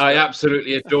not a vest. I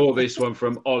absolutely adore this one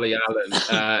from Ollie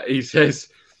Allen. He says,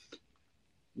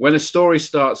 when a story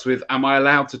starts with, "Am I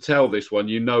allowed to tell this one?"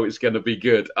 you know it's going to be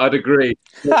good. I'd agree.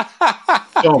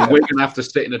 Tom, we're going to have to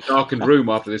sit in a darkened room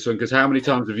after this one because how many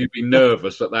times have you been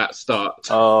nervous at that start?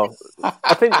 Oh,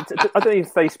 I don't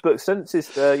think Facebook senses.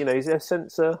 Is there a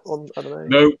sensor on? I don't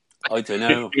know. No. I don't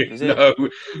know. Is it? No,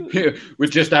 we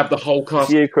just have the whole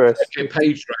cast. You, Chris.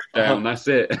 Page dragged down. That's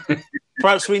it.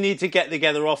 Perhaps we need to get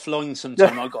together offline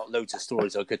sometime. I've got loads of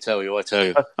stories I could tell you. I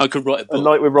could write a book. A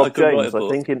night with Rob James, I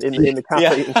think, in the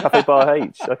cafe, in Cafe Bar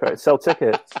H. Okay, sell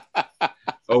tickets.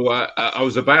 I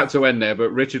was about to end there, but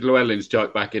Richard Llewellyn's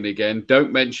jumped back in again.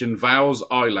 Don't mention Val's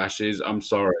eyelashes. I'm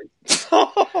sorry.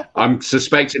 I'm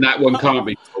suspecting that one can't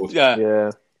be called. Yeah.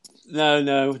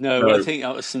 No. I think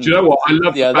that was some... Do you know what? I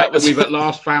love the fact that we've at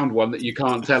last found one that you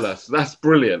can't tell us. That's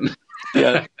brilliant.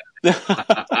 Yeah.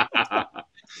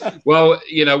 Well,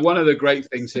 one of the great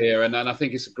things here, and I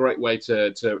think it's a great way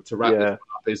to wrap this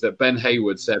up, is that Ben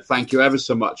Hayward said, "Thank you ever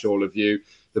so much, all of you.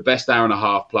 The best hour and a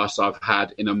half plus I've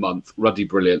had in a month. Ruddy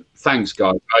brilliant. Thanks,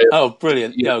 guys."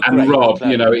 Brilliant. And great. Rob,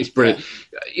 it's brilliant.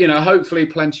 Yeah. Hopefully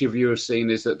plenty of you have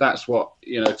seen is that's what,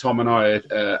 Tom and I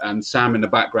and Sam in the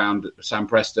background, Sam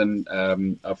Preston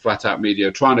of Flat Out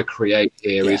Media, trying to create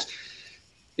here is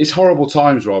it's horrible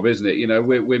times, Rob, isn't it?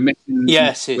 We're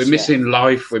missing we're missing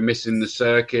life, we're missing the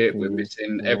circuit, we're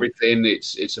missing everything.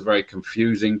 It's a very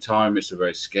confusing time, it's a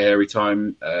very scary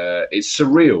time. It's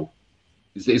surreal.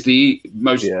 Is the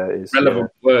most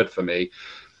relevant word for me.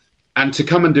 And to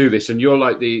come and do this, and you're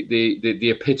like the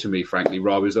epitome, frankly,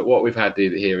 Rob, is that what we've had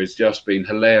here has just been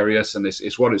hilarious, and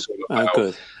it's what it's all about. Oh,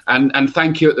 good. And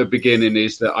thank you at the beginning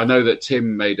is that I know that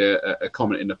Tim made a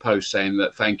comment in the post saying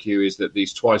that thank you is that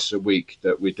these twice a week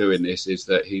that we're doing this is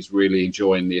that he's really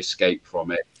enjoying the escape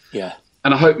from it. Yeah.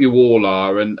 And I hope you all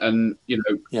are. And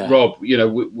Rob,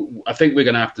 I think we're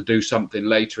going to have to do something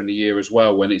later in the year as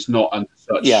well when it's not under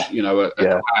such,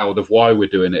 a cloud of why we're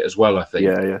doing it as well, I think.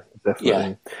 Yeah, definitely.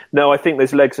 Yeah. No, I think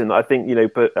there's legs in that. I think,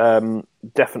 but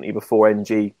definitely before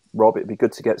NG, Rob, it'd be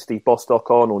good to get Steve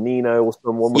Bostock on or Nino or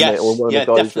someone, wouldn't it? Or one of the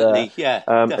guys definitely. there.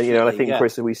 Definitely. And I think,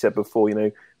 Chris, as we said before,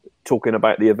 talking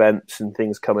about the events and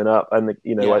things coming up. And,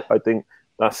 I think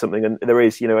that's something, and there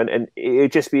is, and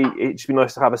it'd just be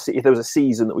nice to have if there was a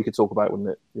season that we could talk about, wouldn't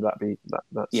it?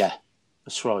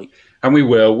 That's right. And we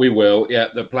will. Yeah,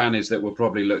 the plan is that we'll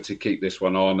probably look to keep this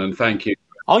one on. And thank you.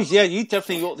 Oh yeah, you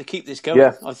definitely ought to keep this going.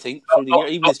 Yeah. I think through the year,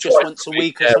 even if it's just once a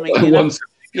week or something. Once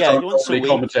a week.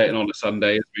 Commentating on a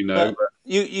Sunday, as we know. But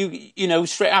you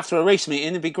straight after a race meeting,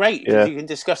 it'd be great if you can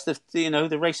discuss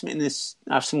the race meeting.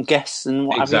 Have some guests and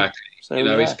what exactly. have you. So,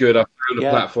 it's good. I found a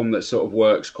platform that sort of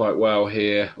works quite well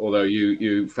here. Although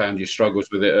you found your struggles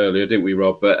with it earlier, didn't we,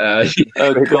 Rob? But we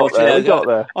got there. We got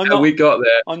there.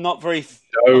 I'm not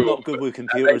good with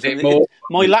computers.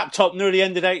 My laptop nearly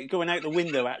ended up going out the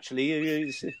window. Actually,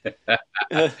 it's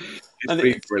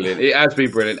been brilliant. It has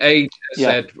been brilliant. Age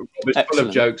said it's full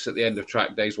of jokes at the end of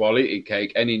track days while eating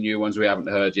cake. Any new ones we haven't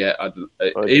heard yet?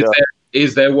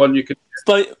 Is there one you could?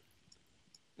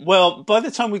 Well, by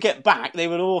the time we get back, they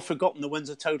would all have forgotten the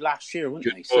ones I told last year,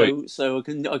 wouldn't they? So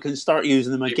I can start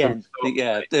using them again.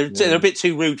 They're a bit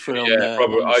too rude for them. Yeah,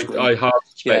 probably. I hard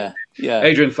suspect. Yeah.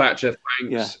 Adrian Thatcher,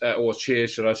 thanks, or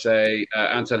cheers, should I say?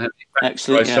 Anton Henry, thanks.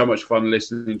 Excellent. So much fun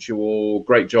listening to you all.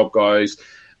 Great job, guys.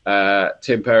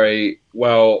 Tim Perry,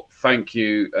 well, thank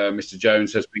you, Mr.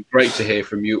 Jones. It's been great to hear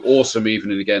from you. Awesome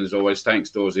evening again, as always. Thanks,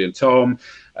 Dorsey and Tom.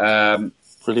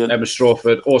 Brilliant. Emma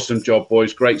Strawford, awesome job,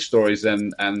 boys. Great stories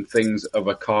and things of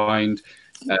a kind.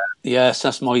 Yes,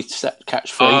 that's my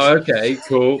catchphrase. Oh, okay,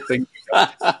 cool. Thank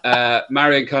you.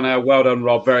 Marion Connell, well done,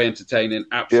 Rob. Very entertaining.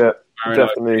 Absolutely. Yeah,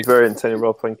 definitely. Very entertaining,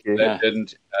 Rob. Thank you.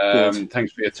 Legend.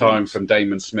 Thanks for your time from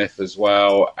Damon Smith as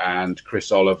well. And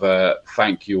Chris Oliver,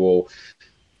 thank you all.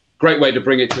 Great way to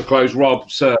bring it to a close.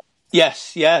 Rob, sir.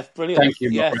 Yes, yeah, brilliant. Thank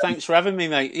you. Yeah, thanks for having me,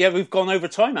 mate. Yeah, we've gone over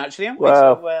time, actually, haven't we?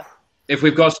 Well, So, if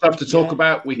we've got stuff to talk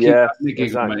about, we keep nigging,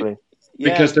 exactly. mate.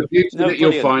 Because the beauty that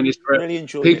you'll find is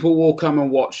people will come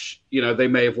and watch, they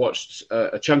may have watched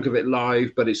a chunk of it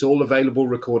live, but it's all available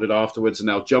recorded afterwards, and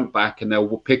they'll jump back and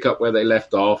they'll pick up where they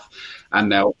left off,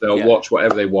 and they'll watch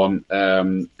whatever they want.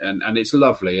 And it's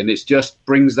lovely, and it just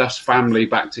brings us family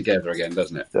back together again,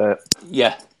 doesn't it?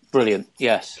 Yeah, brilliant,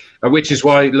 yes. Which is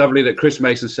why lovely that Chris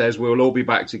Mason says we'll all be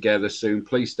back together soon.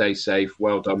 Please stay safe.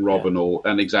 Well done, Rob, and all.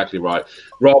 And exactly right.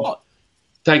 Rob,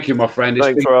 thank you, my friend. It's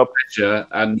been a pleasure.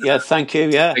 And thank you.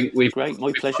 Yeah, we've great.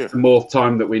 My pleasure. More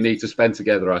time that we need to spend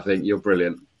together. I think you're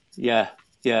brilliant. Yeah.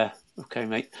 Okay,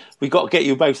 mate. We got to get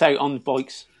you both out on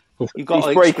bikes. You've got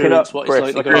He's to experience up, what Chris.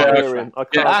 it's like. I can't hear him. I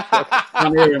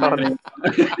can't hear him.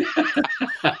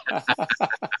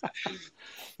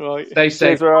 Right. Stay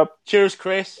safe. Cheers, Rob. Cheers,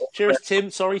 Chris. Cheers,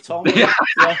 Tim. Sorry, Tom.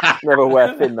 Never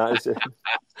wear thin, that is it.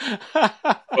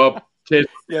 Rob, cheers.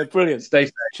 Yeah, brilliant. Stay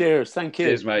safe. Cheers. Thank you.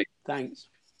 Cheers, mate. Thanks.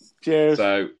 Cheers.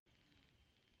 So,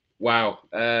 wow.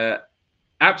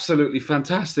 Absolutely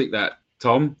fantastic, that,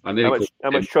 Tom. How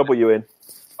much trouble you in?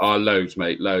 Oh, loads,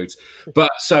 mate, loads.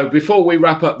 But so before we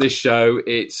wrap up this show,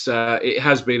 it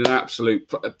has been an absolute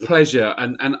pleasure,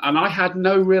 and I had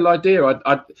no real idea.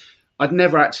 I'd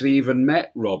never actually even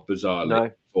met Rob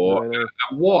bizarrely before. No.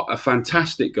 What a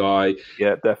fantastic guy!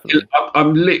 Yeah, definitely.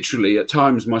 I'm literally at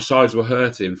times my sides were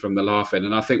hurting from the laughing,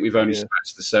 and I think we've only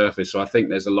scratched the surface. So I think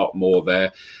there's a lot more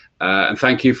there. And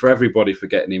thank you for everybody for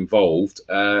getting involved.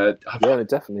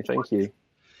 Definitely. Thank you.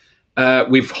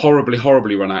 We've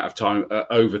horribly run out of time,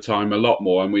 overtime a lot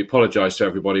more, and we apologise to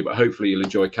everybody, but hopefully you'll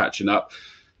enjoy catching up.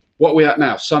 What are we at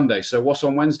now? Sunday. So what's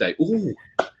on Wednesday? Ooh.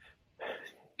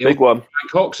 Big one.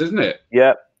 Cox, isn't it?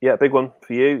 Yeah, big one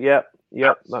for you. Yeah.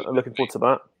 I'm looking forward to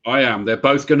that. I am. They're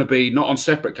both going to be not on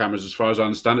separate cameras as far as I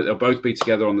understand it. They'll both be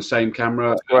together on the same camera.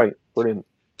 That's great. Brilliant.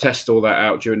 Test all that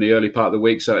out during the early part of the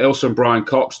week. So Ilse and Brian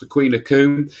Cox, the Queen of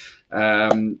Coombe,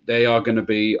 they are going to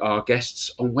be our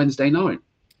guests on Wednesday night.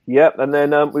 Yep, and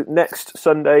then next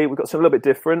Sunday we've got something a little bit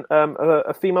different.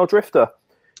 A female drifter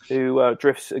who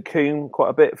drifts at Coombe quite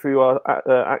a bit through our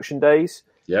action days,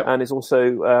 and is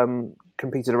also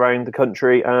competed around the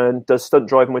country and does stunt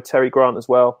driving with Terry Grant as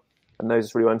well, and knows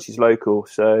us really well. And she's local,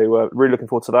 so really looking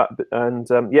forward to that. And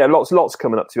lots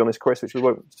coming up, to be honest, Chris, which we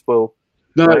won't spoil.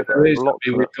 No, there is.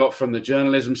 We've got from the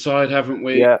journalism side, haven't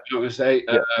we? Yeah. I'm going to say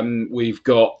we've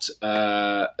got.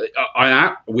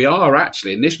 We are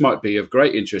actually, and this might be of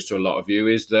great interest to a lot of you,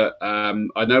 is that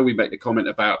I know we make the comment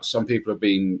about some people have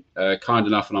been kind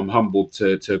enough, and I'm humbled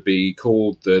to be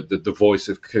called the voice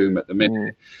of Coombe at the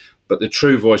minute. But the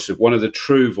true voice of one of the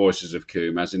true voices of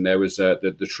Coombe, as in there was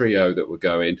the trio that were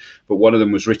going, but one of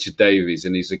them was Richard Davies,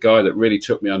 and he's a guy that really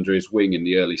took me under his wing in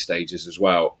the early stages as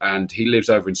well. And he lives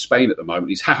over in Spain at the moment.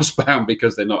 He's housebound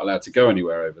because they're not allowed to go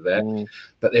anywhere over there.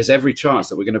 But there's every chance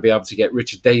that we're going to be able to get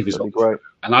Richard Davies on. Great.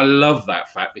 And I love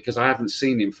that fact because I haven't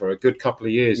seen him for a good couple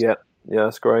of years. Yeah,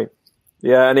 that's great.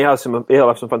 Yeah, and he'll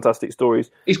have some fantastic stories.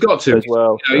 He's got to as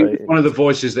well. He's one of the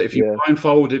voices that if you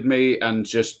blindfolded me and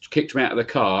just kicked me out of the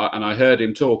car and I heard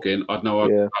him talking, I'd know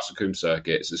I'd Castle Coombe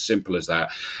circuit. It's as simple as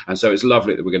that. And so it's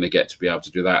lovely that we're going to get to be able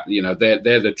to do that.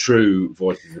 They're the true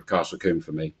voices of Castle Coombe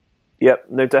for me. Yep,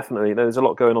 no, definitely. There's a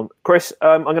lot going on. Chris,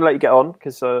 I'm going to let you get on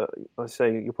because I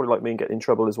say you're probably like me and get in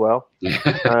trouble as well.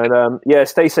 And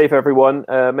stay safe, everyone.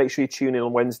 Make sure you tune in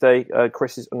on Wednesday. I'm going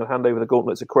to hand over the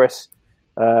gauntlet to Chris.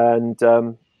 And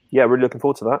really looking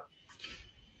forward to that.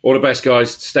 All the best,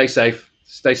 guys. Stay safe.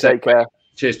 Stay safe. Take care.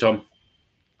 Cheers, Tom.